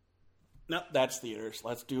 No, that's theaters.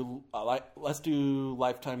 Let's do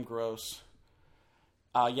lifetime gross.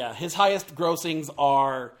 Yeah, his highest grossings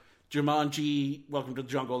are Jumanji, Welcome to the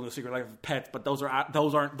Jungle, and The Secret Life of Pets, but those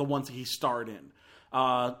aren't the ones that he starred in.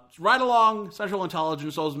 Right Along, Central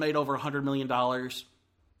Intelligence, those made over $100 million. Right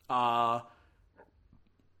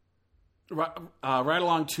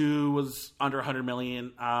Along 2 was under $100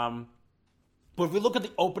 million. But if we look at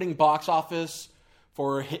the opening box office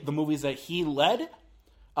for the movies that he led,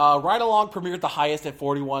 Right Along premiered the highest at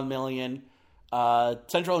 $41 million.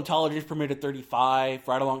 Central Intelligence premiered at $35.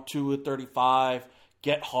 Right Along 2 at $35.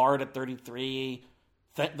 Get Hard at $33.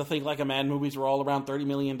 The Think Like a Man movies were all around $30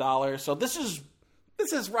 million. So this is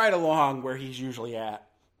right along where he's usually at.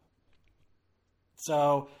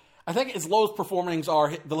 So I think his lowest performings are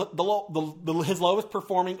his lowest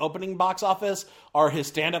performing opening box office are his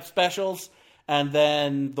stand-up specials, and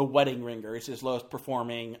then The Wedding Ringer is his lowest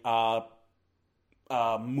performing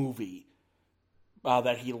movie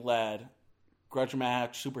that he led. Grudge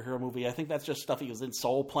Match, superhero movie. I think that's just stuff he was in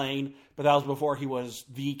Soul Plane, but that was before he was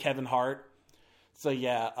the Kevin Hart. So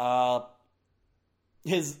yeah,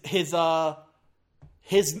 his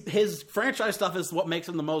franchise stuff is what makes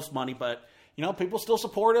him the most money, but people still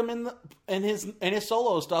support him in his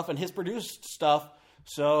solo stuff and his produced stuff.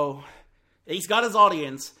 So he's got his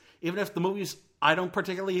audience, even if the movies I don't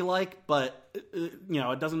particularly like, but it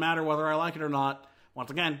doesn't matter whether I like it or not. Once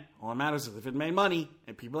again, all that matters is if it made money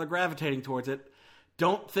and people are gravitating towards it.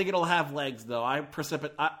 Don't think it'll have legs, though. I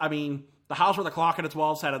mean, The House Where the Clock at Its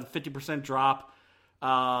Walls had a 50% drop.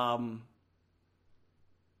 What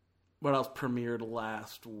else premiered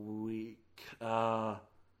last week? Fahrenheit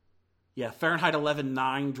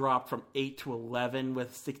 11/9 dropped from 8 to 11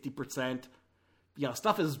 with 60%.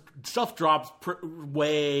 Stuff drops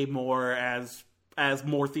way more as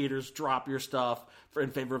more theaters drop your stuff in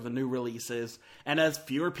favor of the new releases, and as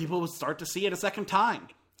fewer people would start to see it a second time.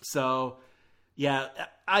 So, yeah,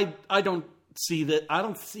 I don't see that. I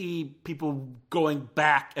don't see people going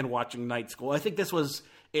back and watching Night School. I think this was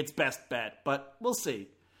its best bet, but we'll see.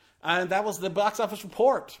 And that was the box office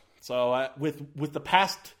report. So, with the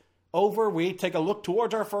past over, we take a look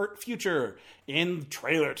towards our future in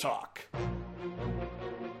Trailer Talk.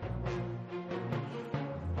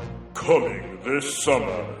 Coming this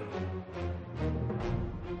summer.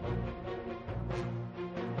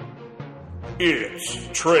 It's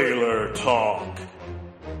Trailer Talk.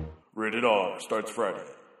 Rated R. Starts Friday.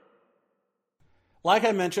 Like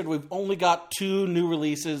I mentioned, we've only got 2 new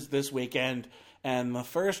releases this weekend, and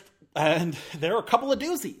there are a couple of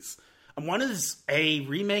doozies. And one is a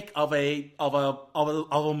remake of a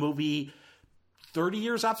movie 30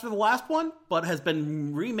 years after the last one, but has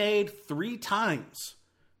been remade 3 times.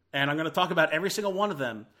 And I'm going to talk about every single one of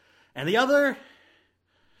them. And the other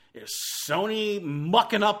is Sony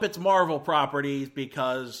mucking up its Marvel properties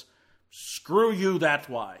because screw you, that's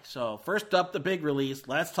why. So first up, the big release.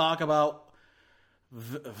 Let's talk about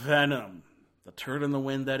Venom. The turd in the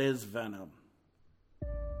wind that is Venom.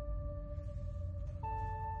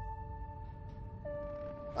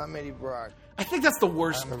 I'm Eddie Brock. I think that's the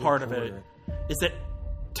worst part of it, is that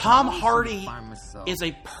Tom Hardy is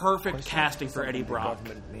a perfect casting for Eddie Brock.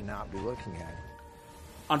 May not be looking at.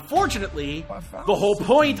 Unfortunately, the whole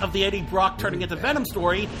point of the Eddie Brock turning into Venom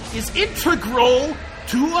story is integral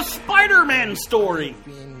to a Spider-Man story.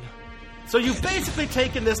 So you've basically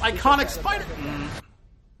taken this iconic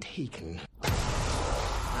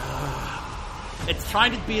It's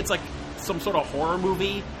trying to be, it's like some sort of horror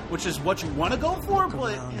movie, which is what you want to go for,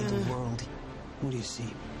 but... world. What do you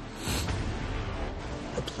see?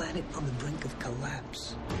 A planet on the brink of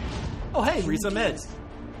collapse. Oh, hey, Riz Ahmed.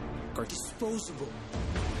 Are disposable.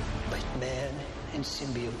 But man and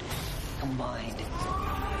symbiote combined.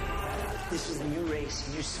 This is a new race,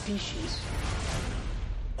 a new species.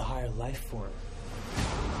 A higher life form.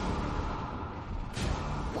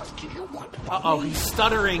 do you want? Uh-oh, he's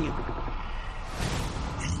stuttering. You'll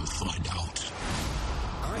find out.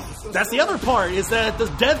 That's the other part, is that the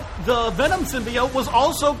Venom symbiote was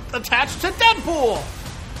also attached to Deadpool.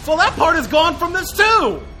 So that part is gone from this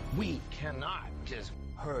too. We cannot just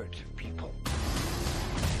hurt people.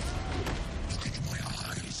 Look into my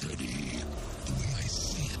eyes, Eddie. The way I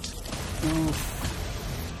see it.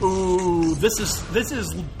 Ooh, this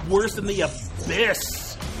is worse than the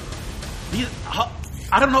Abyss.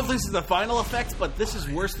 I don't know if this is the final effects, but this is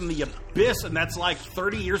worse than the Abyss, and that's like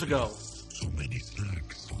 30 years ago. So many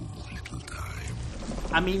things, so little time.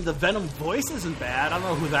 I mean, the Venom voice isn't bad. I don't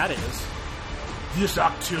know who that is. This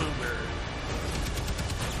October.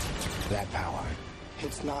 That power,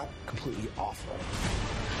 it's not completely awful.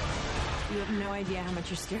 You have no idea how much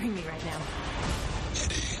you're scaring me right now.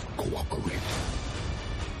 Eddie, cooperate.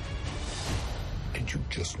 And you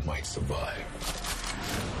just might survive.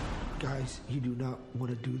 Guys, you do not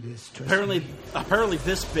want to do this. Apparently,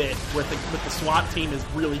 this bit with the SWAT team is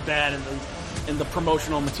really bad in the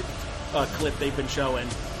promotional clip they've been showing.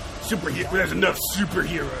 There's enough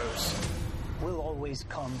superheroes. Will always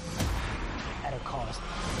come at a cost.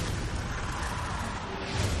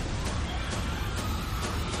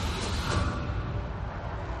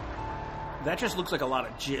 That just looks like a lot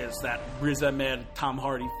of jizz, that Riz Ahmed, Tom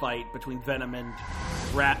Hardy fight between Venom and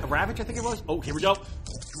Ravage, I think it was. Oh, here we go. Both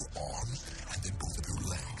your arm, and then both of your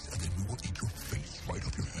legs, and then we will eat your face right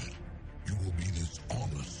up your head. You will be this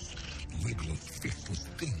armless, legless, faceless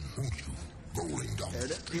thing, won't you? Rolling down There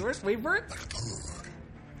it is. Wait for it. like a bird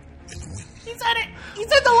in the wind. He said it! He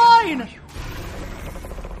said the line!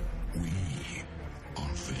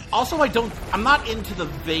 Also, I'm not into the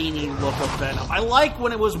veiny look of Venom. I like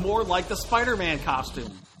when it was more like the Spider-Man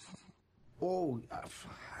costume. Oh,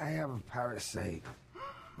 I have a parasite.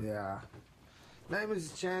 Yeah. Name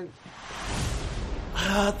is Chen.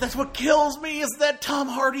 That's what kills me, is that Tom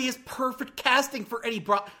Hardy is perfect casting for Eddie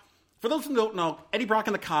Brock. For those who don't know, Eddie Brock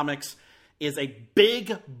in the comics is a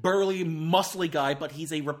big, burly, muscly guy, but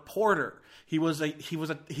he's a reporter. He was a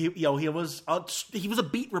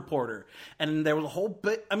beat reporter, and there was a whole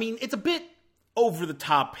bit. I mean, it's a bit over the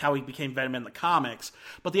top how he became Venom in the comics,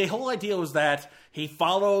 but the whole idea was that he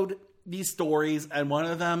followed these stories, and one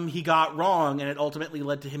of them he got wrong, and it ultimately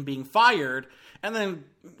led to him being fired. And then,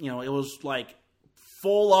 it was like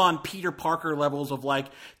full-on Peter Parker levels of like,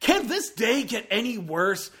 can this day get any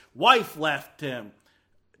worse? Wife left him.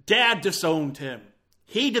 Dad disowned him.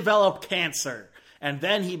 He developed cancer. And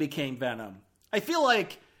then he became Venom. I feel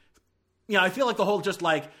like the whole just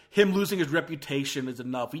like him losing his reputation is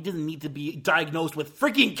enough. He didn't need to be diagnosed with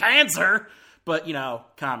freaking cancer. But,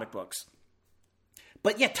 comic books.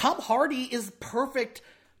 But yeah, Tom Hardy is perfect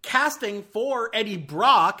casting for Eddie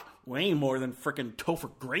Brock. Way more than freaking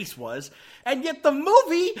Topher Grace was. And yet the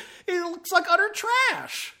movie, it looks like utter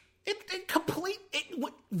trash.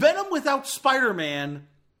 Venom without Spider-Man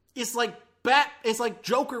is like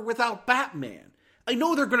Joker without Batman. I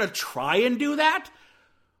know they're going to try and do that,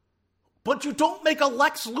 but you don't make a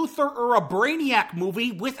Lex Luthor or a Brainiac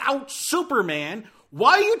movie without Superman.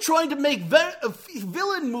 Why are you trying to make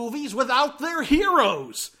villain movies without their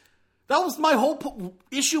heroes? That was my whole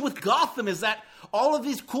issue with Gotham, is that all of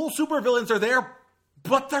these cool supervillains are there,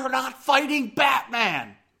 but they're not fighting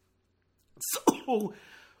Batman. So,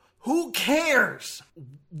 who cares?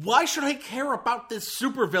 Why should I care about this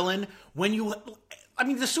supervillain when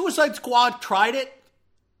the Suicide Squad tried it,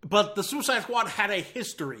 but the Suicide Squad had a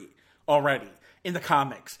history already in the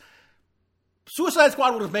comics. Suicide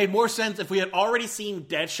Squad would have made more sense if we had already seen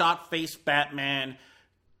Deadshot face Batman,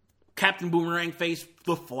 Captain Boomerang face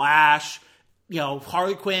The Flash,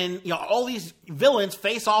 Harley Quinn, all these villains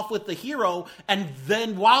face off with the hero, and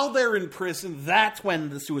then while they're in prison, that's when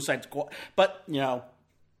the Suicide Squad... But,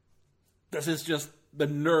 this is just the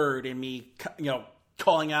nerd in me,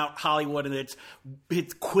 calling out Hollywood and its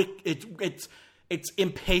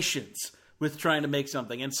impatience with trying to make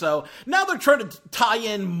something. And so now they're trying to tie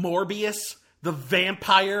in Morbius, the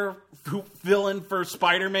vampire villain for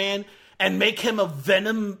Spider-Man, and make him a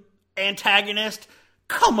Venom antagonist.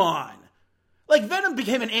 Come on. Like, Venom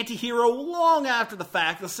became an anti-hero long after the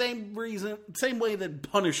fact, the same way that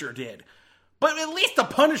Punisher did. But at least the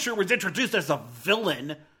Punisher was introduced as a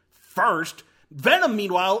villain first. Venom,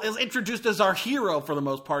 meanwhile, is introduced as our hero for the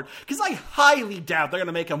most part, because I highly doubt they're going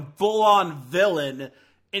to make him full-on villain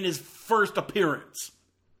in his first appearance.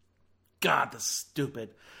 God, that's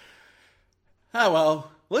stupid. Oh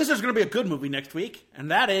well, at least there's going to be a good movie next week, and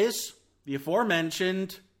that is the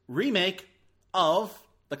aforementioned remake of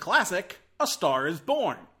the classic A Star is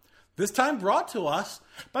Born. This time brought to us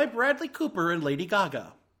by Bradley Cooper and Lady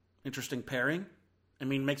Gaga. Interesting pairing. I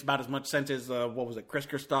mean, it makes about as much sense as, Chris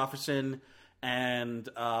Christopherson and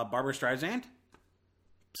Barbara Streisand.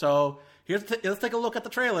 So let's take a look at the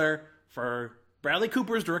trailer for Bradley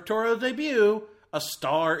Cooper's directorial debut, A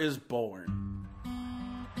Star Is Born.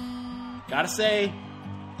 Gotta say,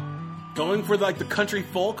 going for the country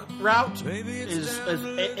folk route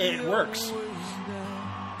it works.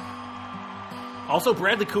 Also,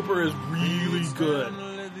 Bradley Cooper is really good.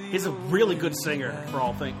 He's a really good singer for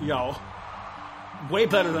all things. Way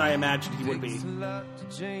better than I imagined he would be.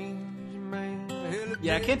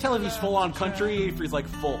 Yeah, I can't tell if he's full on country, if he's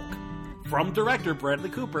folk. From director Bradley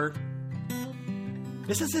Cooper.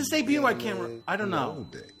 This is his debut. I don't know.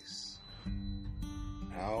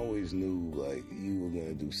 I always knew you were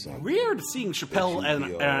gonna do something. Weird seeing Chappelle in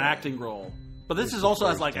an acting role, but this is also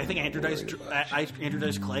as I think Andrew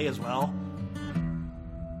Dice Clay as well.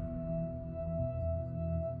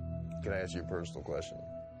 Can I ask you a personal question?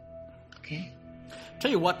 Okay. Tell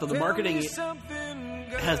you what, though, the marketing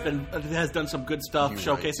has done some good stuff,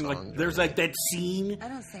 showcasing there's that scene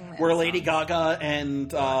where Lady Gaga and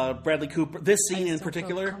Bradley Cooper. This scene in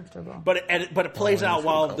particular, but it plays out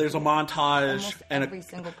while there's a montage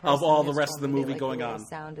of all the rest of the movie going on.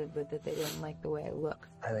 Sounded, but that they didn't like the way I look.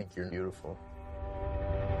 I think you're beautiful.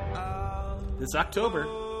 This October.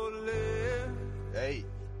 Hey.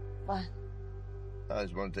 What? I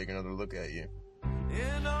just want to take another look at you.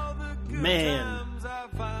 Man,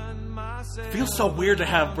 feels so weird to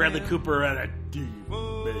have Bradley Cooper at a deep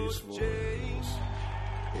bass voice.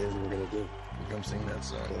 Here's what we're gonna do. Come sing that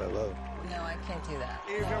song. What I love. No, I can't do that.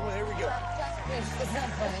 Here we go. It's not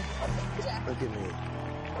funny. Jack. Look at me.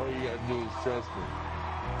 All you gotta do is trust me.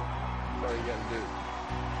 That's all you gotta do.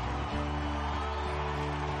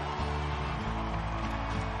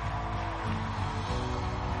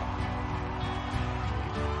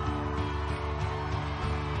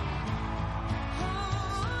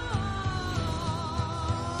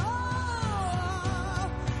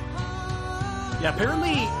 Yeah,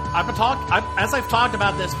 apparently, as I've talked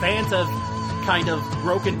about this, fans have kind of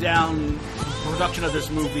broken down production of this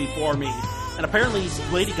movie for me. And apparently,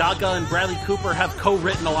 Lady Gaga and Bradley Cooper have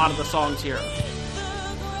co-written a lot of the songs here.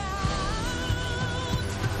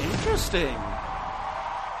 Interesting.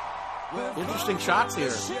 Interesting shots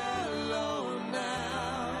here.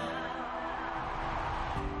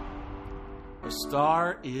 A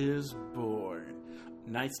Star Is Born.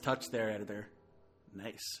 Nice touch there, editor.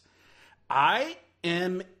 Nice. I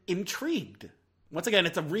am intrigued. Once again,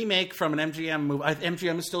 it's a remake from an MGM movie.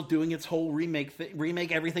 MGM is still doing its whole remake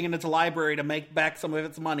everything in its library to make back some of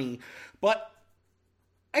its money. But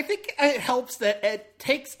I think it helps that it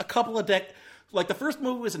takes a couple of decades. The first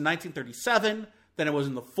movie was in 1937. Then it was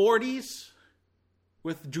in the 40s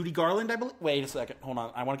with Judy Garland, I believe. Wait a second. Hold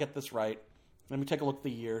on. I want to get this right. Let me take a look at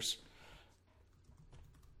the years.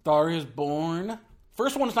 Star Is Born.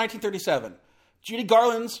 First one was 1937. Judy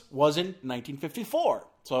Garland's was in 1954.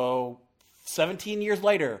 So 17 years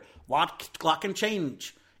later. Lot can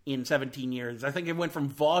change in 17 years. I think it went from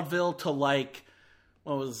vaudeville to what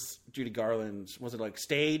was Judy Garland's? Was it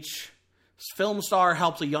stage? Film star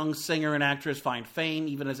helps a young singer and actress find fame,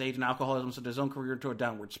 even as age and alcoholism sent his own career into a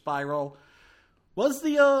downward spiral. Was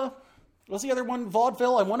the other one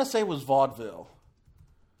vaudeville? I want to say it was vaudeville.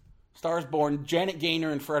 Star Is Born, Janet Gaynor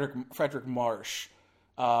and Frederick Marsh.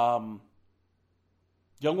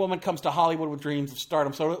 Young woman comes to Hollywood with dreams of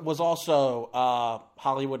stardom. So it was also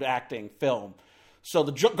Hollywood acting, film. So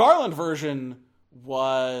the Garland version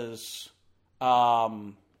was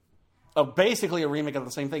basically a remake of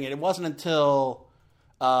the same thing. And it wasn't until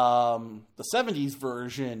the 70s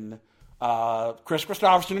version, Chris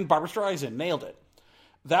Christopherson and Barbara Streisand nailed it.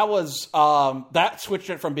 That was that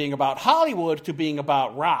switched it from being about Hollywood to being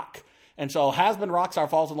about rock. And so Has-Been Rockstar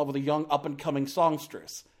falls in love with a young up-and-coming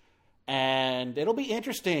songstress. And it'll be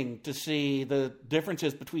interesting to see the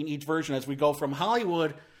differences between each version as we go from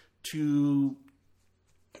Hollywood to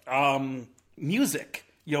music.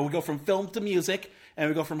 We go from film to music, and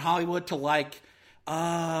we go from Hollywood to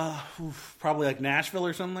probably Nashville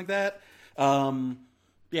or something like that.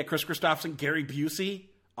 Chris Christopherson, Gary Busey,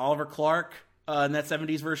 Oliver Clark in that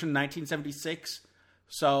 70s version, 1976.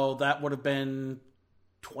 So that would have been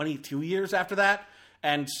 22 years after that.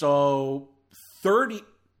 And so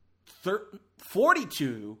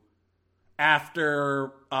 42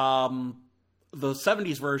 after the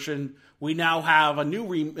 70s version, we now have a new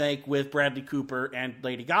remake with Bradley Cooper and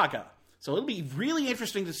Lady Gaga. So it'll be really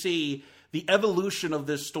interesting to see the evolution of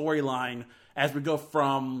this storyline as we go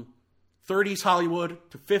from 30s Hollywood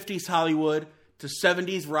to 50s Hollywood to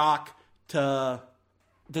 70s rock to...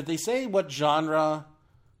 Did they say what genre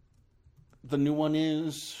the new one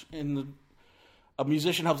is? A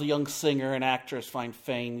musician helps a young singer and actress find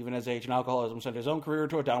fame, even as age and alcoholism send his own career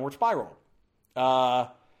to a downward spiral.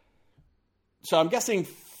 So I'm guessing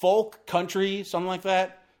folk, country, something like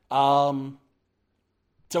that. So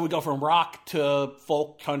we go from rock to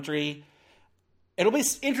folk, country. It'll be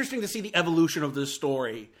interesting to see the evolution of this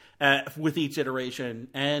story with each iteration.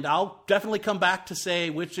 And I'll definitely come back to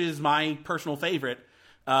say which is my personal favorite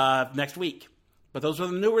next week. But those are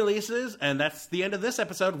the new releases, and that's the end of this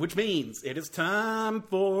episode, which means it is time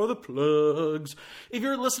for the plugs. If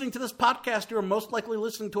you're listening to this podcast, you're most likely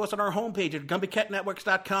listening to us on our homepage at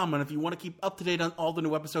GumbyCatNetworks.com, and if you want to keep up to date on all the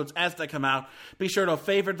new episodes as they come out, be sure to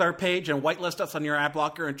favorite our page and whitelist us on your ad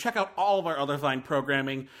blocker, and check out all of our other fine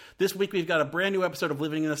programming. This week we've got a brand new episode of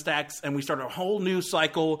Living in the Stacks, and we start a whole new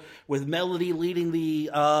cycle with Melody leading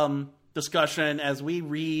the discussion as we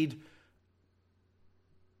read...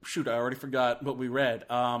 Shoot, I already forgot what we read.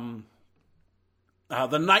 The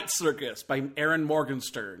Night Circus by Aaron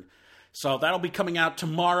Morgenstern. So that'll be coming out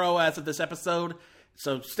tomorrow as of this episode.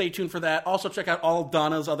 So stay tuned for that. Also check out all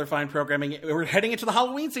Donna's other fine programming. We're heading into the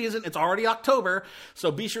Halloween season. It's already October.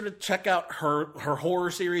 So be sure to check out her horror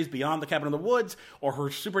series, Beyond the Cabin in the Woods, or her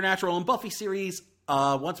Supernatural and Buffy series,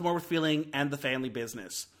 Once More with Feeling, and The Family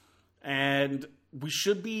Business. And I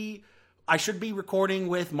should be recording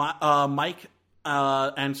with Mike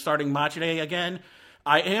and starting Machide again.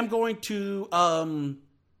 I am going to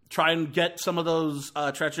try and get some of those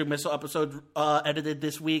Treachery Missile episodes edited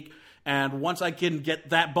this week, and once I can get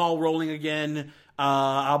that ball rolling again,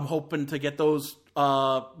 I'm hoping to get those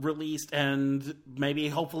released and maybe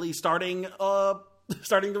hopefully starting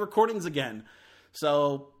the recordings again.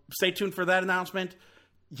 So stay tuned for that announcement.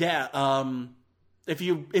 Yeah, If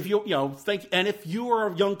you think, and if you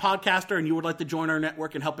are a young podcaster and you would like to join our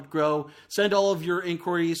network and help it grow, send all of your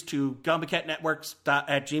inquiries to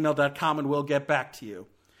GumbyCatNetworks@gmail.com and we'll get back to you.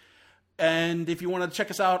 And if you want to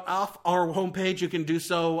check us out off our homepage, you can do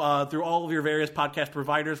so through all of your various podcast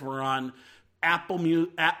providers. We're on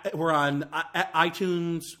we're on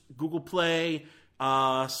iTunes, Google Play,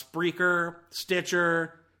 Spreaker,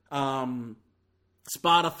 Stitcher,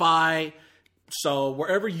 Spotify. So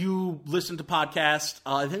wherever you listen to podcasts,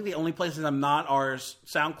 I think the only places I'm not are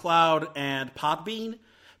SoundCloud and Podbean.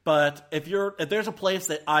 But if there's a place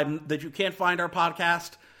that you can't find our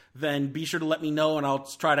podcast, then be sure to let me know, and I'll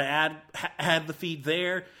try to add the feed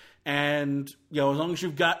there. And as long as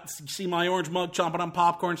you see my orange mug chomping on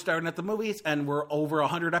popcorn, staring at the movies, and we're over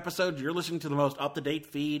 100 episodes, you're listening to the most up-to-date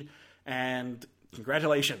feed. And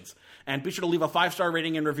congratulations! And be sure to leave a 5-star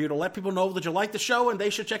rating and review to let people know that you like the show, and they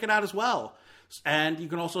should check it out as well. And you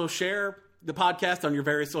can also share the podcast on your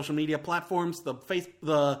various social media platforms. The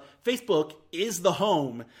Facebook is the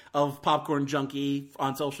home of Popcorn Junkie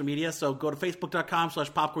on social media. So go to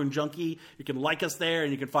facebook.com/Popcorn Junkie. You can like us there,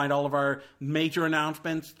 and you can find all of our major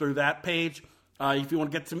announcements through that page. If you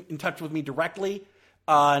want to get in touch with me directly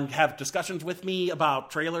and have discussions with me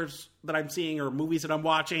about trailers that I'm seeing or movies that I'm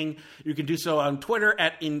watching, you can do so on Twitter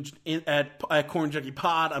at Corn Junkie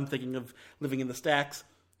Pod. I'm thinking of Living in the Stacks.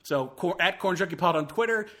 So at Corn Junkie Pod on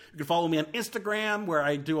Twitter. You can follow me on Instagram, where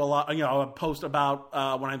I do a lot. I post about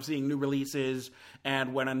when I'm seeing new releases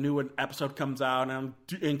and when a new episode comes out, and I'm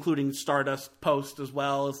including Stardust posts as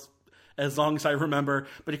well, as long as I remember.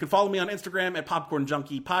 But you can follow me on Instagram at Popcorn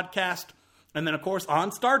Junkie Podcast, and then of course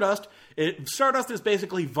on Stardust. Stardust is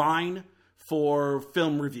basically Vine for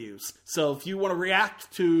film reviews. So if you want to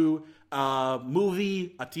react to a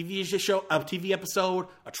movie, a TV show, a TV episode,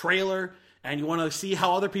 a trailer, and you want to see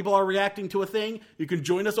how other people are reacting to a thing, you can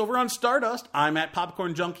join us over on Stardust. I'm at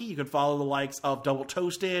Popcorn Junkie. You can follow the likes of Double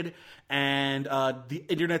Toasted and the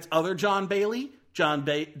internet's other John Bailey, John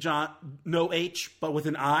no H but with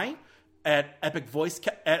an I, at Epic Voice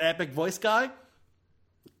Guy.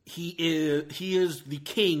 He is the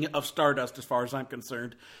king of Stardust as far as I'm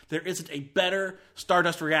concerned. There isn't a better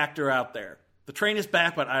Stardust reactor out there. The train is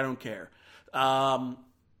back, but I don't care. I'm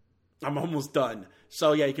almost done.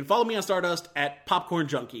 So yeah, you can follow me on Stardust at Popcorn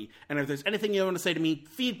Junkie. And if there's anything you want to say to me,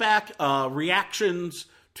 feedback, reactions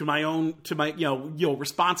to my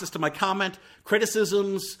responses to my comment,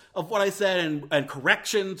 criticisms of what I said, and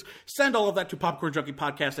corrections, send all of that to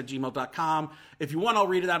popcornjunkiepodcast@gmail.com. If you want, I'll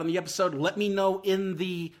read it out on the episode. Let me know in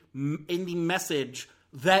the message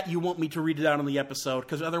that you want me to read it out on the episode,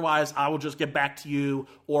 because otherwise I will just get back to you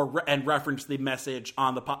and reference the message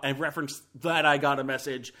on the and reference that I got a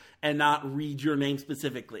message and not read your name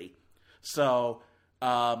specifically. So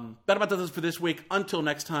that about does it for this week. Until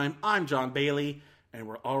next time, I'm John Bailey, and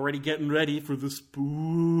we're already getting ready for the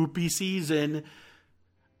spoopy season.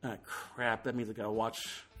 Crap, that means I gotta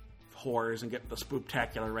watch horrors and get the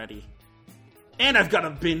spooktacular ready. And I've got to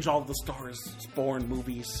binge all the Stars Born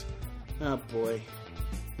movies. Oh boy.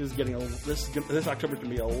 This October's going to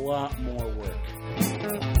be a lot more work.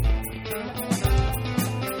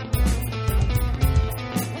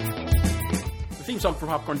 The theme song for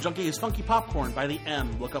Popcorn Junkie is Funky Popcorn by the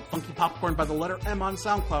M. Look up Funky Popcorn by the letter M on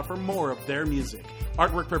SoundCloud for more of their music.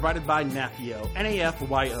 Artwork provided by Nafyo,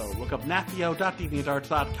 Nafyo. Look up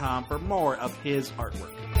nafyo.deviantarts.com for more of his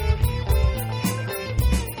artwork.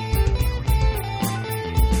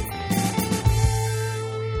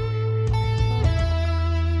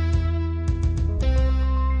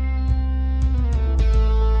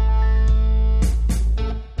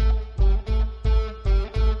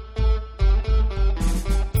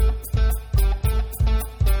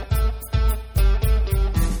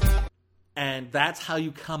 That's how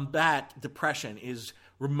you combat depression, is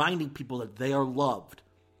reminding people that they are loved.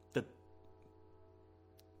 That,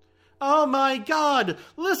 oh my God,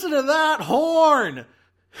 listen to that horn!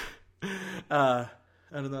 I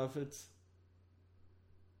don't know if it's...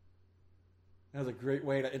 That was a great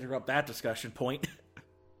way to interrupt that discussion point.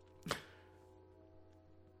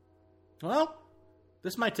 Well,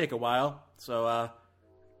 this might take a while, so,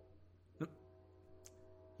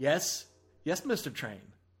 Yes, Mr. Train.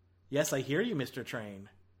 Yes, I hear you, Mr. Train.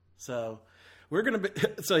 So, we'll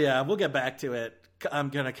get back to it. I'm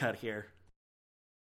gonna cut here.